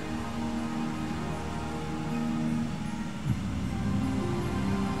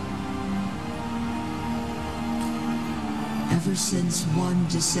 since one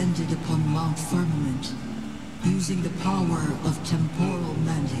descended upon Mount Firmament, using the power of temporal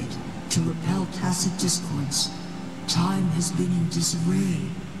mandate to repel tacit discords, time has been in disarray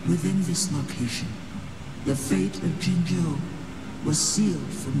within this location. The fate of Jinzhou was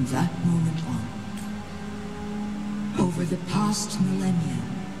sealed from that moment on. Over the past millennia,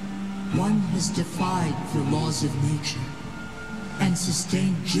 one has defied the laws of nature and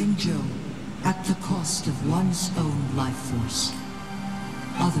sustained Jinzhou at the cost of one's own life force.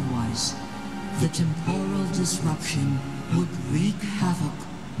 Otherwise, the temporal disruption would wreak havoc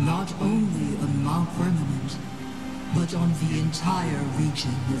not only on Mount Firmament, but on the entire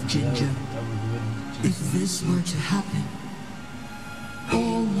region of Jinzhou. If this were to happen,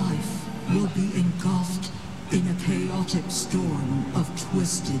 all life will be engulfed in a chaotic storm of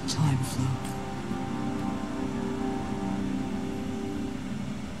twisted time flow.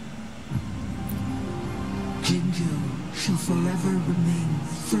 Jinzhou shall forever remain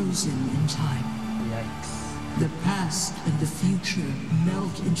frozen in time. Yikes. The past and the future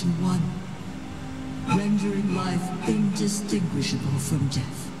melt into one, rendering life indistinguishable from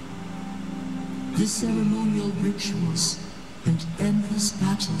death. The ceremonial rituals and endless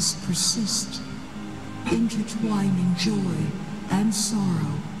battles persist, intertwining joy and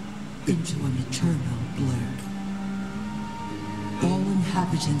sorrow into an eternal blur. All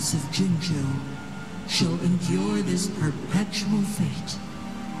inhabitants of Jinzhou shall endure this perpetual fate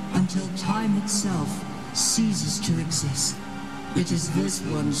until time itself ceases to exist. It is this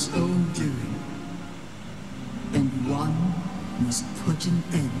one's own doing, and one must put an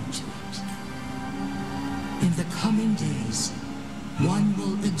end to it. In the coming days, one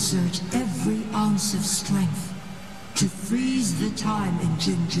will exert every ounce of strength to freeze the time in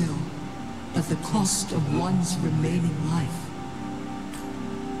Jinzhou at the cost of one's remaining life.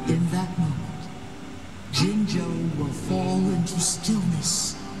 In that moment, Jinzhou will fall into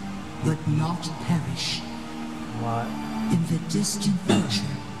stillness, but not perish. What? In the distant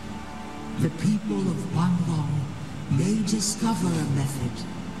future, the people of Wanglong may discover a method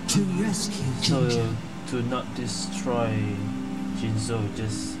to rescue Jinzhou. So, to not destroy Jinzhou,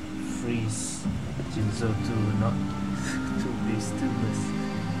 just freeze Jinzhou to be stillness.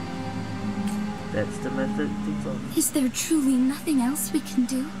 That's the method to go. Is there truly nothing else we can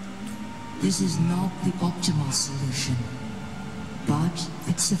do? This is not the optimal solution, but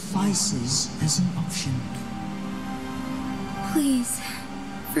it suffices as an option. Please,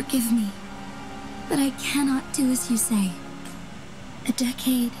 forgive me, but I cannot do as you say. A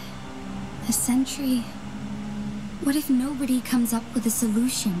decade, a century. What if nobody comes up with a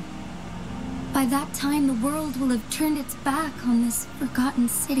solution? By that time, the world will have turned its back on this forgotten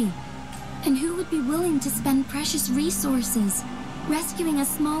city. And who would be willing to spend precious resources rescuing a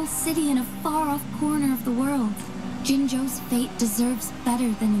small city in a far-off corner of the world? Jinzhou's fate deserves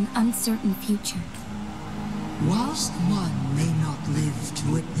better than an uncertain future. Whilst one may not live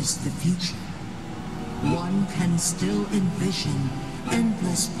to witness the future, one can still envision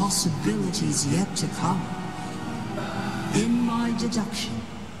endless possibilities yet to come. In my deduction,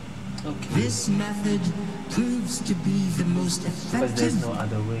 this method proves to be the most effective there's no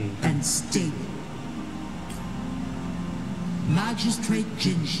other way. and stable. Magistrate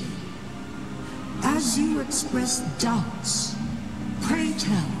Jinhsi, as you express doubts, pray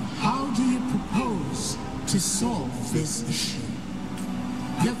tell, how do you propose to solve this issue?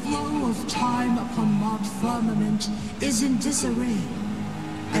 The flow of time upon Mount Firmament is in disarray,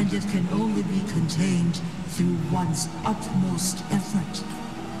 and it can only be contained through one's utmost effort.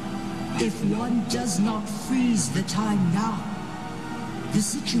 If one does not freeze the time now, the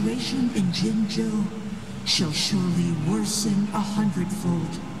situation in Jinzhou shall surely worsen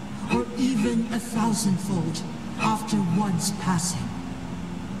 100-fold, or even 1,000-fold after one's passing.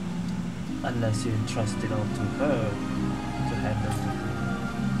 Unless you entrust it all to her to handle it.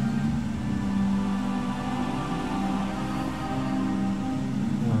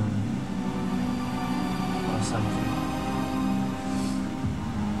 Or something.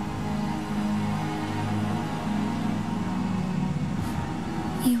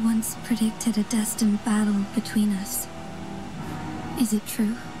 You once predicted a destined battle between us. Is it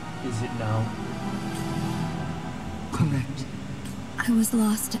true? Is it now? Correct. I was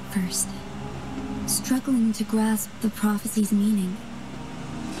lost at first, struggling to grasp the prophecy's meaning.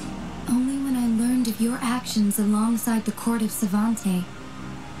 Only when I learned of your actions alongside the court of Savante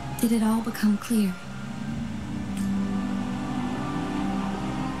did it all become clear.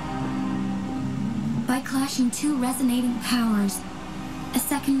 By clashing two resonating powers, a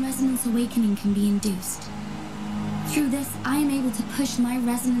second resonance awakening can be induced. Through this, I am able to push my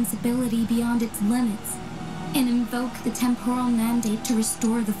resonance ability beyond its limits and invoke the temporal mandate to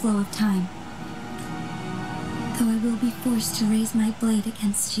restore the flow of time. Though I will be forced to raise my blade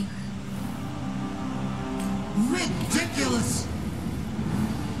against you. Ridiculous!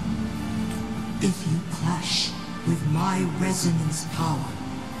 If you clash with my resonance power,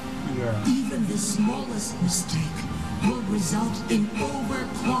 even the smallest mistake will result in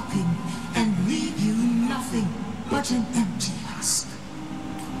overclocking and leave you nothing but an empty husk.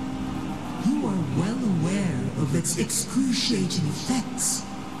 You are well aware of its excruciating effects.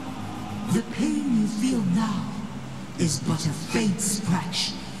 The pain you feel now is but a faint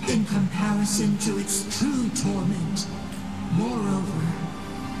scratch in comparison to its true torment. Moreover,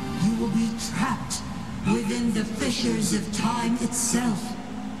 you will be trapped within the fissures of time itself.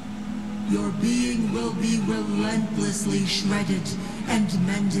 Your being will be relentlessly shredded and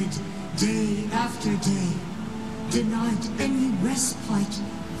mended day after day, denied any respite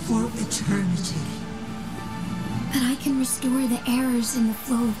for eternity. But I can restore the errors in the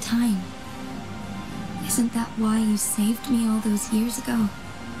flow of time. Isn't that why you saved me all those years ago?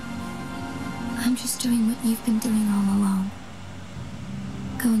 I'm just doing what you've been doing all along.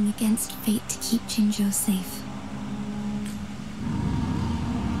 Going against fate to keep Jinzhou safe.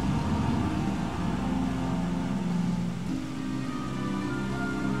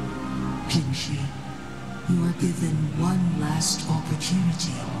 Jinhsi, you are given one last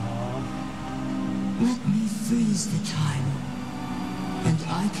opportunity. Let me freeze the time, and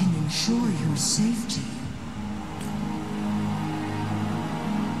I can ensure your safety.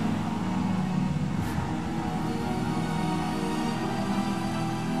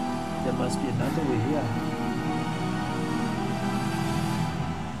 There must be another way here.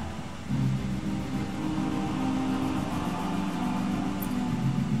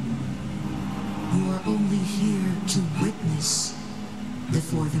 You are only here to witness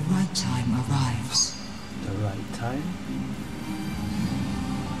before the right time arrives. The right time?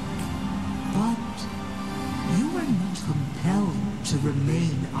 But you are not compelled to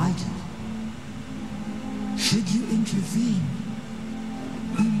remain idle. Should you intervene,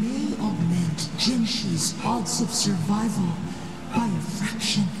 you may augment Jinhsi's odds of survival by a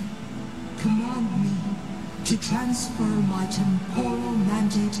fraction. Command me to transfer my temporal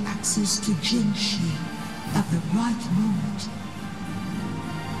mandate access to Jinhsi at the right moment.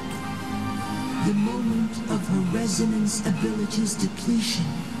 The moment of her resonance ability's depletion,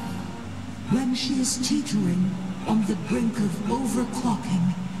 when she is teetering on the brink of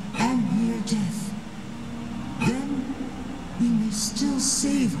overclocking and near death. Then we may still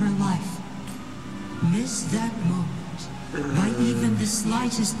save her life. Miss that moment by even the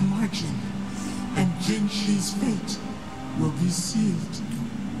slightest margin, and Jinhsi's fate will be sealed.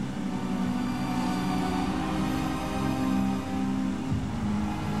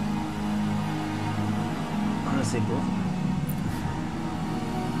 Honestly, bro.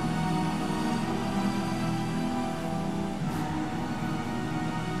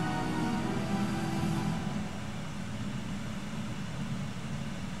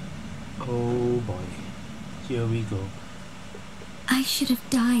 Oh boy. Here we go. I should have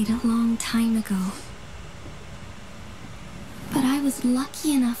died a long time ago. But I was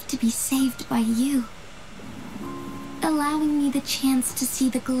lucky enough to be saved by you, allowing me the chance to see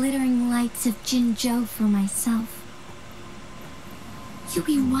the glittering lights of Jinzhou for myself. You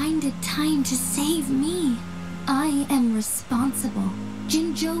rewinded time to save me. I am responsible.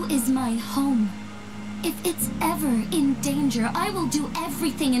 Jinzhou is my home. If it's ever in danger, I will do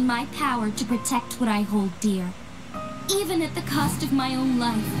everything in my power to protect what I hold dear, even at the cost of my own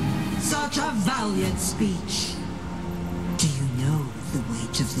life. Such a valiant speech. Do you know the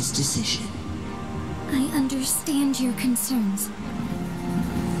weight of this decision? I understand your concerns.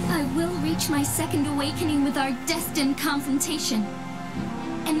 I will reach my second awakening with our destined confrontation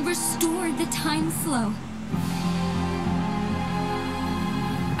and restore the time flow.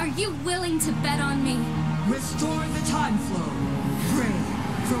 Are you willing to bet on me? Restore the time flow. Pray,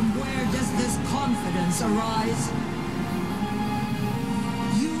 from where does this confidence arise?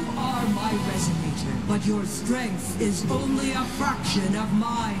 You are my resonator, but your strength is only a fraction of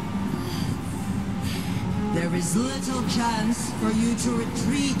mine. There is little chance for you to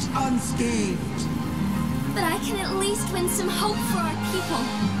retreat unscathed. But I can at least win some hope for our people.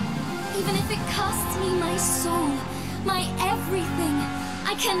 Even if it costs me my soul, my everything,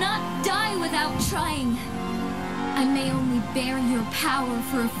 I cannot die without trying. I may only bear your power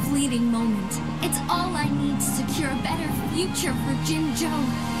for a fleeting moment. It's all I need to secure a better future for Jinzhou,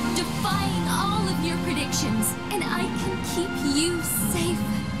 defying all of your predictions, and I can keep you safe.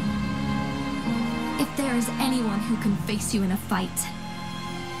 If there is anyone who can face you in a fight,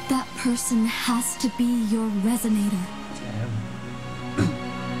 That person has to be your resonator.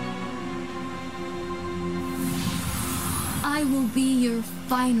 I will be your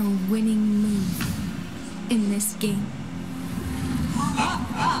final winning move in this game.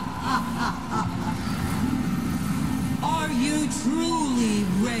 Are you truly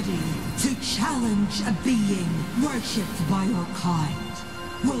ready to challenge a being worshipped by your kind?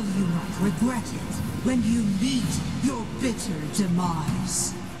 Will you not regret it when you meet your bitter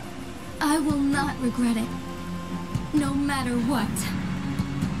demise? I will not regret it, no matter what.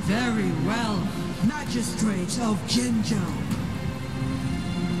 Very well, Magistrate of Jinzhou.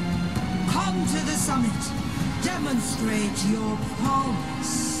 Come to the summit. Demonstrate your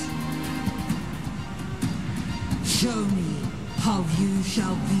prowess. Show me how you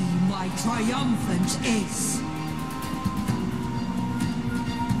shall be my triumphant ace.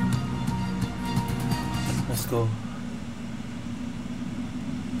 Let's go.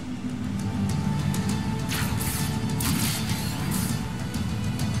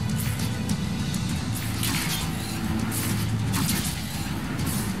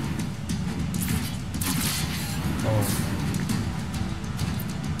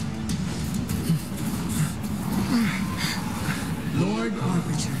 Lord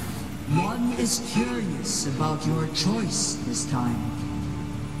Arbiter, one is curious about your choice this time.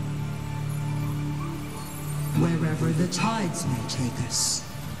 Wherever the tides may take us,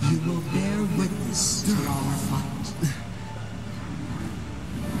 you will bear witness to our fight.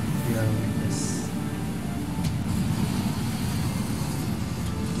 Bear witness.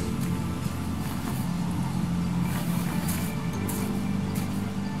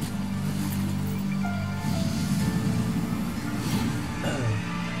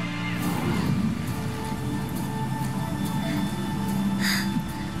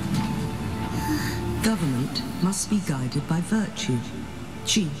 Government must be guided by virtue.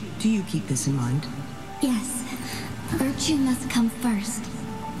 Chi, do you keep this in mind? Yes, virtue must come first.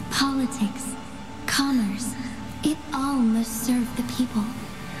 Politics, commerce, it all must serve the people.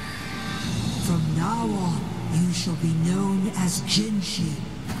 From now on, you shall be known as Jinhsi,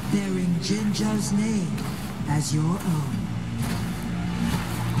 bearing Jinzhou's name as your own.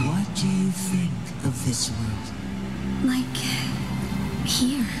 What do you think of this world? Like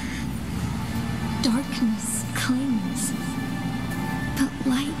here. Darkness clings, but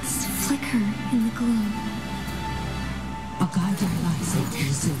lights flicker in the gloom. A guiding light is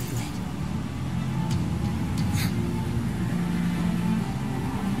easily lit.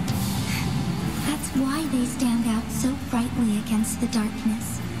 That's why they stand out so brightly against the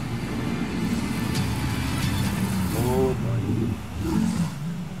darkness. Oh boy.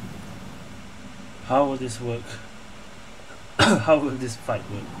 How will this work? How will this fight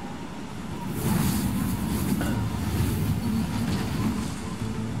work?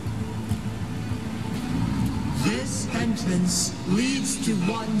 This entrance leads to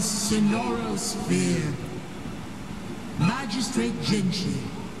one Sonorosphere. Magistrate Jinhsi,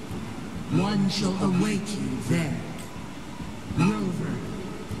 one shall await you there. Rover,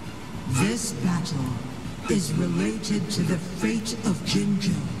 this battle is related to the fate of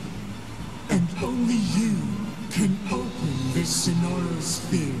Jinzhou, and only you can open this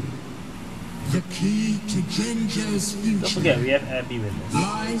Sonorosphere. The key to Jinzhou's future Don't forget, we have Abby with us.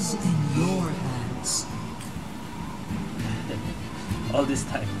 lies in your hands. All this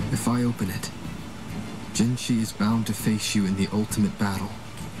time. If I open it, Jinhsi is bound to face you in the ultimate battle.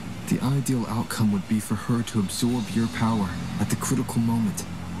 The ideal outcome would be for her to absorb your power at the critical moment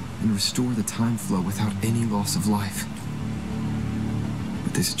and restore the time flow without any loss of life.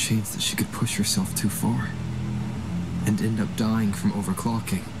 But there's a chance that she could push herself too far and end up dying from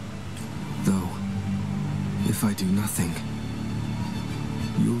overclocking. Though, if I do nothing,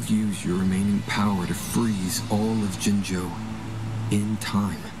 you'll use your remaining power to freeze all of Jinzhou in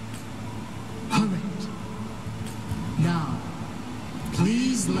time. Correct. Now,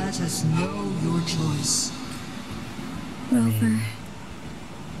 please let us know your choice. Rover,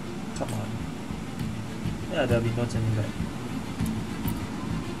 Come on. Yeah, there'll be no turning back.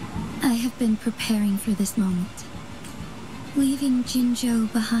 I have been preparing for this moment. Leaving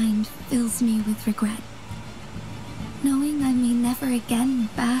Jinzhou behind fills me with regret. Knowing I may never again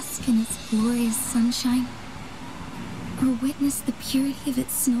bask in its glorious sunshine, or witness the purity of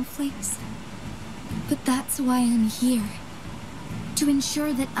its snowflakes. But that's why I'm here. To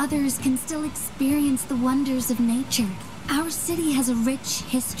ensure that others can still experience the wonders of nature. Our city has a rich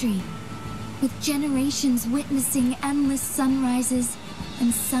history, with generations witnessing endless sunrises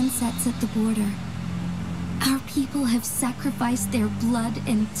and sunsets at the border. Our people have sacrificed their blood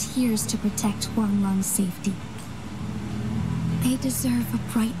and tears to protect Huanglong's safety. They deserve a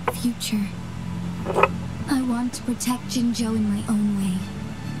bright future. I want to protect Jinzhou in my own way.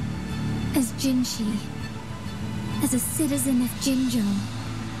 As Jinhsi, as a citizen of Jinzhou,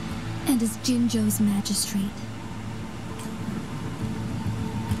 and as Jinzhou's magistrate.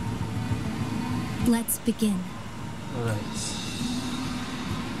 Let's begin. Alright.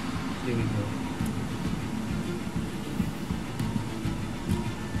 Here we go.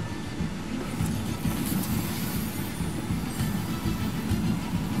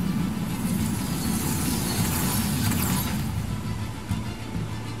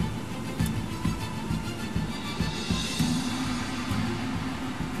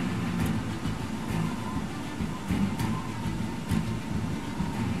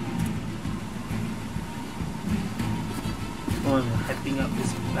 I'm hyping up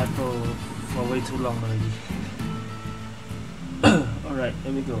this battle for way too long already. Alright,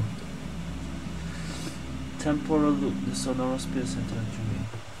 here we go. Temporal loop, the sonorous spear center tree.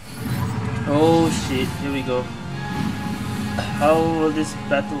 Oh shit, here we go. How will this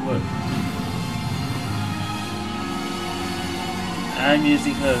battle work? I'm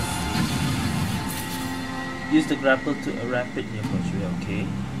using her. Use the grapple to rapidly approach me, okay.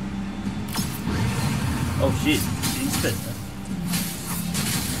 Oh shit, instant, huh?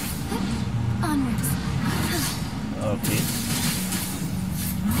 Onwards. Okay.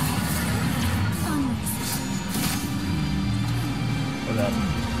 Onwards. Hold up.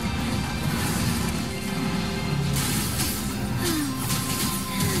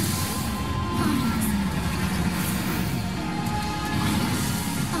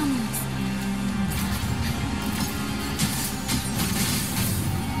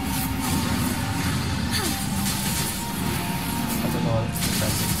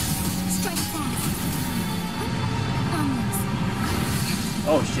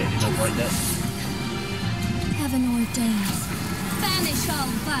 Oh shit, you don't avoid that. Heaven ordains. Banish all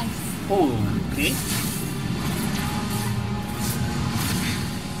vice. Oh, okay.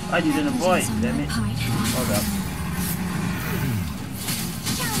 I didn't avoid, damn it. Hold up.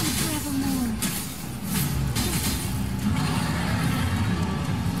 Shine forevermore.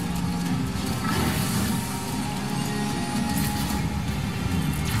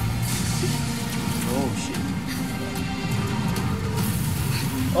 Oh shit.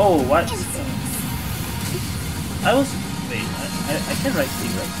 Oh, what? I was... Wait, I can right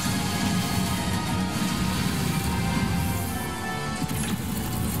click, right?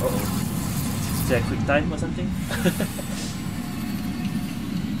 Uh-oh. Is there a quick time or something?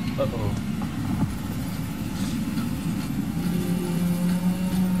 Uh-oh.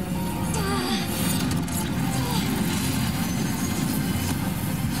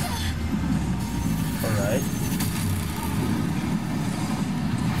 Alright.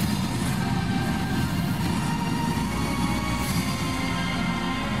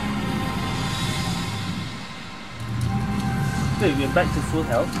 Wait, we're back to full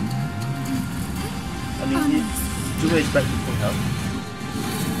health. I mean, Zhuge is back to full health.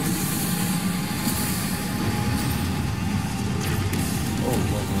 Oh,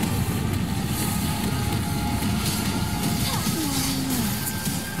 whoa, whoa.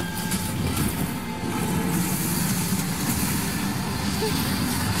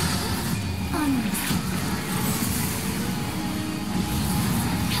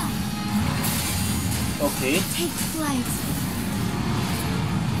 Okay. Take flight.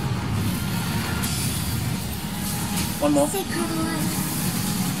 One more. Sacred light.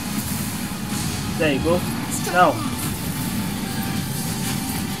 There you go. Now.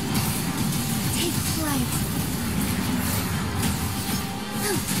 Take flight.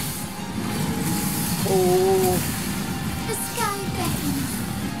 Oh. The sky beckons.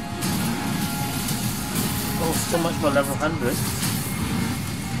 Oh, so much for level 100.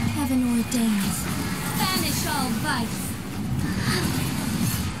 Heaven ordains. Banish all vice.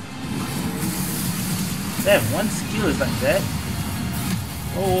 Damn, one skill is like that.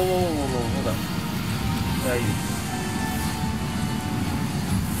 Oh, whoa, whoa, whoa, whoa, hold up. Where are you?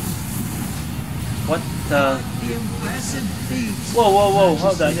 What the? Whoa, whoa, whoa,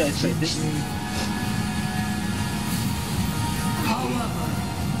 hold on, I didn't expect this. However,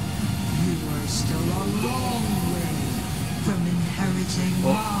 you are still a long way from inheriting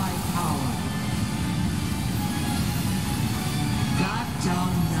my power. Back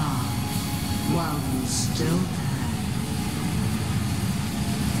down now, while you still can.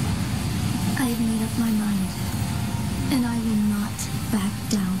 I've made up my mind, and I will not back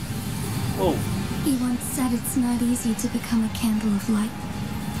down. Oh. He once said it's not easy to become a candle of light,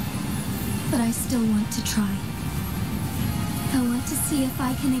 but I still want to try. I want to see if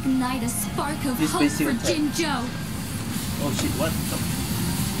I can ignite a spark of hope for Jinzhou. Oh shit, what the?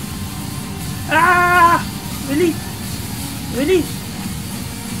 Ah! Really? Really?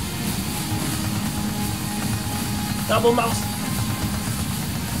 Double mouse.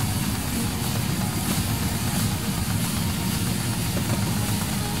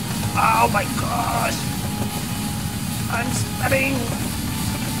 Oh my gosh! I'm stabbing!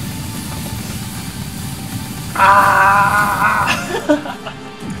 Ah!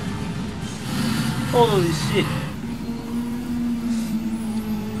 Holy shit!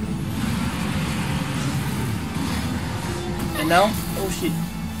 And now? Oh shit!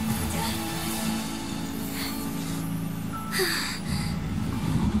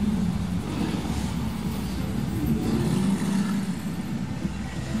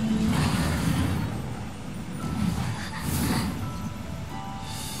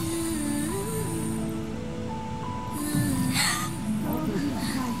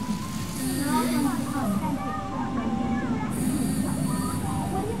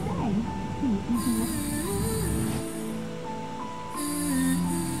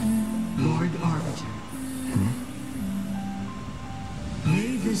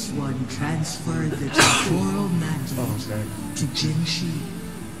 Transfer the temporal mandate to Jinhsi.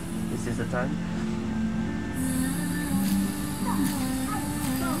 Is this the time?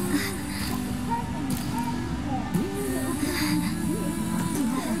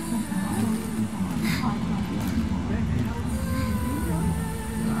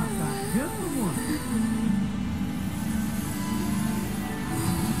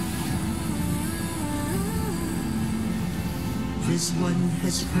 This one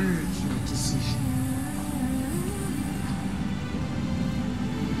has heard your decision.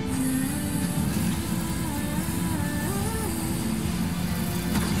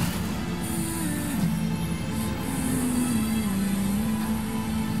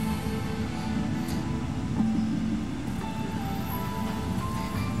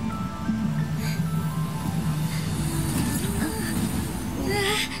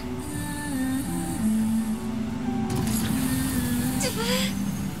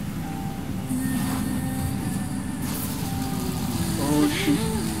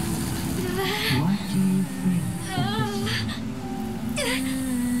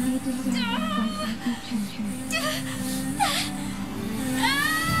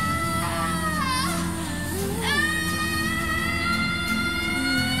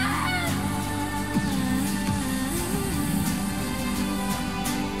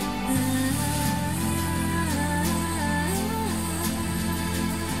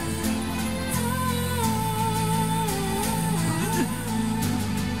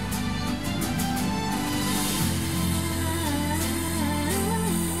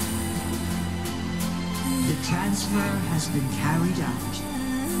 Transfer has been carried out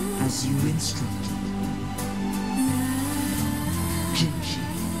as you instructed. Jinhsi,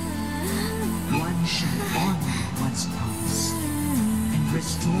 one shall honor one's promise and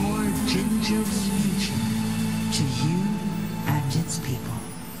restore Jinzhou's future to you and its people.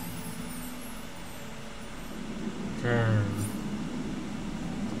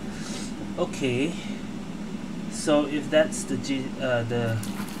 Okay, so if that's the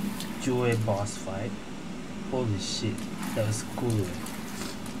Jue boss fight. Holy shit, that was cool.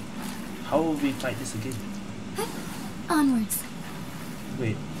 How will we fight this again? Onwards.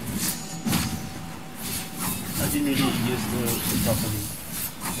 Wait. I didn't really use the properly.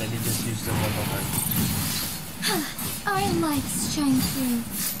 Let me just use the one more time. Our lights shine through.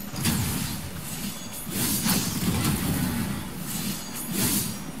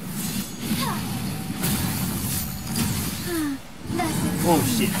 Oh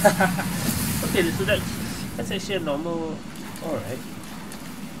shit. Okay, so that's actually a normal. Alright.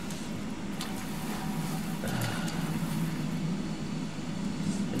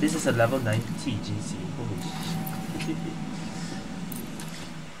 This is a level 90 Jinhsi. Holy shit.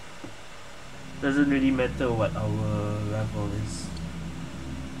 Doesn't really matter what our level is.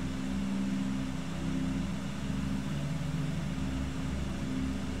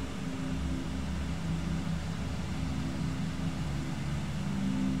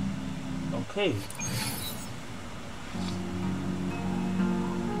 Okay.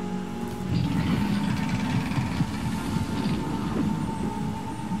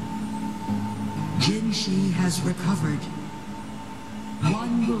 Jinhsi has recovered.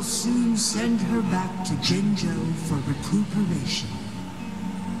 One will soon send her back to Jinzhou for recuperation.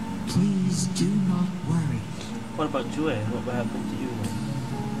 Please do not worry. What about Jue? What will happen to you now?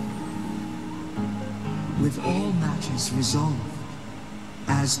 With all matters resolved,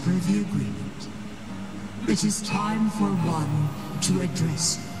 as per the agreement, it is time for one to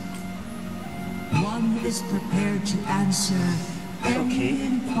address you. One is prepared to answer any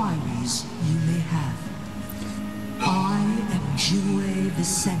inquiries you may have. I am Jue the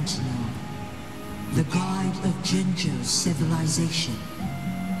Sentinel, the guide of Jinzhou's civilization.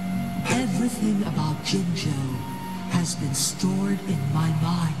 Everything about Jinzhou has been stored in my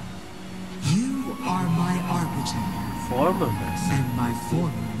mind. You are my arbiter. Former master. And my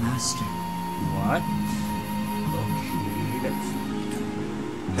former master. What? Okay,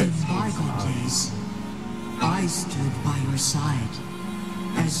 in bygone days, I stood by your side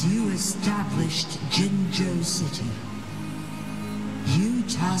as you established Jinzhou City. You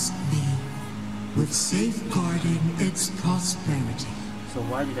tasked me with safeguarding its prosperity. So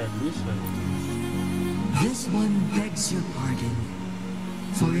why did I lose her? This one begs your pardon,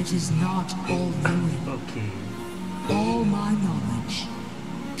 for it is not all knowing. Okay. All my knowledge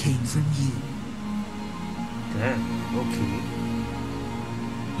came from you. Damn, okay.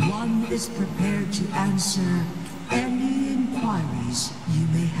 One is prepared to answer any inquiries you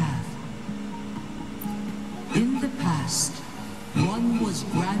may have. In the past, one was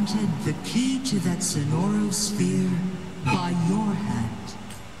granted the key to that Sonoro sphere by your hand.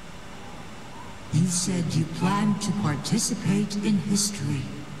 You said you planned to participate in history,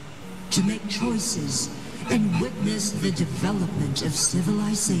 to make choices and witness the development of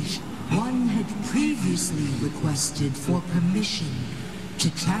civilization. One had previously requested for permission to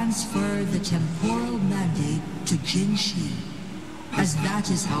transfer the temporal mandate to Jinhsi, as that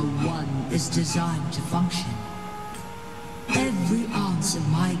is how one is designed to function. Every ounce of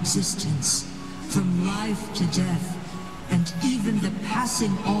my existence, from life to death, and even the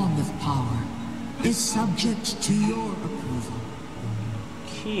passing on of power, is subject to your approval.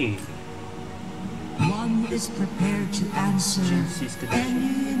 Okay. One is prepared to answer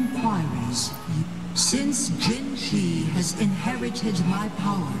any inquiries. Since Jinhsi has inherited my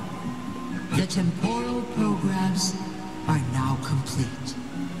power, the temporal programs are now complete.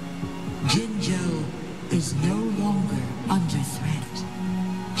 Jinzhou is no longer under threat.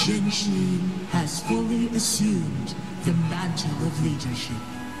 Jinhsi has fully assumed the mantle of leadership.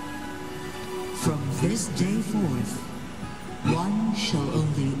 From this day forth, one shall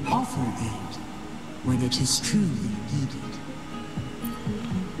only offer aid when it is truly needed.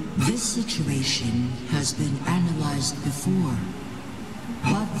 This situation has been analyzed before,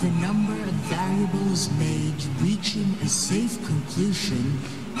 but the number of variables made reaching a safe conclusion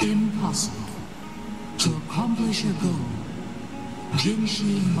impossible. To accomplish a goal,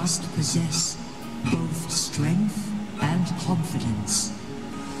 Jinhsi must possess both strength and confidence.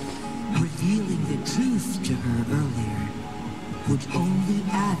 Revealing the truth to her earlier would only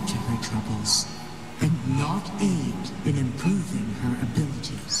add to her troubles and not aid in improving her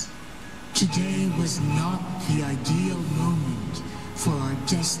abilities. Today was not the ideal moment for our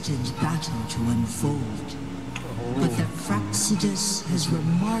destined battle to unfold. But the Fraxidus has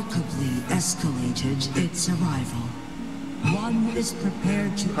remarkably escalated its arrival. One is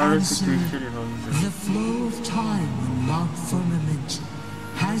prepared to answer the flow of time when Mount Firmament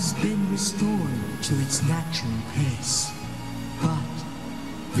has been restored to its natural pace. But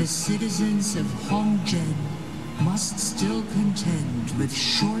the citizens of Hongzhen must still contend with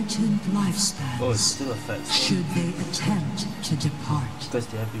shortened lifespans. Oh, it still affects should they attempt to depart. Because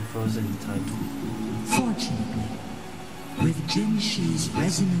they have been frozen in time. Fortunately, with Jinhsi's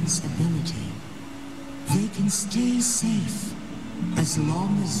resonance ability, they can stay safe as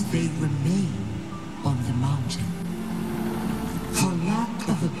long as they remain on the mountain. For lack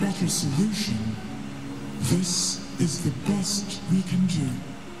of a better solution, this is the best we can do.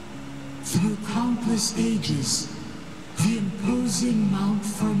 Through countless ages, the imposing Mount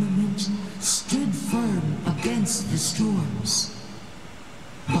Firmament stood firm against the storms.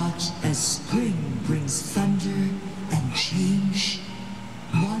 But as spring brings thunder and change,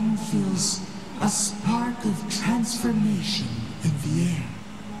 one feels a spark of transformation in the air.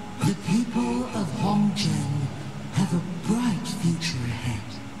 The people of Hongzhen have a bright future ahead.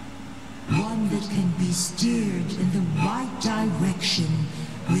 One that can be steered in the right direction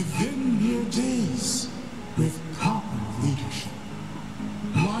within mere days with proper leadership.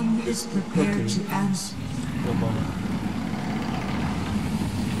 One is prepared to answer.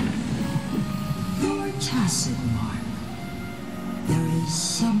 Your tacit mark. There is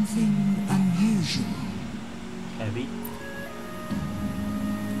something unusual. Heavy?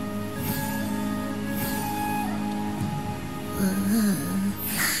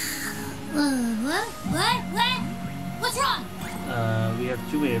 What? What's wrong? We have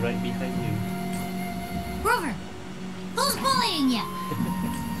Jue right behind you. Rover, who's bullying you?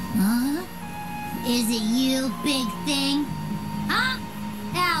 Huh? Is it you, big thing? Huh?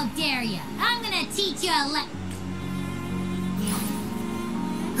 How How dare you? I'm gonna teach you a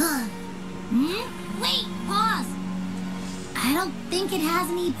Wait, pause. I don't think it has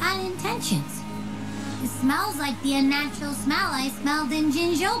any bad intentions. It smells like the unnatural smell I smelled in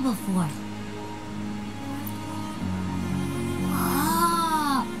Jinzhou before.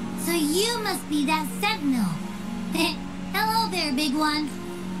 Oh, so you must be that sentinel. Hello there, big one.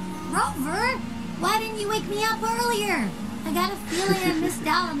 Rover, why didn't you wake me up earlier? I got a feeling I missed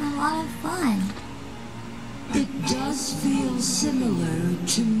out on a lot of fun. It does feel similar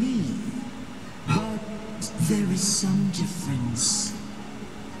to me, but there is some difference.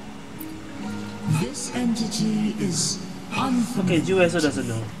 This entity is unfamiliar. Okay, Ju also doesn't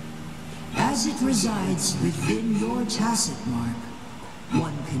know. As it resides within your tacit mark,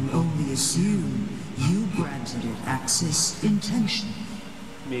 one can only assume you granted it access intentionally.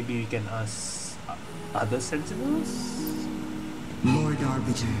 Maybe we can ask other sentinels? Lord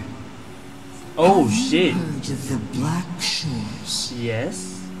Arbiter. Oh have shit! You heard of the Black Shores?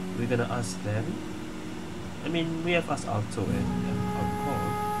 Yes, we're gonna ask them. I mean, we have asked Alto and Alcohol.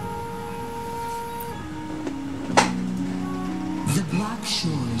 The Black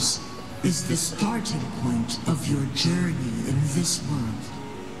Shores is the starting point of your journey in this world.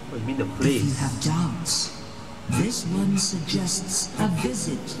 Oh, you mean the place? If you have doubts, this one suggests a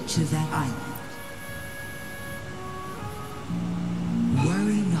visit to that island.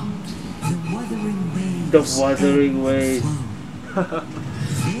 Worry not, the Wuthering Waves. The Wuthering Waves.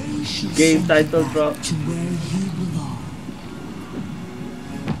 Game title drop. To where you belong.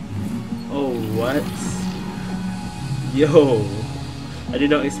 Oh, what? Yo, I did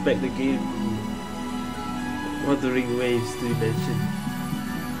not expect the game Wuthering Waves to be mentioned.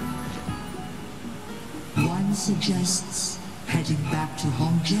 One suggests heading back to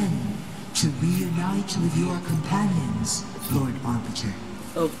Hongzhen to reunite with your companions, Lord Arbiter.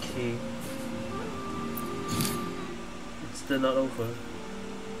 Okay. It's still not over.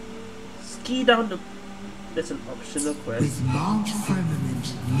 Ski down the... That's an optional quest. With Mount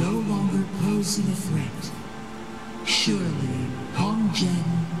Firmament no longer posing a threat, surely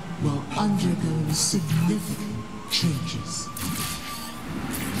Hongzhen will undergo significant changes.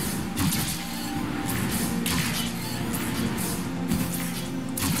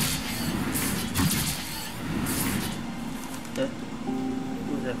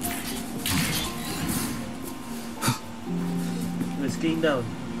 Who's that? We're skiing down.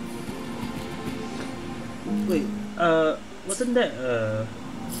 Wait, wasn't that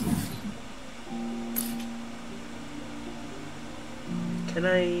Can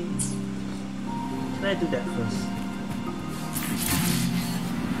I do that first?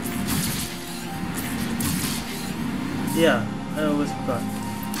 Yeah, I always forgot.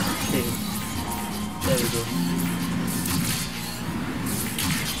 Okay, there we go.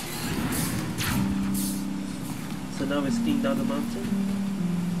 So now we're skiing down the mountain?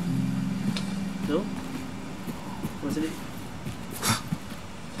 No? Wasn't it?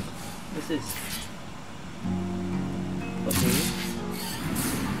 What's this? Okay.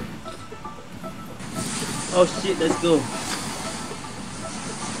 Oh shit, let's go.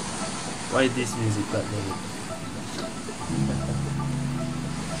 Why is this music that loud?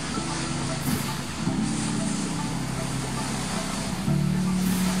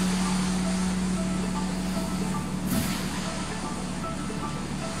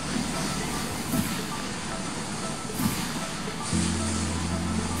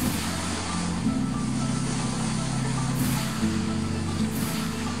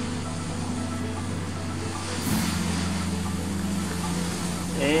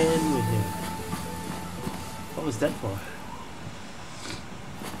 And we're here. What was that for?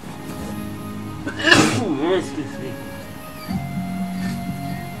 Excuse me.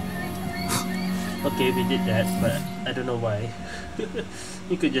 Okay, we did that, but I don't know why.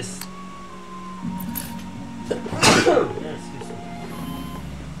 You could just... Excuse me.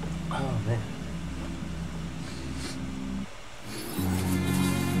 Oh man.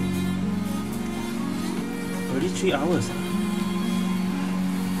 Already 3 hours, huh?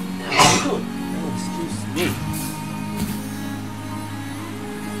 Oh, excuse me.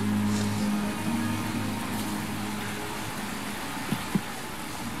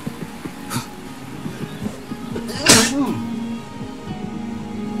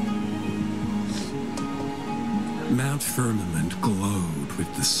 Mount Firmament glowed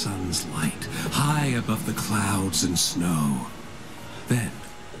with the sun's light, high above the clouds and snow. Then,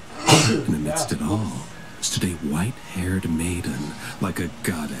 in the midst of it all, stood a white-haired maiden, like a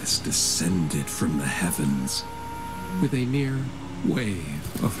goddess descended from the heavens. With a mere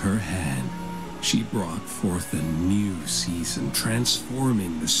wave of her hand, She brought forth a new season,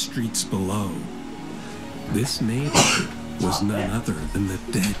 transforming the streets below. This maiden was none other than the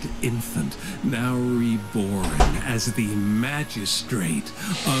dead infant, now reborn as the magistrate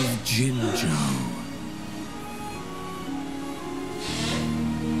of Jinzhou.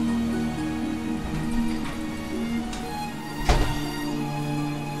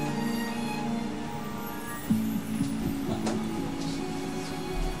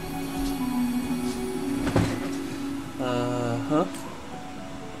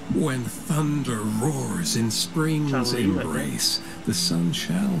 When thunder roars in spring's embrace, the sun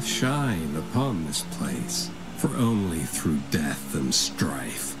shall shine upon this place. For only through death and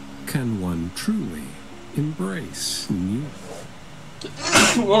strife can one truly embrace youth.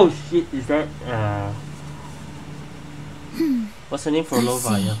 Oh shit, is that what's the name for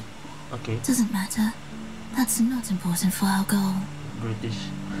Lova? Yeah. Okay. Doesn't matter. That's not important for our goal. British.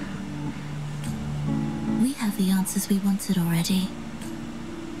 We have the answers we wanted already.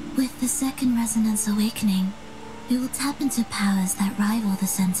 With the second resonance awakening, we will tap into powers that rival the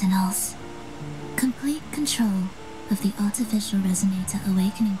Sentinels. Complete control of the artificial resonator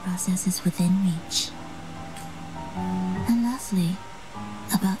awakening process is within reach. And lastly,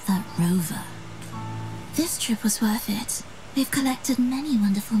 about that rover. This trip was worth it. We've collected many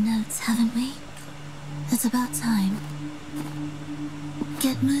wonderful notes, haven't we? It's about time.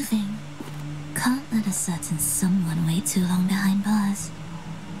 Get moving. Can't let a certain someone wait too long behind bars.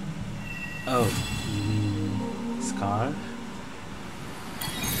 Oh, you mean Scar?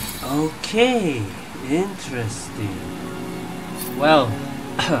 Okay, interesting. Well,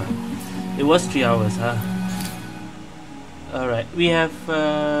 it was 3 hours, huh? Alright, we have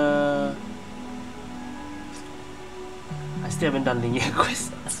I still haven't done linear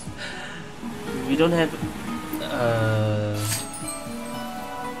quest. We don't have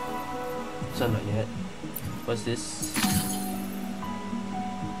so not yet. What's this?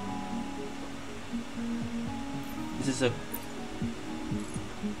 This is a...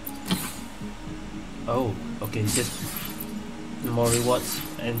 Oh, okay, it's just more rewards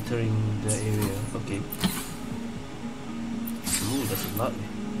entering the area. Okay. Ooh, that's a lot.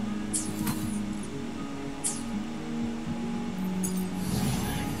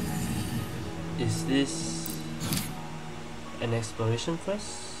 Is this an exploration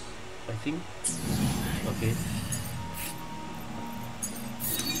quest? I think. Okay.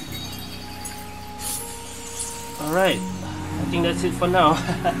 Alright, I think that's it for now.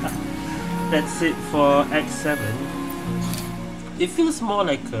 That's it for Act 7. It feels more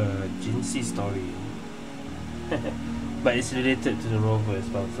like a Jinhsi story. But it's related to the rover as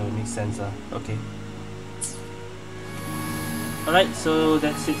well, so it makes sense. Okay. Alright, so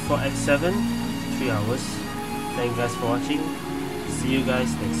that's it for Act 7. 3 hours. Thank you guys for watching. See you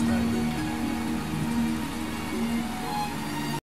guys next time.